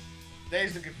movie.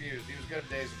 Dazed and Confused. He was good at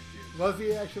Dazed and Confused. Was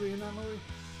he actually in that movie?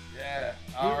 Yeah.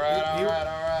 All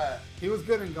right. He was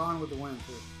good in Gone with the Wind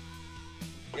too.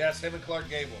 Yes, him and Clark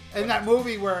Gable. And that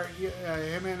movie where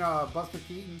him and Buster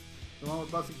Keaton, the one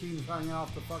with Buster Keaton hanging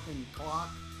off the fucking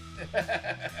clock.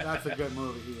 That's a good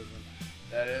movie he was in.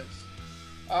 That is.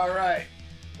 All right.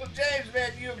 Well, James,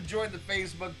 man, you have joined the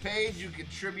Facebook page. You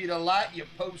contribute a lot. You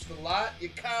post a lot. You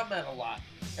comment a lot.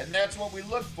 And that's what we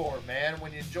look for, man.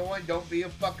 When you join, don't be a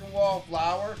fucking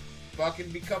wallflower. Fucking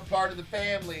become part of the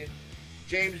family. And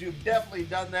James, you've definitely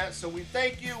done that, so we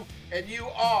thank you, and you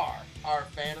are our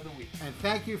fan of the week. And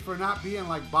thank you for not being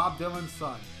like Bob Dylan's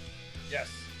son. Yes.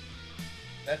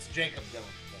 That's Jacob Dylan.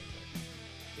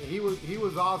 He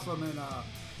was awesome in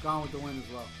Gone with the Wind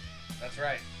as well. That's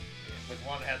right. With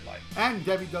one headlight. And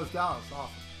Debbie Does Dallas,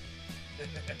 awesome.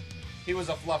 He was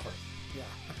a fluffer.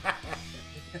 Yeah.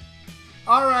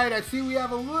 All right, I see we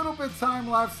have a little bit of time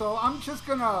left, so I'm just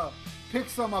going to pick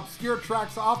some obscure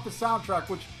tracks off the soundtrack,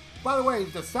 which, by the way,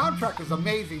 the soundtrack is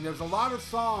amazing. There's a lot of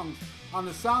songs on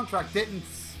the soundtrack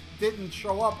didn't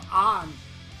show up on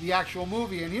the actual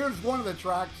movie. And here's one of the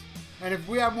tracks, and if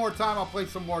we have more time, I'll play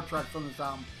some more tracks from this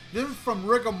album. This is from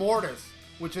Rigor Mortis,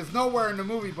 which is nowhere in the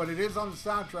movie, but it is on the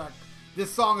soundtrack.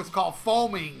 This song is called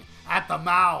Foaming at the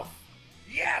Mouth.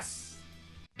 Yes!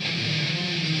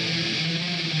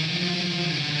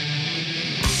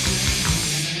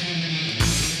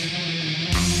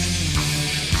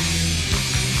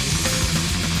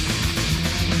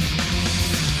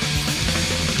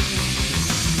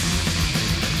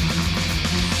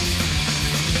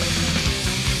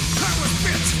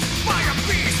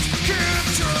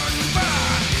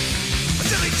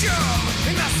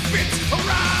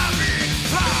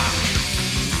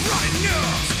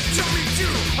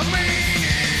 A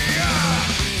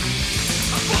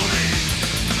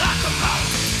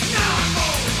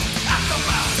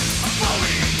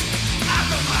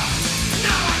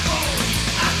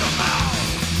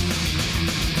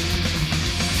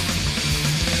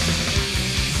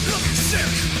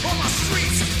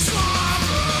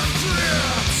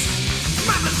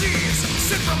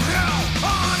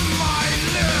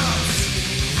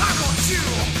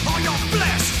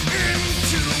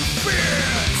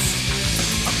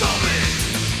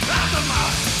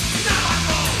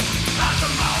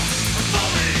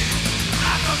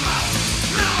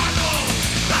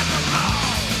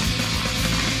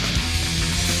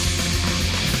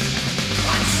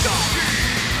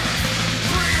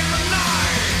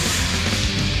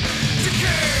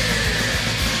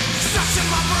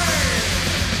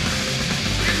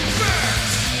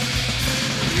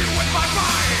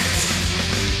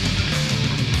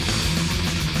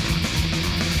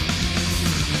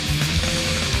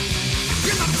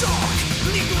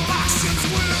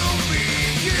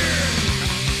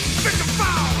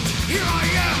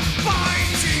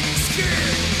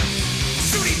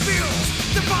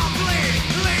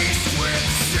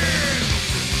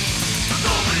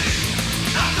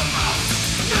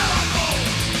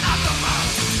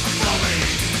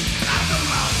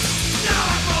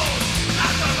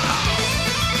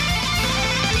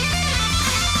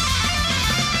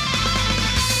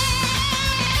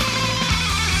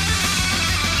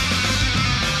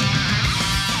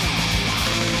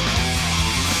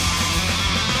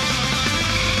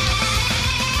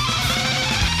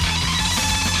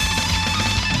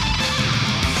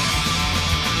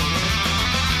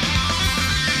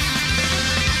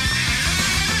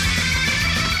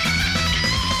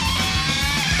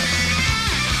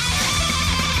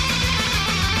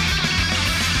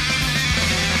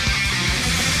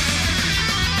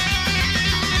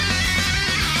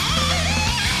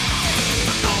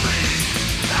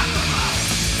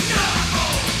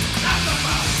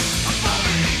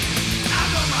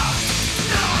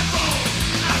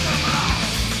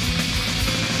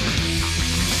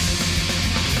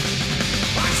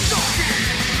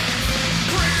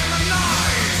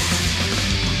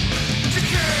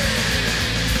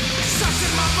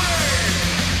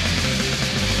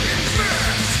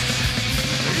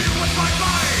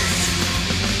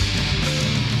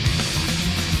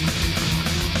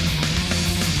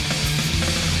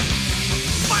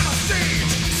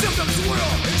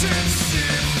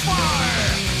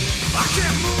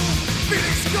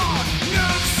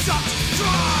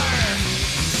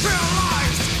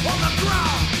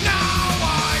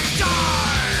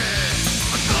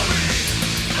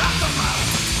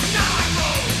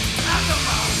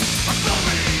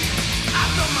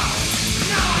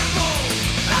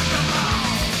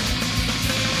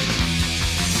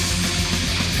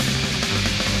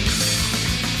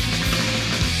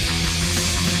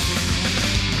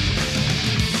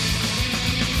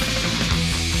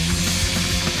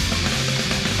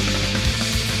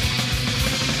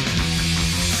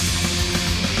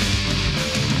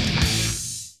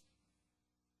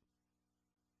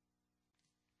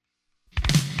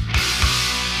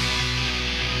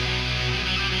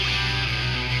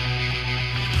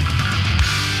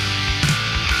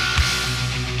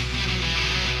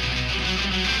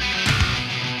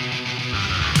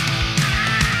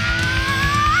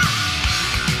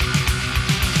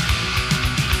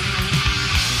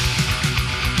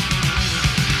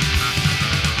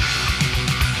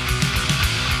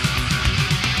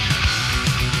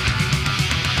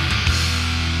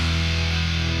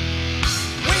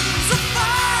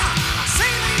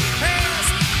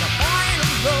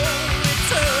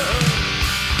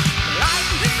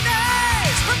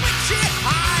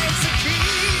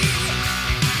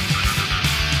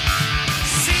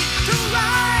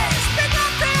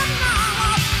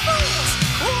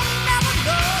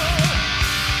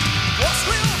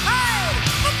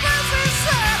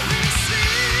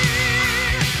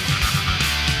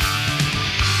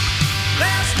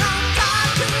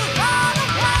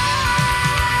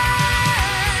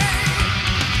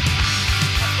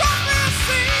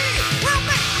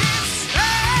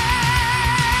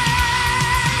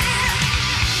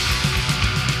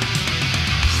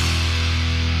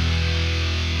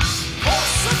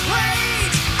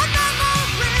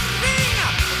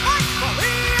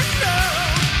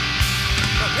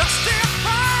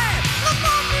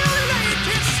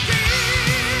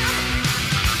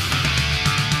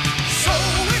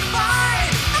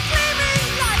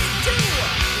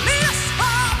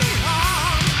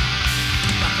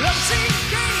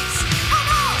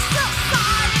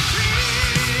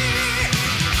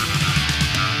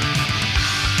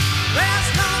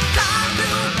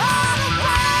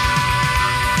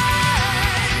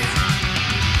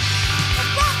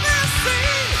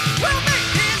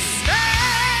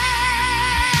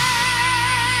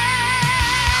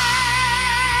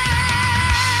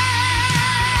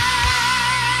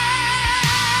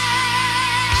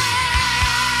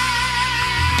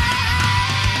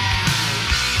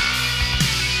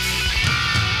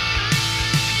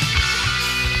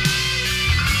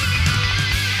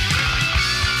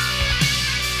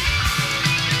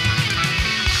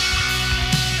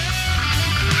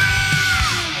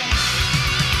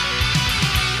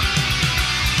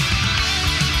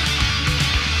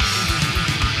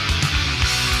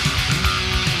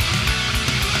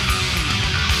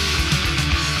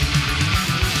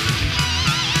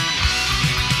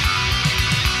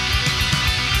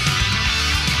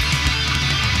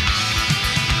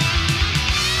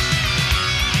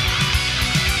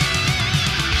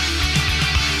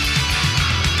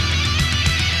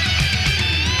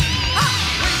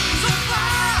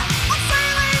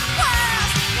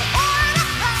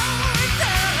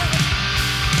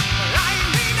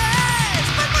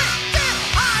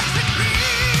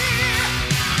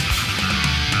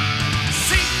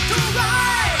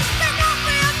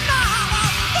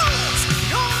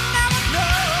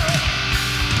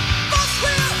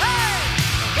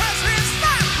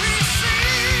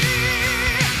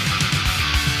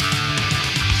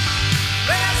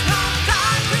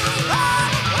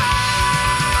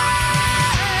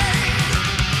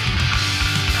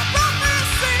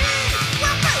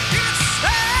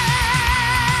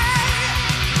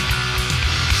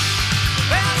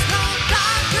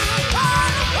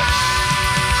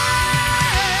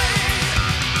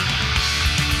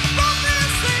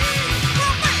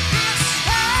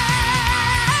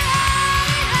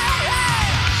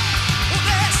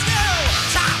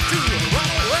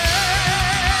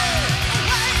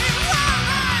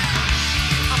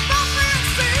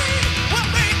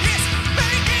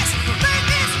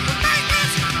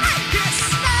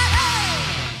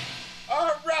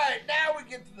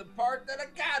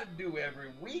do every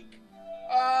week.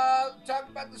 Talk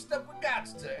about the stuff we got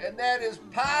to, and that is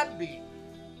Podbean.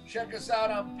 Check us out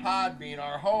on Podbean,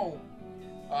 our home,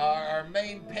 our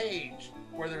main page,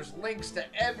 where there's links to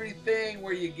everything,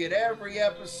 where you get every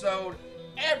episode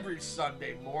every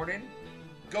Sunday morning.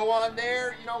 Go on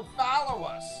there, follow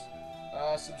us,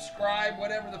 subscribe,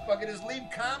 whatever the fuck it is. Leave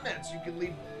comments. You can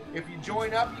leave, if you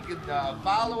join up, you can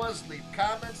follow us, leave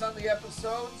comments on the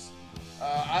episodes.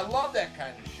 I love that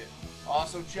kind of shit.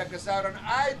 Also, check us out on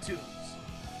iTunes.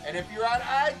 And if you're on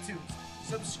iTunes,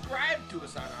 subscribe to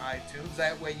us on iTunes.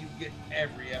 That way you get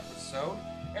every episode.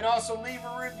 And also leave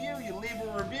a review. You leave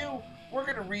a review, we're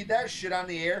going to read that shit on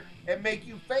the air and make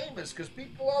you famous. Because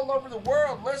people all over the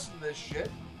world listen to this shit.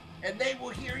 And they will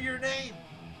hear your name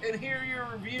and hear your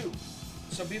review.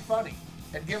 So be funny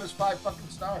and give us 5 fucking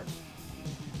stars.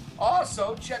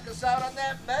 Also, check us out on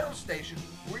that metal station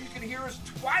where you can hear us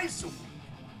twice a week.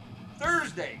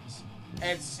 Thursdays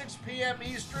at 6 p.m.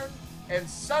 Eastern and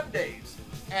Sundays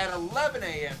at 11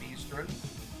 a.m. Eastern.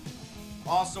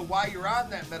 Also, while you're on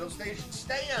that metal station,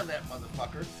 stay on that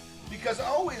motherfucker, because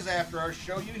always after our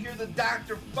show, you hear the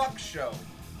Dr. Fuck Show.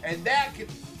 And that could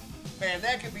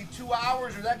be 2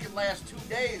 hours, or that could last 2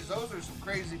 days. Those are some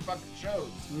crazy fucking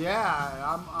shows.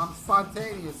 Yeah, I'm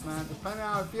spontaneous, man. Depending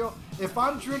on how I feel. If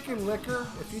I'm drinking liquor,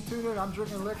 if you tune in, I'm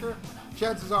drinking liquor,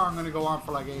 chances are I'm going to go on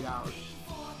for like 8 hours.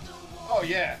 Oh,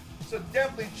 yeah. So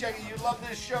definitely check it. You love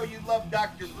this show. You love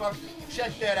Dr. Fuck.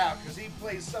 Check that out, because he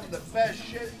plays some of the best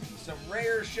shit, some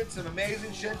rare shit, some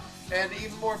amazing shit. And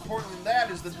even more important than that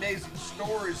is the amazing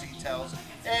stories he tells.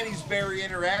 And he's very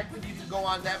interactive. You can go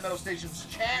on that metal station's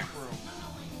chat room.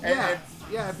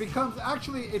 Yeah, it becomes,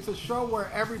 actually, it's a show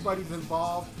where everybody's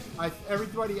involved.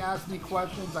 Everybody asks me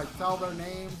questions. I tell their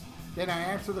names. Then I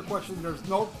answer the question. There's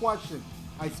no question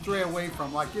I stray away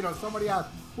from. Like, somebody asked,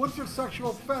 what's your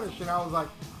sexual fetish? And I was like,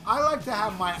 I like to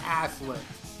have my ass licked.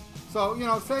 So,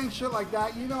 saying shit like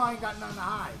that, I ain't got nothing to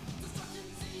hide.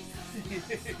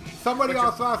 Somebody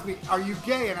also asked me, are you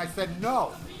gay? And I said,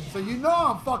 no. So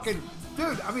I'm fucking,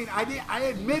 dude, I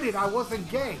admitted I wasn't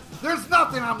gay. There's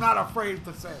nothing I'm not afraid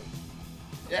to say.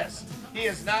 Yes, he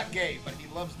is not gay, but he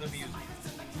loves the music.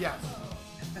 Yes.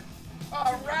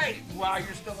 All right, while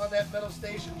you're still on that metal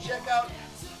station, check out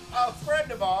a friend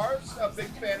of ours, a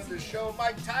big fan of the show,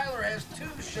 Mike Tyler, has 2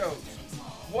 shows.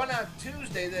 One on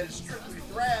Tuesday that is strictly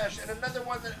thrash, and another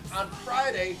one that on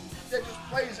Friday that just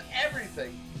plays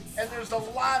everything. And there's a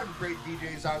lot of great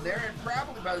DJs on there, and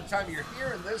probably by the time you're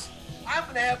hearing this, I'm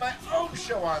going to have my own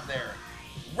show on there.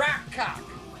 Rock Cock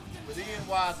with Ian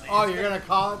Wadley. Oh, you're going to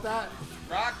call it that?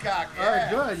 Rock Cock,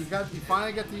 yeah. All right, good. You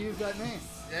finally get to use that name.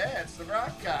 Yeah, it's the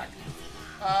Rock Cock.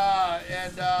 Man,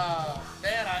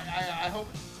 I hope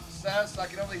it's a success. I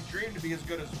can only dream to be as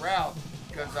good as Ralph,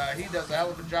 because he does a hell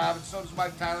of a job, and so does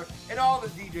Mike Tyler, and all the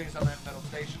DJs on that metal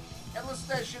station. And listen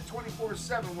to that shit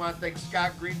 24/7. I want to thank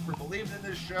Scott Green for believing in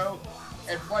this show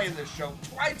and playing this show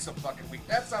twice a fucking week.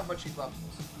 That's how much he loves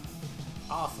us.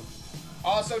 Awesome.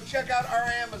 Also, check out our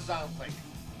Amazon link.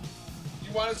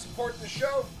 You want to support the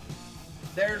show?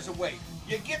 There's a way.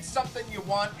 You get something you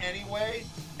want anyway,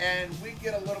 and we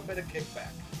get a little bit of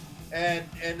kickback. And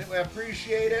we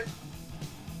appreciate it.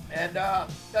 And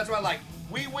that's what I like.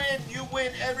 We win, you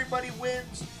win, everybody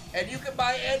wins. And you can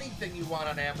buy anything you want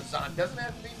on Amazon. Doesn't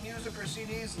have to be music or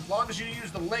CDs. As long as you use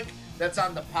the link that's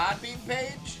on the Podbean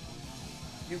page,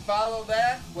 you follow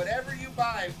that. Whatever you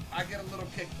buy, I get a little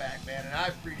kickback, man, and I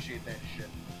appreciate that shit.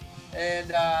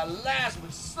 And last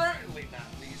but certainly not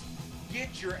least,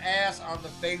 get your ass on the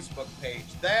Facebook page.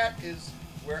 That is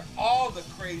where all the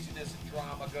craziness and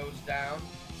drama goes down.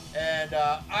 And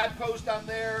I post on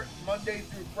there Monday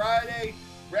through Friday.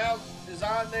 Ralph is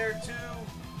on there too.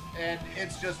 And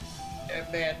it's just,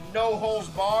 man, no holes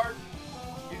barred.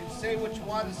 You can say what you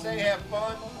want to say, have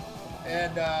fun.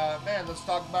 And, man, let's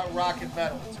talk about rock and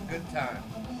metal. It's a good time.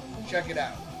 Check it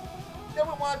out. Then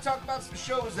we want to talk about some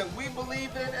shows that we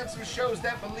believe in and some shows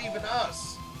that believe in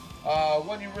us.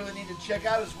 One you really need to check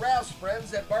out is Ralph's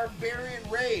friends at Barbarian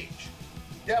Rage.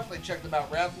 Definitely check them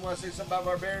out. Ralph, you want to say something about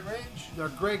Barbarian Rage? They're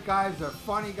great guys. They're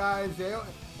funny guys.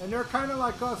 And they're kind of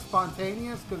like us,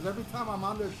 spontaneous, because every time I'm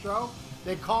on their show,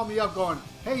 they call me up going,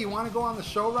 hey, you want to go on the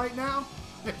show right now?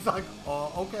 It's like,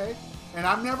 oh, okay. And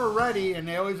I'm never ready, and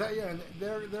they always,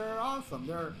 they're awesome.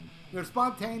 They're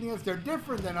spontaneous. They're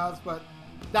different than us, but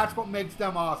that's what makes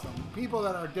them awesome. People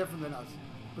that are different than us.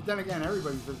 But then again,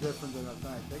 everybody's different than us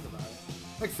when I think about it.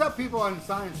 Except people on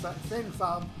Insane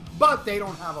Asylum, but they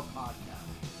don't have a podcast.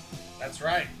 That's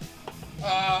right.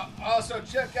 Also,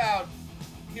 check out,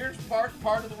 here's part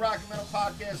of the Rock and Metal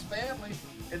Podcast family,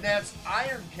 and that's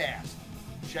Ironcast.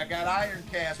 Check out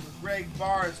Ironcast with Greg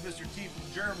Barnes, Mr. T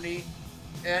from Germany,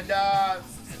 and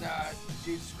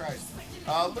Jesus Christ,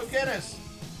 Luke Ennis,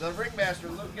 the ringmaster,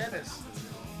 Luke Ennis.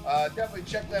 Definitely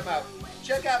check them out.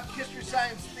 Check out History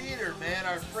Science Theater, man.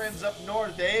 Our friends up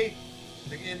north,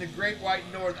 in the Great White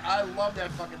North. I love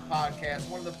that fucking podcast.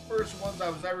 One of the first ones I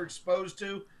was ever exposed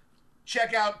to.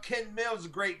 Check out Ken Mills'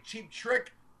 great Cheap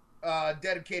Trick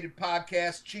dedicated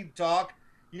podcast, Cheap Talk.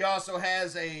 He also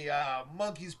has a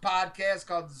Monkeys podcast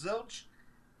called Zilch.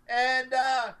 And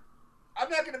I'm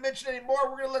not going to mention any more.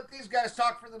 We're going to let these guys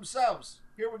talk for themselves.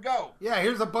 Here we go. Yeah,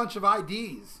 here's a bunch of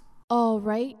IDs. All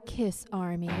right, Kiss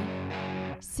Army.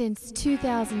 Since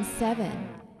 2007,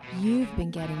 you've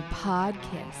been getting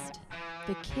Podkissed,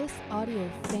 the Kiss audio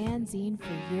fanzine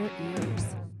for your ears.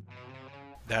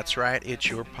 That's right, it's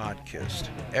your Podkissed.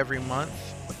 Every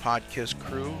month, the Podkiss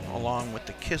crew, along with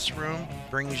the Kiss Room,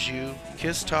 brings you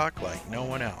Kiss talk like no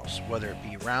one else, whether it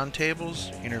be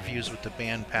roundtables, interviews with the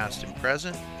band past and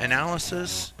present,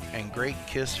 analysis, and great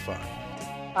Kiss fun.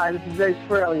 Hi, this is Ace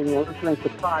Frehley, and you're listening to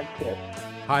Podkiss.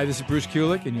 Hi, this is Bruce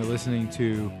Kulick, and you're listening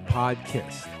to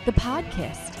Podkissed. The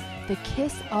Podkissed, the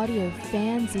Kiss audio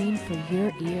fanzine for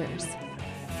your ears.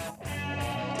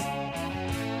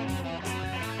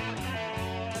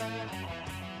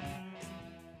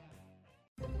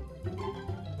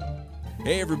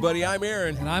 Hey everybody, I'm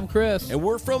Aaron. And I'm Chris. And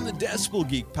we're from the Decibel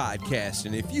Geek Podcast.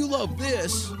 And if you love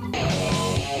this...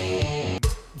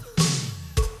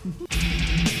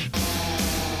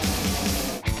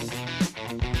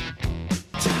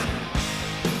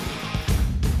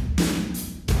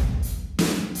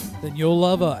 then you'll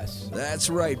love us. That's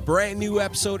right. Brand new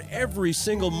episode every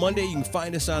single Monday. You can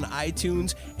find us on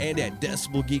iTunes and at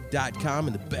decibelgeek.com.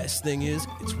 And the best thing is,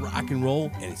 it's rock and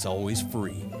roll and it's always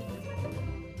free.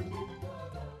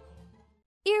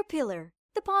 Earpillar,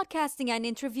 the podcasting and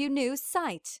interview news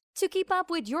site. To keep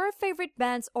up with your favorite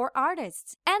bands or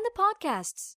artists and the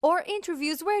podcasts or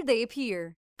interviews where they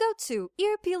appear, go to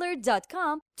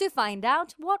earpillar.com to find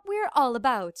out what we're all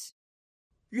about.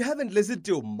 You haven't listened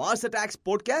to Mars Attacks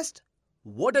podcast?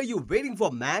 What are you waiting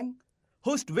for, man?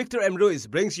 Host Victor Emroyce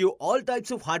brings you all types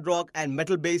of hard rock and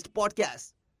metal-based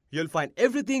podcasts. You'll find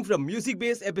everything from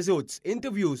music-based episodes,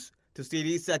 interviews, to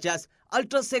series such as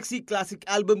Ultra Sexy Classic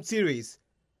Album Series,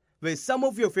 where some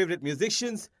of your favorite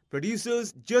musicians,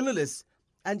 producers, journalists,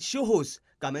 and show hosts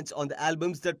comment on the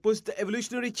albums that push the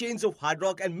evolutionary chains of hard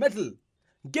rock and metal.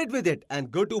 Get with it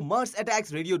and go to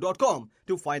MarsAttacksRadio.com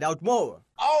to find out more.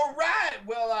 All right.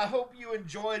 Well, I hope you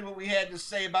enjoyed what we had to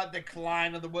say about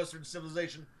Decline of the Western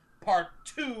Civilization Part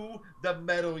 2, The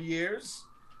Metal Years.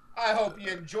 I hope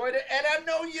you enjoyed it, and I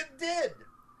know you did.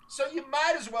 So you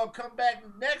might as well come back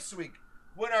next week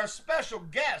when our special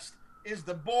guest is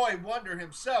the boy wonder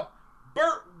himself.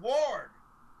 Burt Ward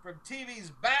from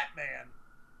TV's Batman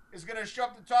is going to show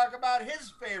up to talk about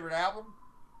his favorite album,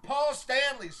 Paul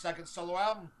Stanley's second solo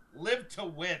album, Live to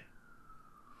Win.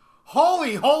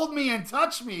 Holy, hold me and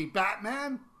touch me,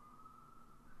 Batman.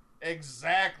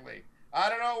 Exactly. I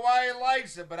don't know why he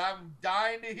likes it, but I'm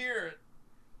dying to hear it.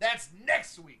 That's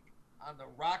next week on the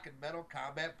Rock and Metal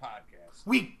Combat Podcast.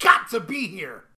 We got to be here.